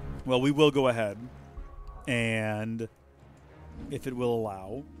 Well, we will go ahead and, if it will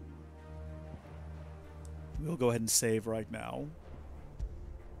allow, we'll go ahead and save right now.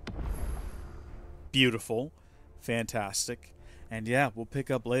 Beautiful. Fantastic. And yeah, we'll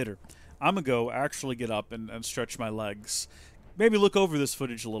pick up later. I'm going to go actually get up and stretch my legs. Maybe look over this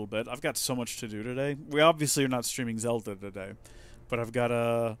footage a little bit. I've got so much to do today. We obviously are not streaming Zelda today, but I've got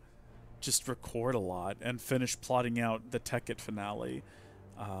to just record a lot and finish plotting out the Tekkit finale.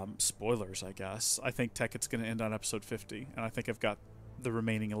 Spoilers, I guess. I think Tekkit's going to end on episode 50, and I think I've got the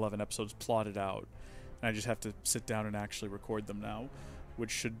remaining 11 episodes plotted out. And I just have to sit down and actually record them now,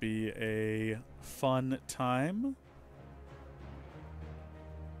 which should be a fun time.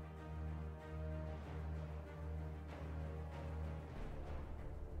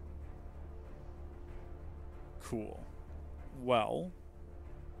 Cool. Well,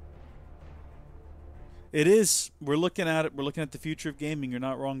 It is. We're looking at it. We're looking at the future of gaming. You're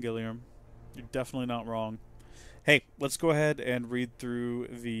not wrong, Gilliam. You're definitely not wrong. Hey, let's go ahead and read through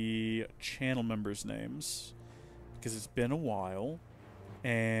the channel members' names, because it's been a while,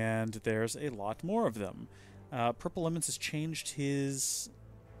 and there's a lot more of them. Purple Lemons has changed his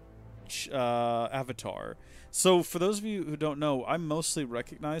avatar. So for those of you who don't know, I mostly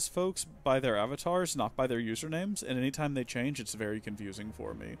recognize folks by their avatars, not by their usernames, and anytime they change, it's very confusing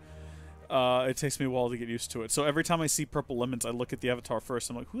for me. It takes me a while to get used to it. So every time I see Purple Lemons, I look at the avatar first.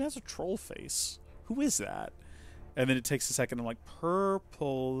 I'm like, who has a troll face? Who is that? And then it takes a second. I'm like,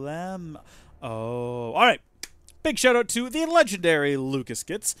 Purple Lem. Oh, all right. Big shout out to the legendary Lucas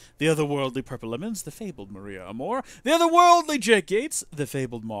Gitz, the otherworldly Purple Lemons, the fabled Maria Amor, the otherworldly Jake Gates, the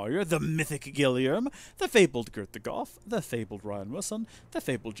fabled Mario, the mythic Guillermo, the fabled Gert the Goff, the fabled Ryan Wilson, the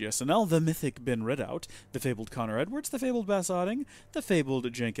fabled GSNL, the mythic Ben Ridout, the fabled Connor Edwards, the fabled Bass Odding, the fabled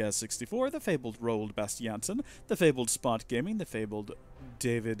Jankaz64, the fabled Roald Bastiansen, the fabled Spot Gaming, the fabled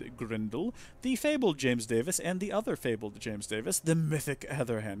David Grindle, the fabled James Davis, and the other fabled James Davis, the mythic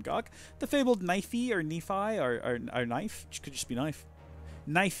Heather Hancock, the fabled Knifey or Nephi or Knife, could just be Knife.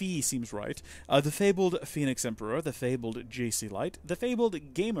 Knifey seems right. The fabled Phoenix Emperor, the fabled JC Light, the fabled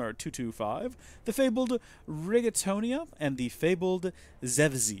Gamer225, the fabled Rigatonia, and the fabled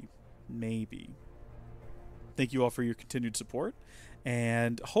Zevzi. Maybe. Thank you all for your continued support.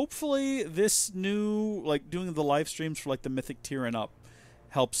 And hopefully this new, like, doing the live streams for, like, the Mythic tier and up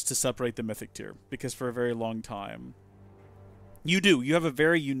helps to separate the Mythic tier. Because for a very long time... You do. You have a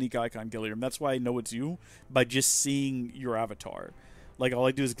very unique icon, Gilliam. That's why I know it's you, by just seeing your avatar. Like, all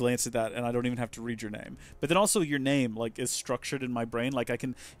I do is glance at that, and I don't even have to read your name. But then also your name, like, is structured in my brain. Like, I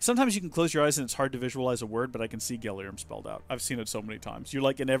can... Sometimes you can close your eyes and it's hard to visualize a word, but I can see Gilliam spelled out. I've seen it so many times. You're,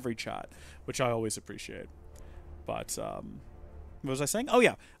 like, in every chat, which I always appreciate. But, what was I saying? Oh,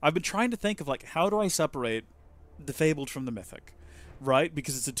 yeah. I've been trying to think of, like, how do I separate the Fabled from the Mythic? Right?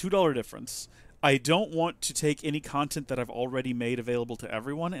 Because it's a $2 difference. I don't want to take any content that I've already made available to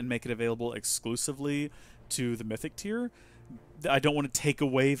everyone and make it available exclusively to the Mythic tier. I don't want to take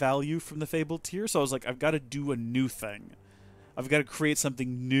away value from the Fabled tier, so I was like, I've got to do a new thing. I've got to create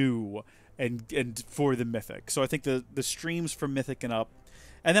something new and for the Mythic. So I think the streams from Mythic and up,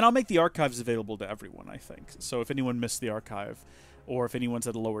 and then I'll make the archives available to everyone, I think. So if anyone missed the archive, or if anyone's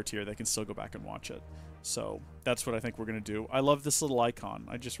at a lower tier, they can still go back and watch it. So that's what I think we're going to do. I love this little icon.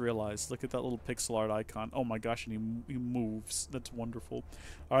 I just realized. Look at that little pixel art icon. Oh my gosh, and he moves. That's wonderful.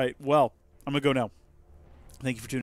 All right, well, I'm going to go now. Thank you for tuning in.